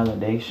constant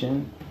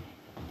validation.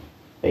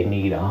 They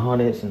need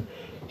hundreds and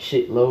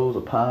shitloads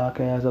of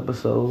podcast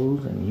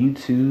episodes and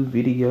YouTube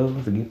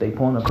videos to get their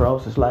point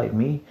across. It's like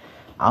me.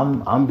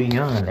 I'm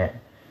beyond that.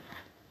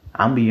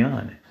 I'm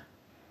beyond it.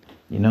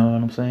 You know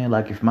what I'm saying?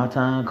 Like, if my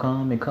time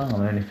come, it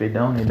come. And if it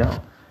don't, it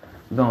don't.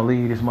 I'm gonna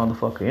leave this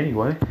motherfucker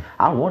anyway.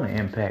 I want to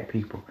impact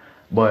people.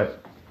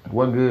 But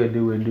what good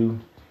do it do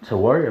to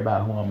worry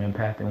about who I'm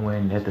impacting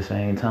when at the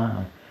same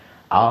time,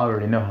 I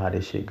already know how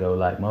this shit go.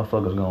 Like,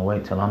 motherfuckers gonna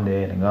wait till I'm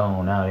dead and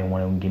gone. Now they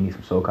want to give me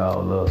some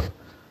so-called love.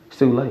 It's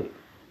too late.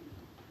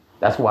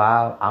 That's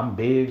why I'm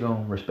big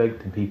on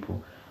respecting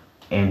people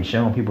and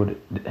showing people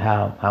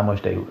how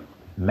much they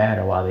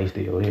matter while they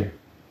still here.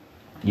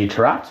 You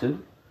try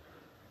to.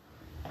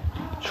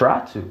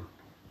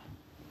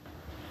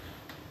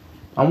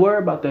 I'm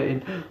worried about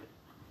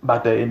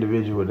that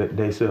individual that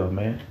they sell,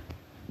 man.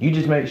 You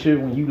just make sure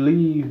when you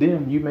leave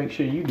them, you make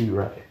sure you do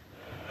right.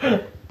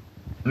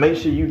 Make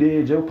sure you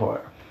did your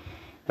part.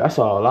 That's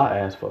all I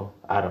ask for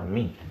out of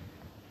me.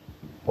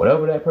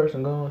 Whatever that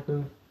person going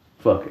through,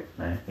 fuck it,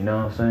 man. You know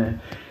what I'm saying?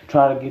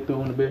 Try to get through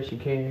them the best you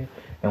can.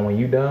 And when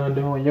you done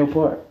doing your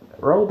part,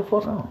 roll the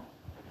fuck on.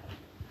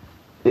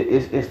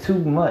 It's too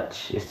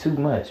much. It's too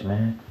much,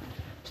 man.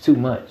 It's too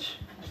much.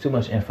 It's too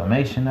much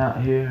information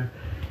out here.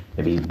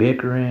 They be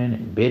bickering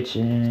and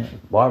bitching, and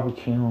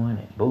barbecuing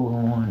and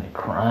boo-hooing and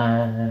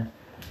crying.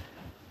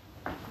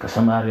 Cause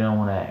somebody don't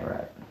want to act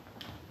right.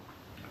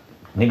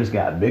 Niggas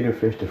got bigger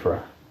fish to fry.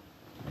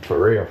 For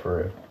real.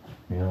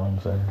 You know what I'm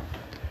saying?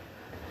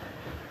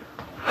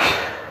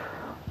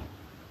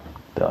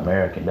 The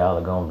American dollar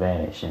gonna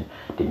vanish and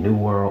the New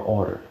World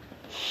Order.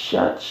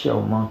 Shut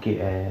your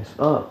monkey ass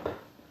up.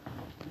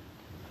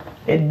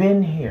 It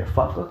been here,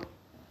 fucker.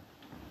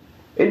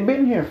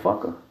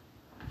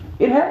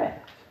 It has.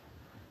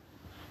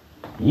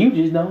 You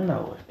just don't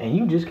know it, and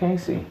you just can't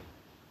see.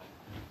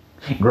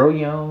 Grow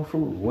your own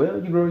food.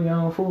 Well, you grow your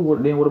own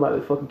food. Then what about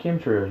the fucking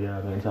chemtrails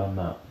y'all been talking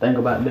about? Think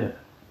about that.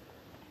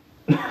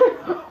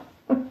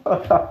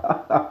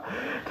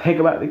 Think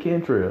about the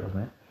chemtrails,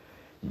 man.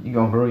 You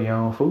gonna grow your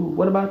own food?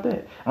 What about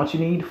that? Don't you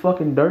need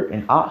fucking dirt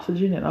and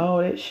oxygen and all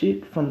that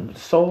shit from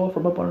soil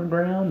from up on the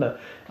ground to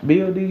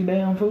build these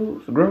damn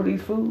foods, to grow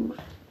these foods?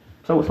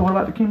 So what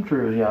about the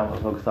chemtrails y'all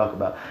motherfuckers talk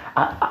about?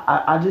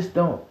 I just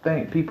don't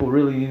think people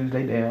really use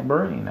their damn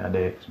brain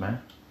nowadays,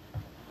 man.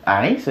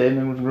 I ain't saying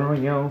they was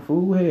growing your own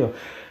food. Hell,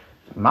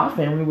 my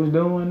family was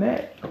doing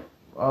that.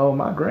 Oh,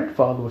 my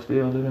grandfather was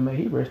still living, man.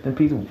 He rest in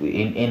peace.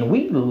 And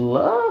we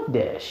love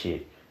that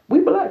shit.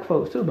 We black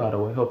folks too, by the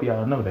way. Hope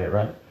y'all know that,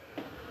 right?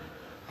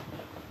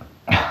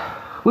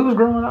 We was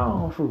growing our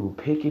own food,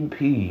 picking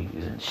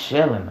peas and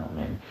shelling them.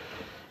 And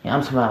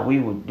I'm talking about we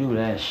would do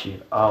that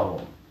shit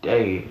all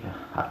day.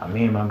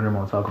 Me and my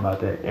grandma talk about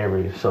that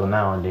every so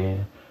now and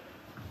then.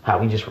 How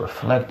we just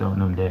reflect on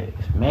them days.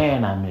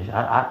 Man,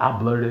 I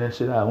blurted that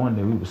shit out one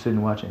day. We was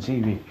sitting watching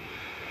TV.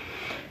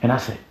 And I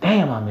said,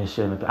 damn, I miss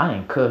shelling peas. I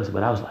ain't cuss,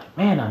 but I was like,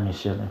 man, I miss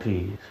shelling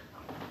peas.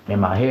 In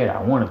my head,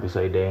 I wanted to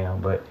say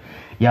damn, but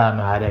y'all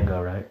know how that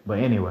go, right? But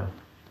anyway,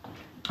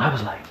 I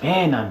was like,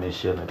 man, I miss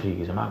shelling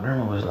peas. And my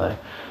grandma was like,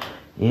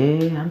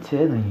 yeah, I'm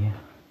telling you.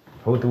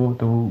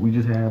 We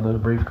just had a little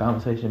brief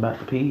conversation about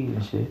the peas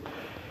and shit.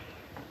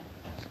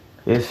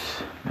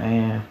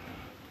 Man,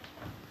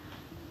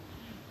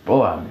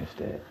 boy, I miss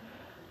that.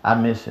 I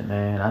miss it,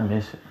 man. I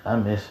miss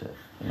it.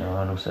 You know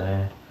what I'm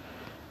saying?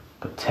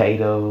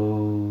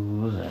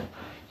 Potatoes and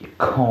your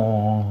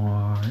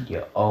corn,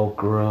 your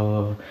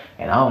okra.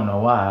 And I don't know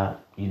why,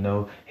 you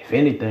know, if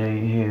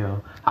anything,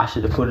 hell, I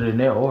should have put it in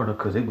that order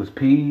because it was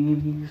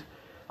peas,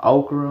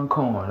 okra, and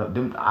corn.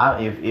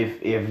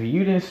 If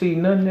you didn't see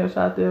nothing else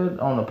out there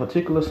on a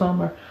particular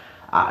summer,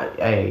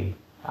 I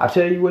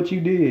tell you what you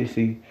did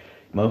see.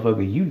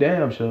 Motherfucker, you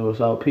damn sure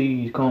saw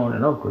peas, corn,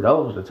 and okra.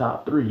 Those were the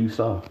top 3 you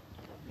saw.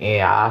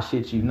 And I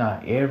shit you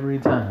not, every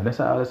time. That's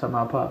how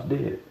my pops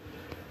did.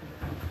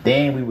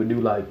 Then we would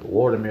do like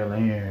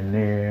watermelon here and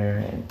there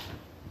and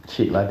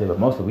shit like that. But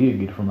most of we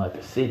would get it from like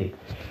the city.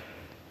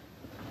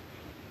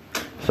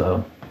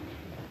 So,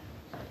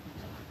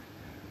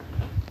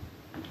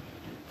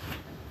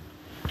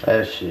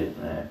 That shit,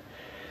 man.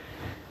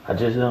 I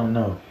just don't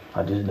know.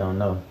 I just don't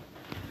know.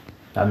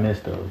 I miss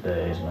those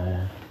days,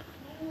 man.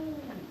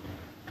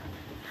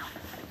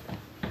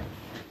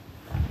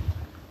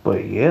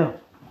 But yeah,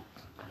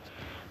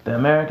 the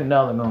American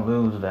dollar gonna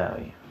lose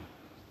value.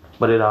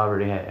 But it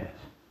already has.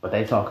 But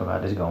they talk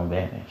about it's gonna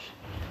vanish.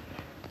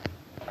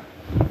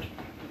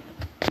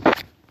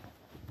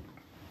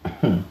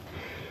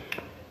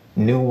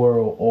 New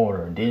world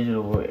order,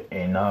 digital,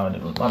 and all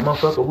that.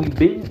 Motherfucker, we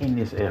been in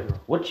this era.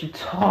 What you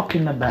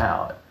talking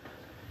about?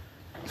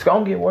 It's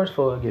gonna get worse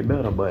before it get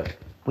better, but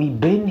we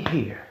been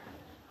here.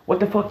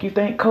 What the fuck you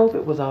think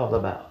COVID was all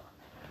about?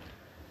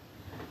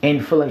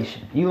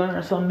 Inflation. You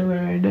learn something new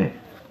every day.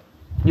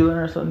 You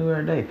learn something new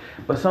every day.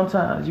 But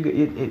sometimes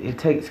it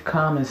takes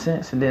common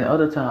sense, and then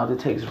other times it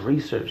takes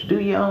research. Do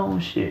your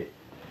own shit.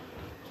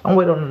 I'm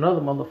waiting on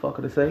another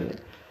motherfucker to say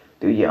it.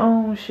 Do your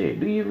own shit.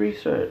 Do your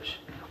research.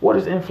 What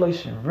is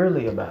inflation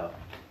really about?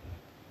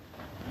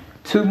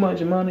 Too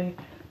much money,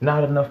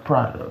 not enough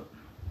product.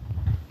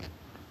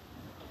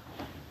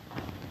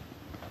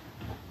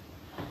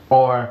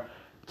 Or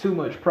too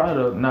much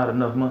product, not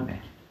enough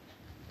money.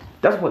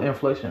 That's what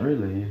inflation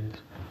really is.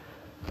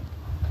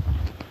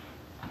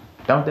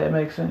 Don't that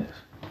make sense?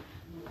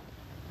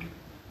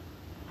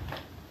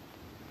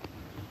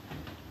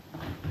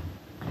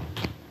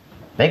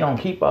 They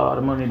gonna keep all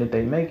the money that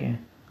they making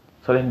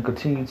so they can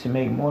continue to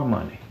make more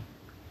money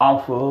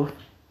off of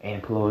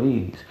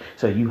employees.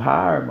 So you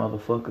hire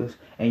motherfuckers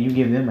and you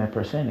give them a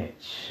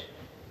percentage.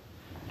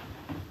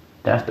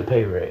 That's the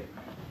pay rate.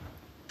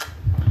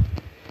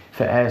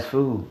 Fast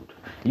food.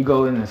 You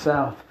go in the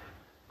South,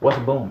 what's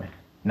booming?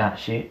 Not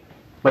shit.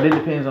 But it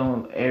depends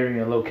on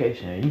area and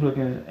location. You look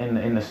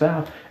in the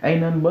South,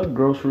 ain't nothing but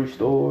grocery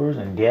stores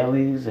and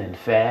delis and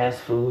fast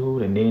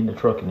food and then the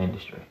trucking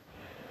industry.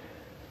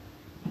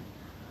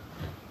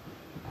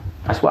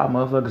 That's why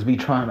motherfuckers be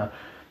trying to,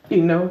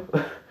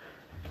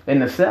 in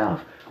the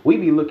South, we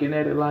be looking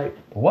at it like,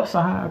 what's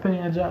a higher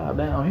paying job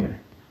down here?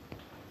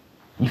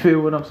 You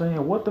feel what I'm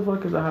saying? What the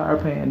fuck is a higher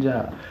paying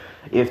job?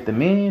 If the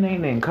men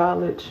ain't in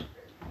college,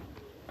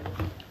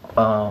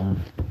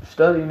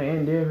 studying the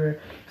endeavor,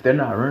 if they're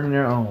not running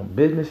their own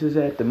businesses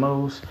at the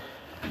most,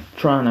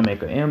 trying to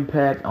make an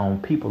impact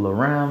on people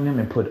around them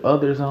and put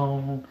others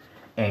on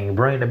and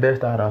bring the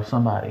best out of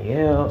somebody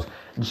else.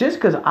 Just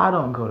because I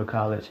don't go to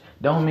college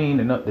don't mean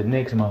the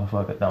next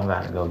motherfucker don't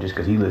gotta go just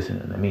because he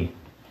listening to me.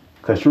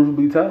 Because truth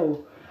be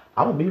told,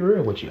 I'm gonna be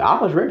real with you.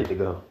 I was ready to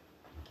go.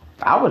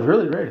 I was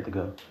really ready to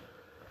go.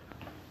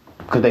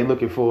 Because they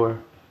looking for,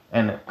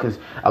 and I'm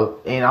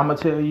gonna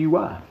tell you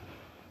why.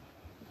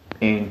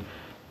 And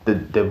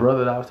the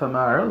brother that I was talking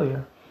about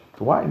earlier,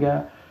 the white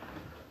guy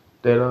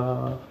that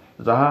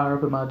was a higher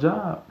up in my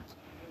job,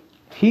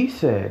 he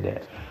said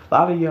that a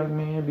lot of young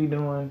men be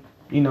doing,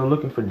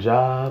 looking for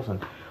jobs,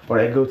 or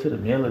they go to the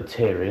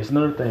military. It's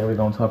another thing we're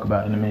gonna talk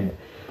about in a minute.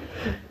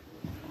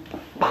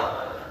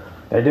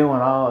 They're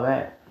doing all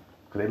that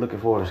because they're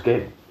looking for a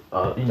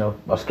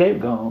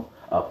scapegoat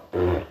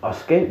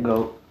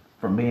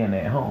from being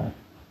at home.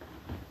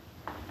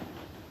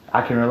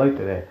 I can relate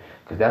to that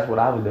because that's what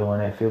I was doing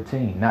at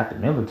 15. Not the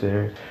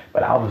military,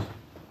 but I was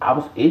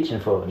itching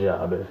for a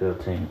job at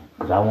 15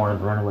 because I wanted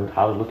to run away.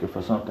 I was looking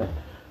for something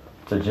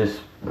to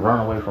just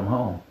run away from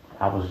home.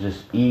 I was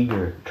just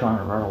eager trying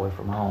to run away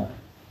from home.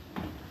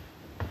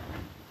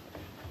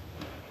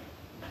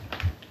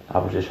 I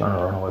was just trying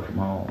to run away from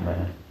home,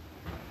 man.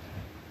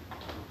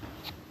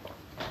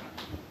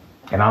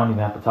 And I don't even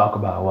have to talk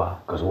about why.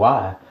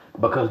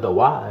 Because the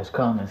why is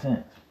common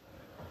sense.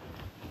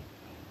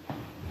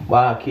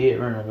 Why a kid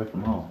running away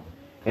from home?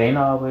 It ain't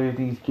always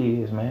these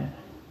kids, man.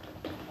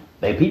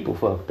 They people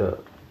fucked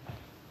up.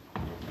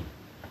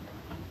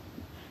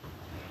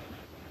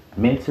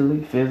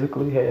 Mentally,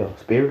 physically, hell,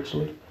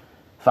 spiritually,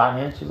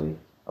 financially,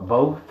 or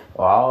both,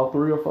 or all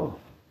three or four.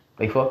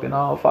 They fucked in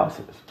all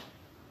facets.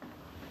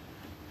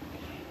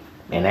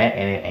 And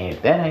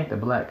if that ain't the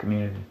black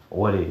community,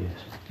 what is?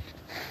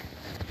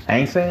 I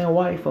ain't saying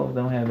white folks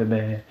don't have it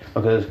bad.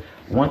 Because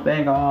one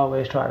thing I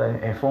always try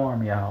to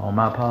inform y'all on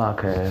my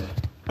podcast,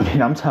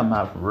 and I'm talking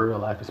about from real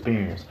life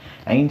experience.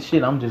 Ain't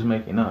shit I'm just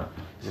making up.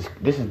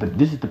 This is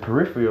the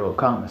peripheral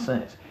common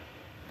sense.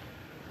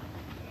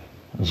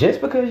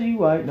 Just because you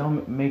white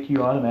don't make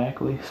you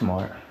automatically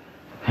smart.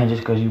 And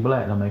just because you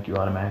black don't make you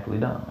automatically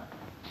dumb.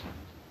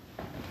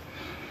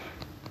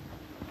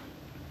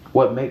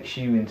 What makes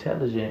you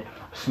intelligent,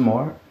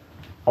 smart,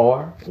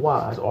 or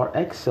wise, or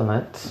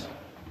excellent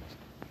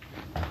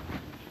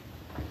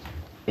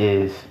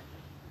is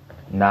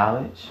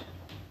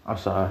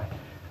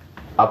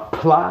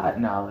applied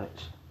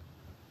knowledge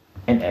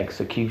and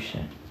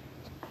execution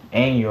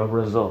and your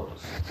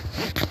results.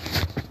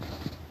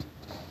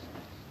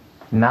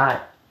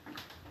 Not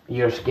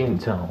your skin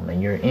tone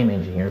and your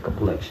image and your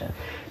complexion.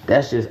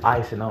 That's just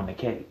icing on the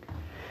cake.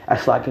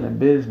 That's like in a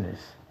business.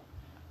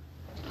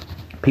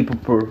 People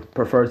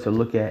prefer to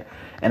look at,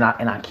 and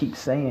I keep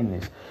saying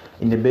this,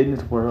 in the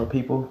business world,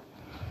 people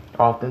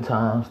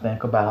oftentimes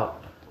think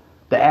about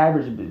the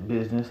average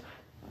business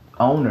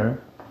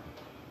owner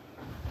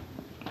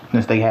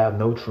Since they have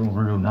no true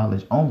real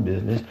knowledge on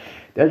business,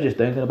 they're just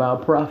thinking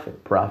about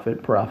profit,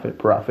 profit, profit,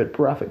 profit,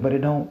 profit. But it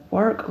don't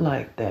work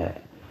like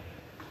that.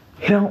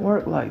 It don't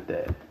work like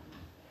that.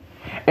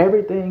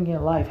 Everything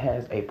in life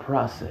has a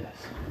process.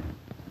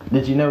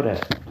 Did you know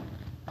that?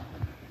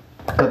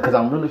 Because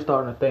I'm really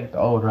starting to think the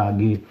older I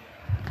get,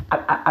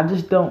 I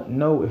just don't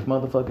know if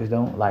motherfuckers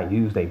don't like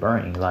use their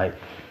brain. Like,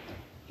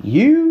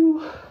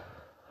 you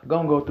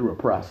gonna go through a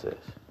process.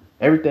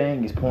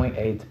 Everything is point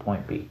A to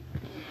point B.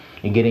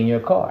 You get in your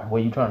car.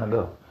 Where you trying to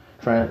go?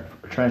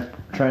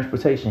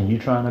 Transportation. You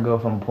trying to go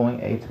from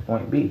point A to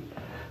point B.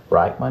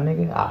 Right, my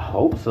nigga? I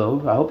hope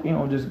so. I hope you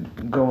don't just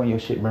go in your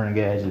shit burning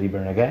gas, just leave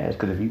burning gas.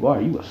 Because if you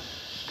are,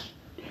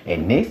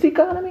 in this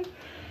economy,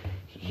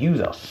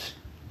 you's a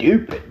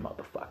stupid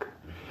motherfucker.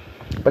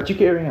 But you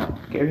carry on.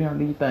 Carry on,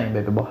 do your thing,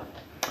 baby boy.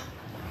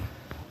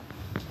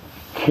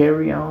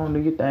 Carry on, do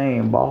your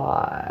thing,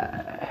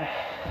 boy.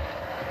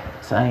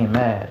 So I ain't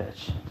mad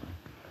at you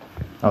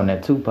on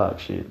that Tupac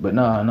shit. But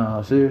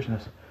no,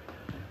 seriousness.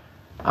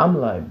 I'm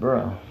like,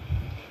 bro.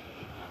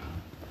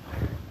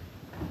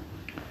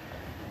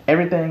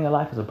 Everything in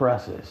life is a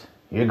process.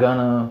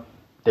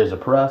 There's a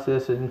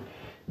process in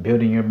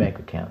building your bank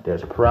account.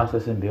 There's a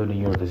process in building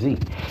your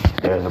physique.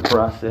 There's a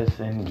process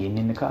in getting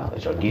into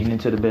college or getting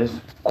into the best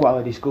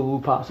quality school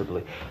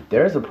possibly.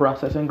 There's a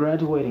process in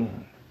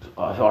graduating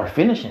or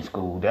finishing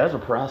school. There's a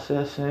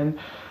process in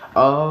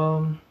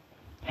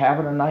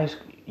having a nice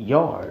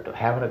yard,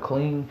 having a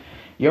clean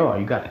yard.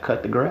 You got to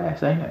cut the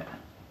grass, ain't it?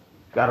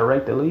 Got to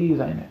rake the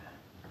leaves, ain't it?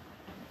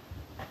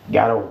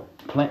 Got to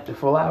plant the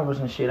flowers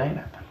and shit, ain't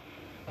it?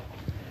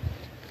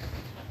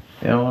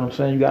 You know what I'm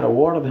saying? You got to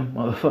water them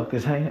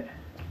motherfuckers, ain't it?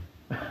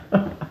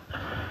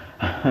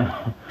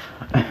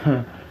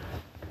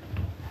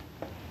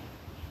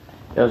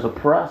 There's a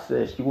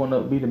process. You want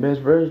to be the best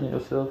version of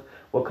yourself.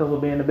 What comes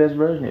with being the best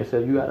version of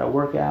yourself? You got to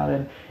work out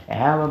and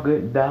have a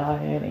good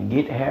diet and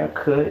get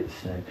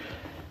haircuts and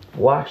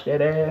wash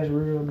that ass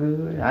real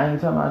good. I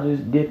ain't talking about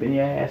just dipping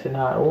your ass in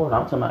hot water.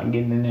 I'm talking about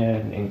getting in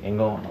there and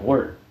going to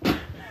work.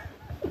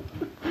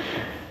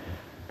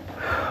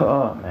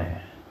 Oh,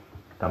 man.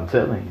 I'm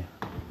telling you.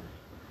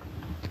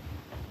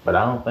 But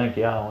I don't think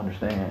y'all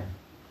understand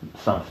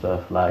some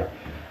stuff. Like,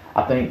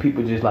 I think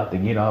people just like to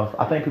get off.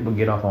 I think people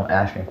get off on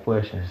asking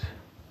questions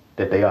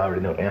that they already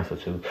know the answer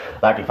to.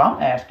 Like, if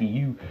I'm asking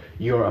you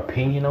your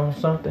opinion on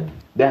something,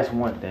 that's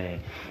one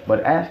thing.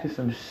 But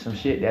asking some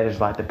shit that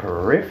is like the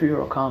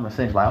peripheral common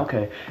sense. Like,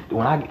 okay,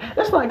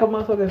 that's like if a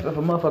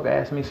motherfucker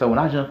asks me, so when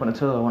I jump in the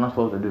tub, what I'm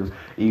supposed to do?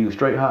 Use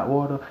straight hot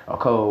water or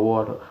cold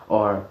water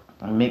or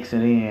mix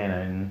it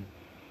in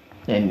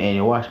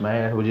and wash my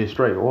ass with just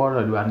straight water,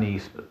 or do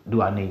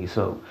I need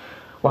soap?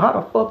 Well, how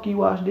the fuck you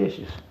wash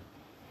dishes?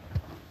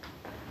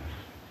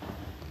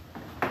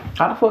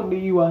 How the fuck do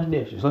you wash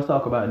dishes? Let's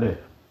talk about that.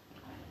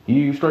 You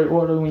use straight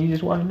water when you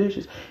just wash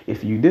dishes?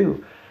 If you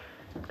do,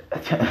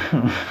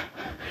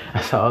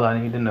 that's all I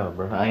need to know,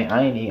 bro. I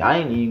ain't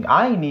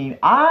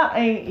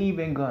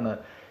even gonna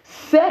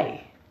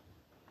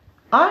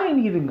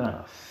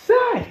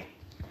say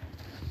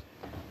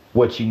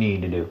what you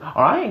need to do.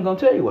 Or I ain't gonna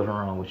tell you what's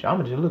wrong with you. I'm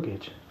gonna just look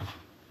at you.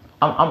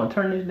 I'm gonna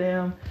turn this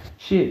damn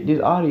shit, this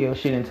audio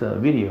shit into a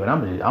video, and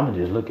I'm gonna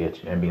just look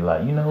at you and be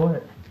like, you know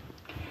what?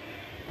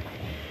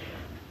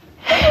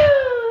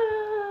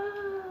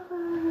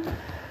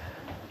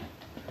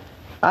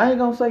 I ain't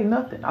gonna say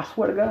nothing. I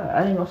swear to God,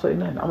 I ain't gonna say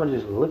nothing. I'm gonna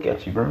just look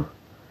at you, bro.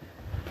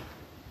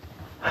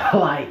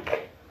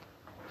 Like,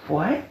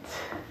 what?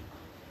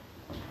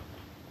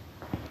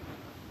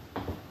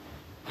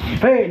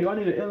 Hey, do I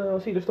need an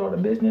LLC to start a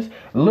business?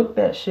 Look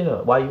that shit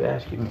up. Why you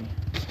asking me?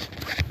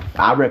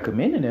 I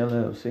recommend an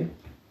LLC.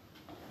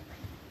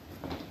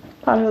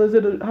 How the hell is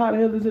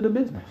it a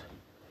business?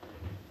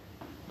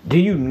 Do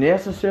you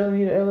necessarily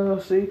need an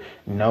LLC?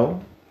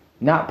 No,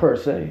 not per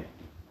se.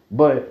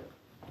 But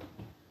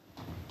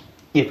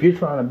if you're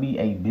trying to be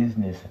a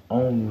business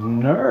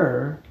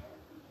owner,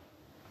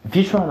 if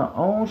you're trying to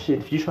own shit,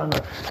 if you're trying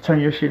to turn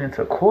your shit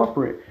into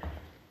corporate,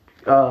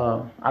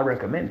 I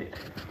recommend it.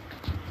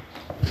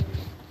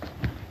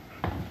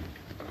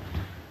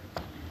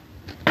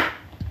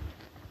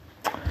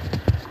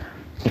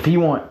 If you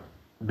want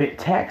big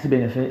tax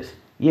benefits,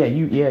 you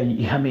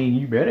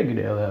better get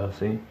an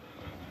LLC.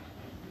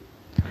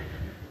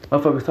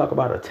 Motherfuckers talk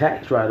about a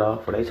tax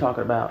write-off, or they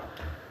talking about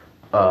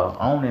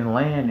owning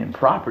land and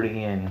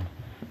property and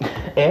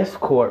S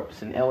corps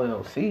and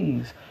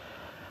LLCs.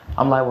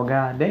 I'm like, well,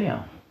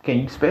 goddamn, can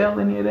you spell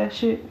any of that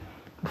shit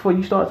before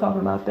you start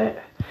talking about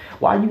that?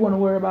 Why you want to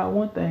worry about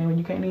one thing when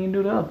you can't even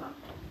do the other?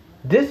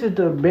 This is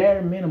the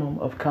bare minimum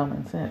of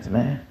common sense,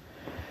 man.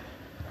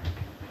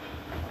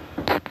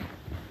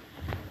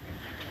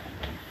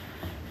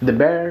 The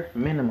bare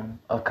minimum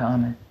of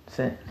common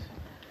sense.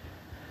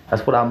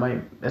 That's what I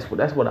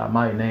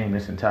might name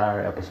this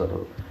entire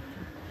episode.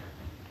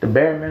 The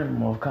bare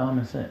minimum of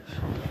common sense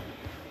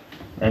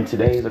in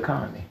today's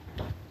economy.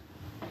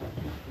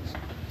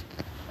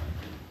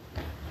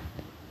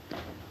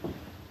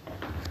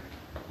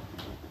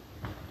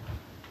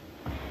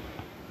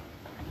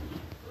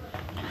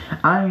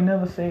 I ain't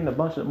never seen a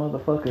bunch of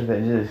motherfuckers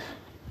that just,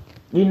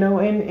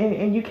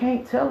 and you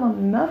can't tell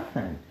them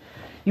nothing.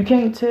 You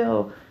can't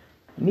tell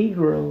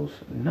Negroes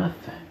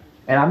nothing.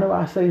 And I know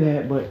I say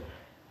that, but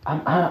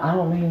I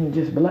don't mean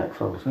just black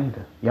folks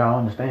neither. Y'all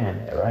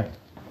understand that, right?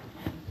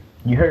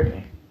 You heard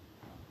me,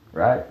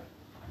 right?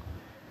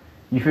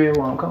 You feel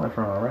where I'm coming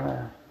from,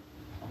 right?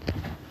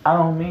 I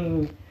don't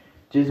mean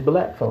just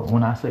black folks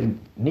when I say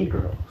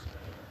Negroes.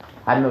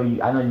 I know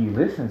you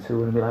listen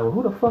to it and be like, well,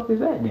 who the fuck is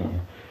that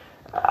then?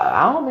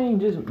 I don't mean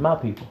just my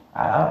people.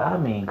 I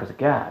mean, cause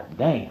god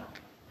damn,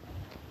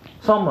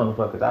 some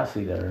motherfuckers I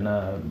see that are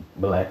not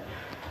black.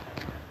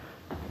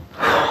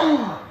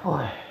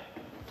 Boy,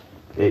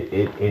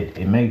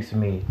 it makes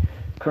me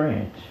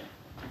cringe.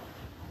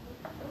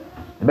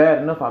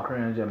 Bad enough I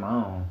cringe at my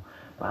own,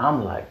 but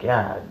I'm like,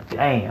 god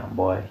damn,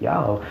 boy,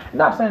 y'all.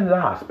 Not saying that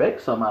I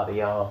expect something out of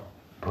y'all,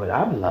 but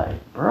I'm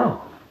like,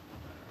 bro,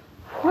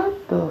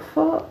 what the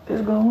fuck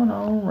is going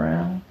on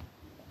around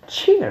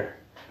here?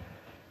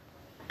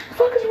 What the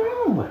fuck is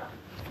wrong with him?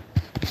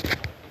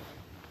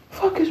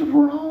 Fuck is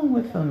wrong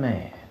with the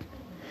man?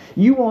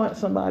 You want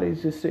somebody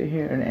to sit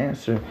here and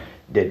answer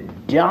the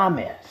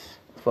dumbest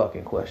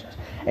fucking questions.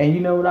 And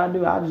you know what I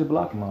do? I just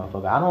block a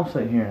motherfucker. I don't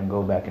sit here and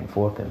go back and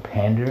forth and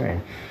pander.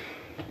 And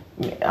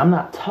I'm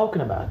not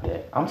talking about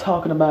that. I'm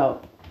talking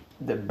about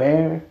the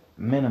bare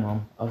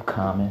minimum of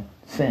common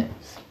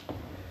sense.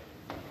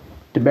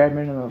 The bare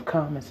minimum of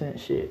common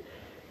sense shit.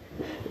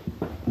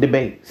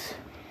 Debates.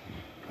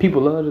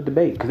 People love to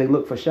debate because they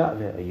look for shot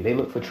value. They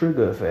look for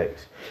trigger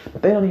effects.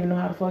 But they don't even know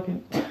how to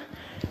fucking...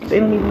 They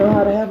don't even know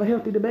how to have a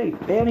healthy debate.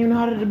 They don't even know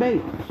how to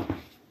debate.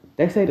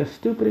 They say the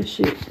stupidest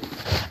shit.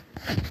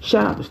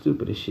 Shout out the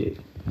stupidest shit.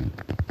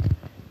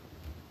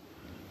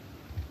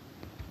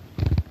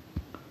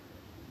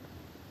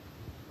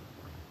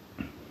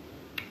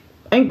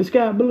 Ain't the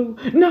sky blue?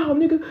 No,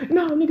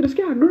 nigga, the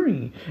sky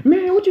green.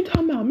 Man, what you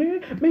talking about,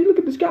 man? Man, look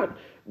at the sky.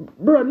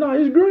 Bro, no,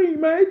 it's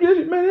green, man.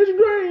 It's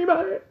green,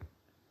 man.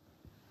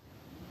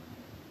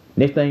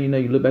 Next thing you know,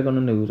 you look back on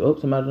the news. Oh,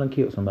 somebody done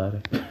killed somebody.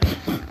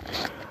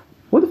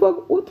 What the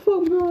fuck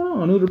was going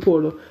on? News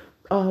reporter.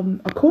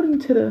 According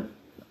to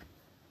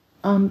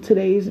the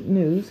today's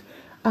news,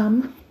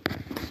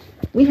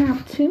 we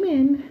have two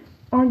men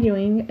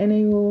arguing,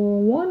 and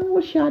one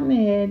was shot in the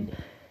head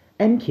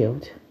and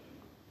killed.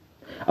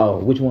 Oh,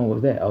 which one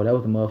was that? Oh, that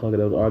was the motherfucker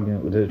that was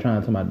arguing. They were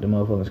trying to talk about the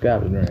motherfucking sky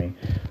was green.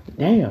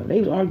 Damn, they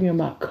was arguing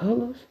about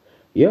colors.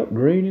 Yep,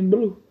 green and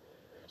blue.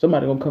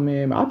 Somebody gonna come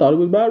in. I thought it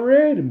was about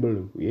red and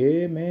blue.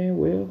 Yeah, man.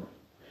 Well,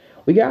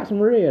 we got some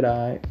red,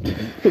 alright.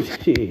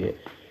 Shit,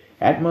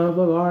 that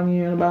motherfucker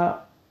arguing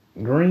about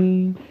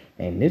green,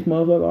 and this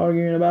motherfucker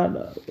arguing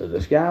about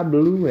the sky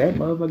blue. That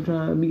motherfucker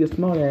trying to be a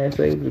smart ass,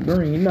 say it was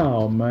green.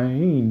 No, man,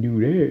 he ain't do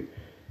that.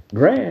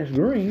 Grass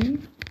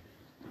green.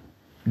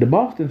 The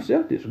Boston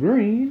Celtics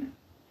green.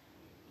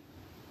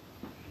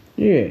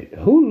 Yeah,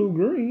 Hulu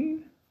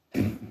green.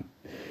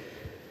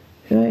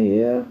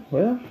 Yeah,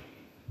 well,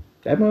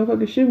 that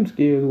motherfucking shooting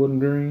skills wasn't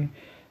green.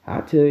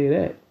 I'll tell you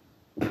that.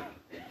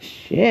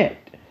 Shit.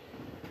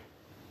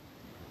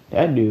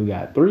 That dude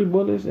got 3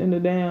 bullets in the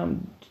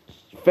damn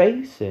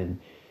face and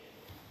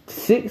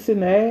 6 in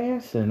the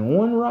ass and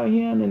 1 right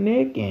here in the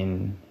neck,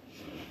 and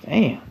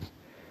damn.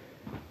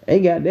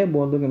 They got that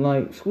boy looking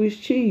like Swiss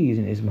cheese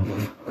in this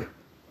motherfucker.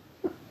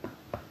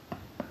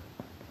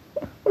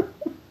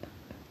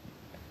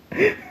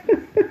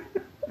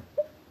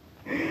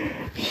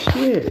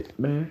 Shit,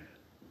 man.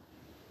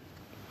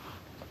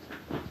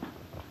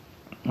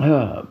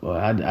 Boy,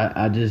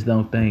 I just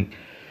don't think,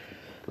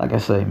 like I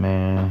say,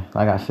 man,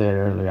 like I said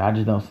earlier, I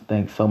just don't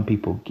think some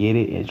people get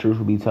it. And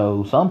truth be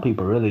told, some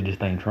people really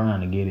just ain't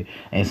trying to get it.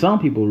 And some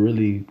people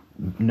really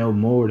know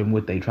more than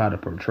what they try to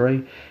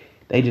portray.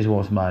 They just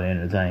want somebody to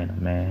entertain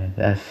them, man.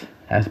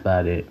 That's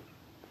about it.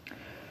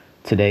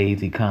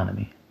 Today's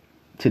economy.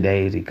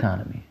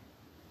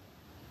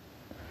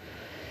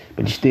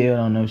 But you still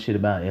don't know shit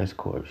about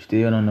S-Corp. You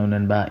still don't know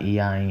nothing about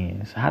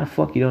EINs. How the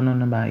fuck you don't know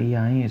nothing about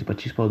EINs,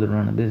 but you supposed to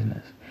run a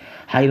business?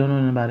 How you don't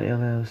know nothing about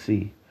an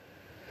LLC?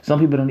 Some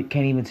people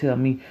can't even tell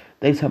me.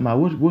 They talking about,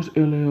 what's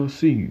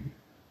LLC?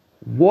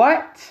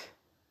 What?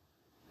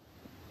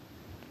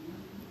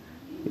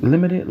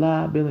 Limited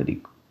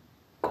Liability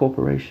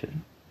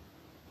Corporation.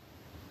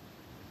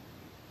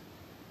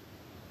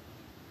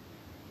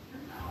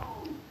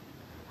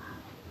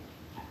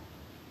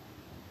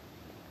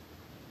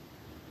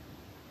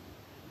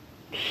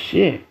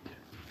 Shit.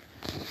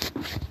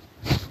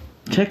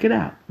 Check it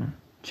out, man.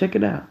 Check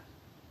it out.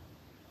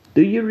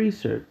 Do your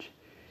research.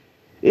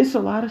 It's a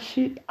lot of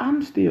shit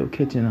I'm still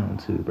catching on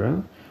to,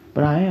 bro.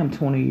 But I am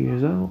 20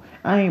 years old.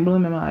 I ain't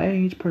blaming my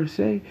age per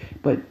se,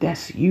 but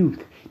that's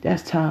youth.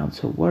 That's time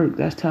to work.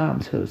 That's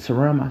time to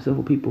surround myself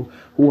with people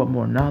who are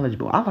more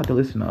knowledgeable. I like to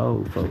listen to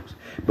old folks.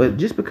 But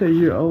just because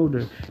you're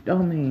older,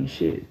 don't mean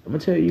shit. I'm going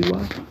to tell you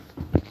why.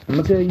 I'm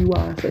going to tell you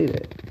why I say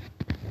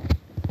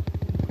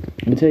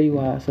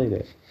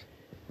that.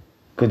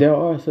 Because there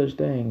are such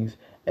things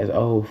as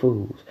old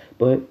fools.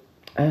 But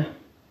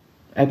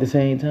At the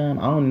same time,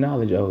 I don't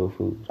acknowledge old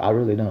foods. I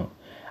really don't.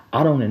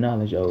 I don't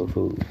acknowledge old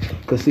foods.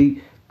 Cause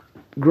see,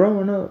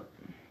 growing up,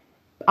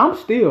 I'm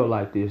still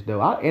like this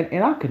though.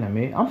 And I can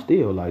admit I'm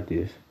still like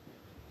this.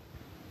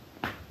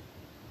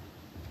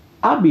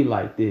 I be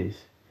like this.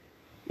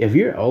 If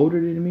you're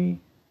older than me,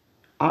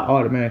 I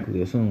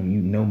automatically assume you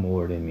know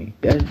more than me.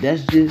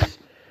 That's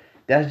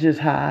just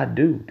how I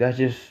do. That's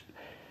just,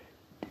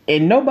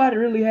 and nobody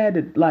really had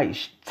to like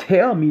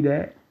tell me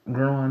that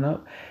growing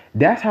up.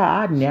 That's how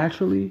I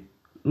naturally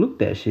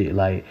looked at shit.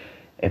 Like,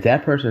 if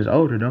that person is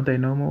older, don't they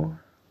know more?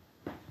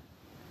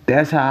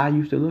 That's how I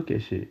used to look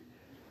at shit.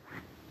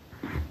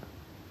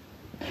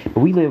 But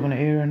we live in an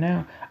era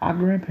now, our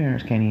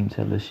grandparents can't even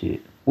tell us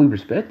shit. We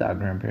respect our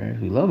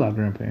grandparents, we love our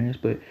grandparents,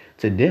 but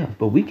to death.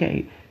 But we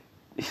can't,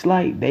 it's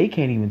like they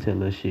can't even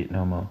tell us shit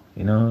no more.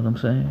 You know what I'm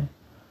saying?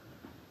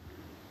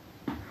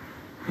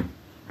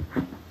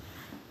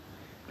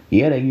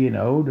 Yeah, they getting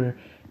older,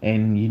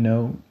 and you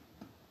know,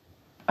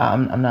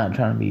 I'm not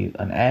trying to be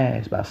an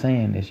ass by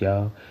saying this,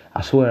 y'all.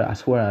 I swear, I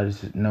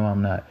just, no,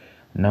 I'm not.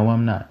 No,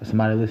 I'm not. If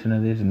somebody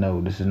listening to this,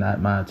 no, this is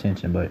not my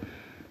intention, but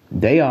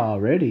they are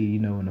already, you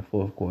know, in the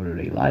fourth quarter of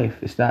their life.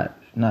 It's not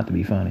to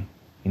be funny.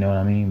 You know what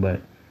I mean?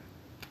 But,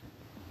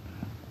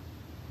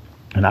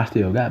 and I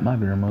still got my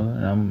grandmother,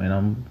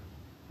 and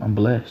I'm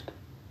blessed.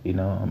 You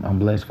know, I'm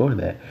blessed for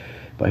that.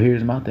 But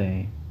here's my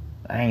thing.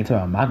 I ain't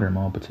talking about my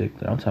grandma in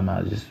particular. I'm talking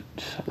about just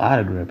a lot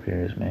of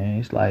grandparents, man.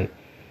 It's like,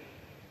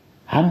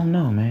 I don't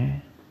know,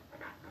 man.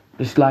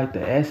 It's like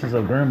the essence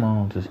of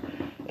grandma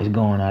is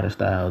going out of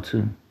style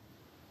too.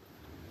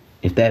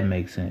 If that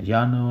makes sense.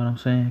 Y'all know what I'm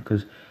saying?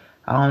 Cause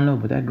I don't know,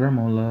 but that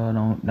grandma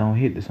love don't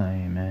hit the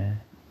same,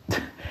 man.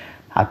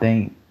 I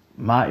think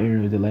my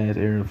era is the last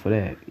era for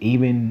that.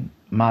 Even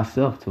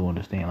myself to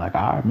understand. Like,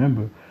 I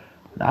remember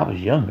when I was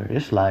younger,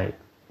 it's like,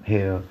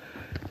 hell,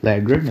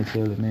 like grandma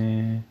tell it,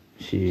 man,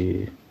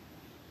 shit,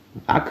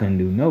 I couldn't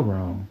do no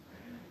wrong.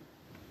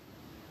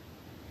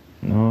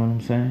 You know what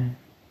I'm saying?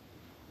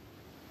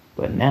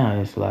 But now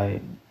it's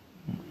like,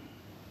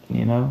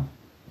 you know,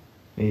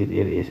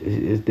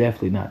 it's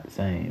definitely not the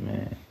same,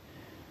 man.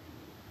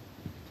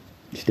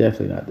 It's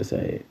definitely not the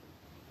same.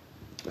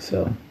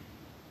 So,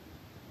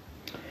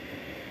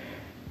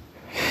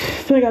 I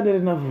think I did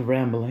enough of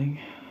rambling.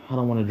 I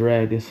don't want to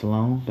drag this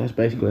along. That's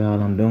basically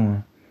all I'm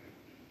doing.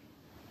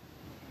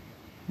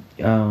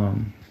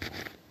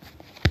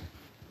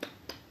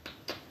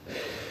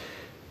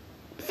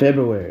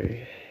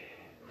 February.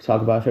 We'll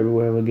talk about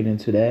February. We'll get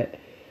into that.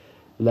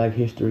 Black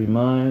History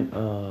Month.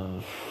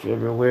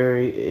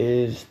 February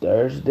is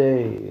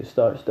Thursday. It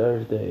starts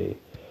Thursday.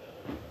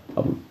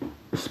 I'm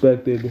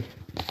expecting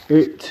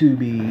it to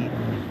be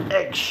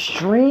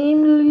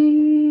extremely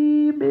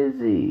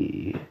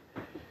busy.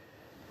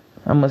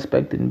 I'm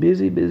expecting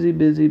busy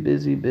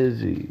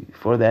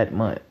for that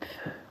month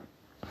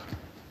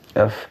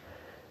of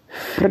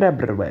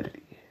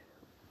February.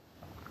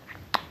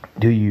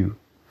 Do you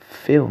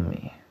feel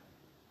me?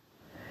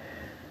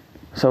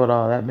 So with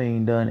all that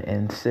being done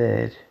and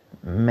said,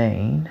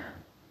 Maine,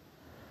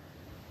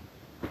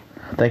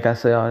 I think I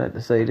say all that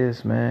to say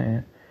this,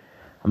 man.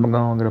 I'm gonna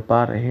go and get up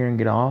out of here and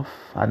get off.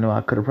 I know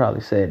I could have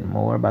probably said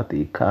more about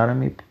the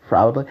economy,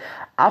 probably.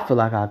 I feel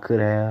like I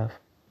could have.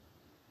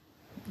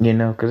 You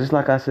know, because it's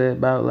like I said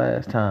about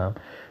last time.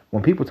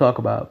 When people talk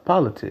about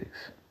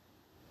politics,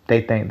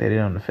 they think that it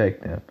don't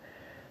affect them.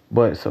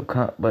 But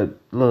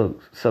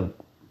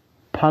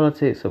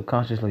politics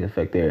subconsciously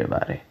affect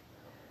everybody.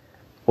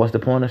 What's the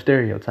point of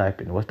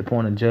stereotyping? What's the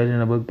point of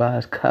judging a book by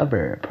its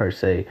cover, per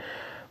se?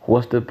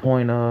 What's the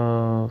point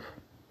of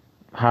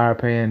higher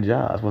paying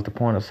jobs? What's the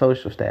point of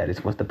social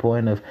status? What's the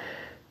point of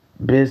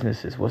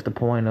businesses? What's the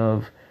point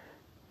of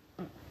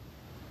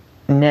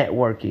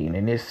networking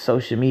and this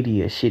social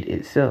media shit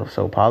itself?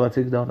 So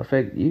politics don't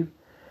affect you?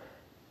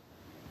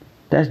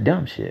 That's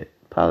dumb shit.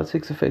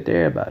 Politics affect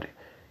everybody.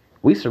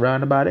 We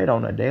surrounded by that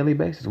on a daily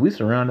basis. We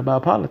surrounded by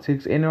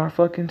politics in our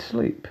fucking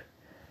sleep.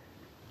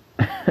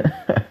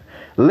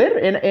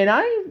 Literally, and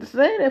I ain't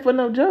saying that for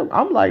no joke.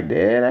 I'm like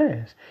dead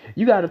ass.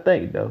 You got to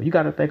think though. You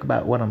got to think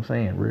about what I'm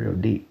saying real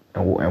deep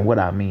and what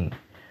I mean.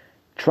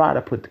 Try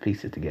to put the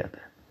pieces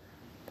together.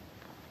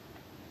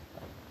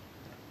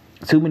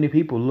 Too many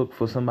people look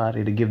for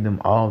somebody to give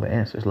them all the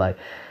answers. Like,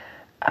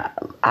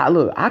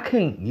 I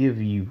can't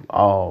give you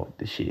all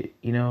the shit.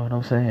 You know what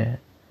I'm saying?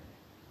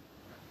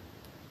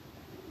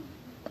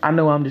 I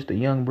know I'm just a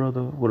young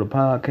brother with a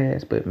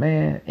podcast, but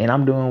man, and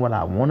I'm doing what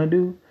I want to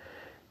do.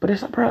 But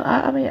it's, bro,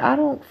 I mean, I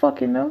don't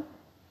fucking know.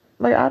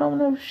 Like, I don't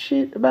know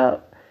shit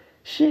about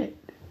shit.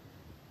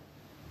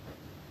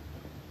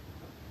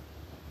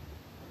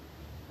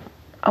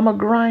 I'm a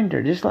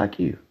grinder just like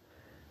you.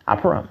 I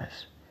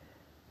promise.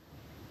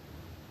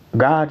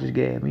 God just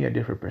gave me a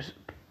different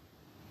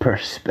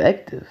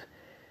perspective.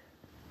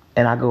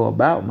 And I go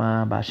about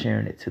mine by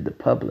sharing it to the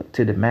public,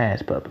 to the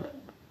mass public.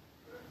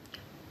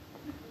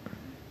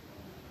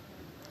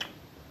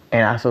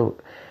 And I also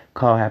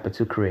call happen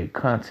to create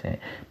content.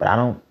 But I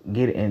don't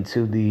get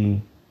into the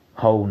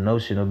whole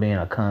notion of being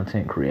a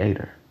content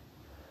creator.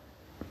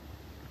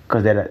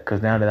 Cause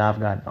now that I've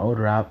gotten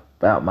older, I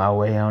found my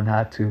way on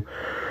how to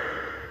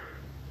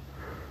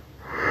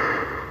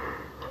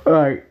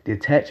like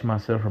detach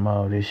myself from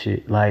all this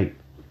shit, like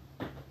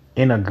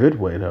in a good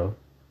way though.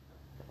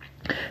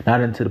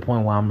 Not into the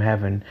point where I'm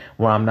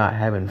not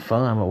having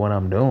fun with what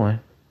I'm doing.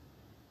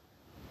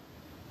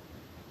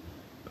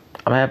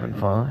 I'm having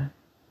fun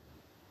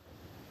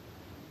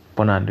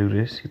when I do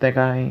this. You think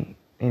I ain't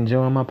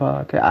enjoying my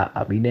podcast?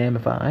 I'll be damned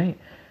if I ain't.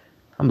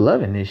 I'm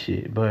loving this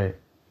shit, but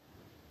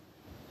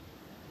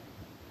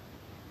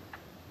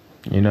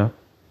you know,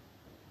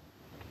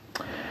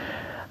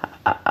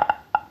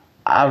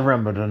 I've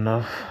rambled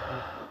enough.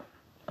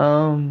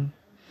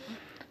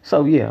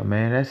 So yeah,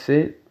 man, that's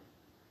it.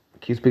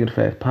 Keep Speaking the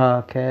Facts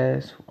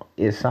podcast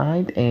is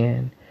signed,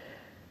 and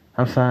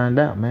I'm signed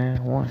out,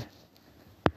 man. One.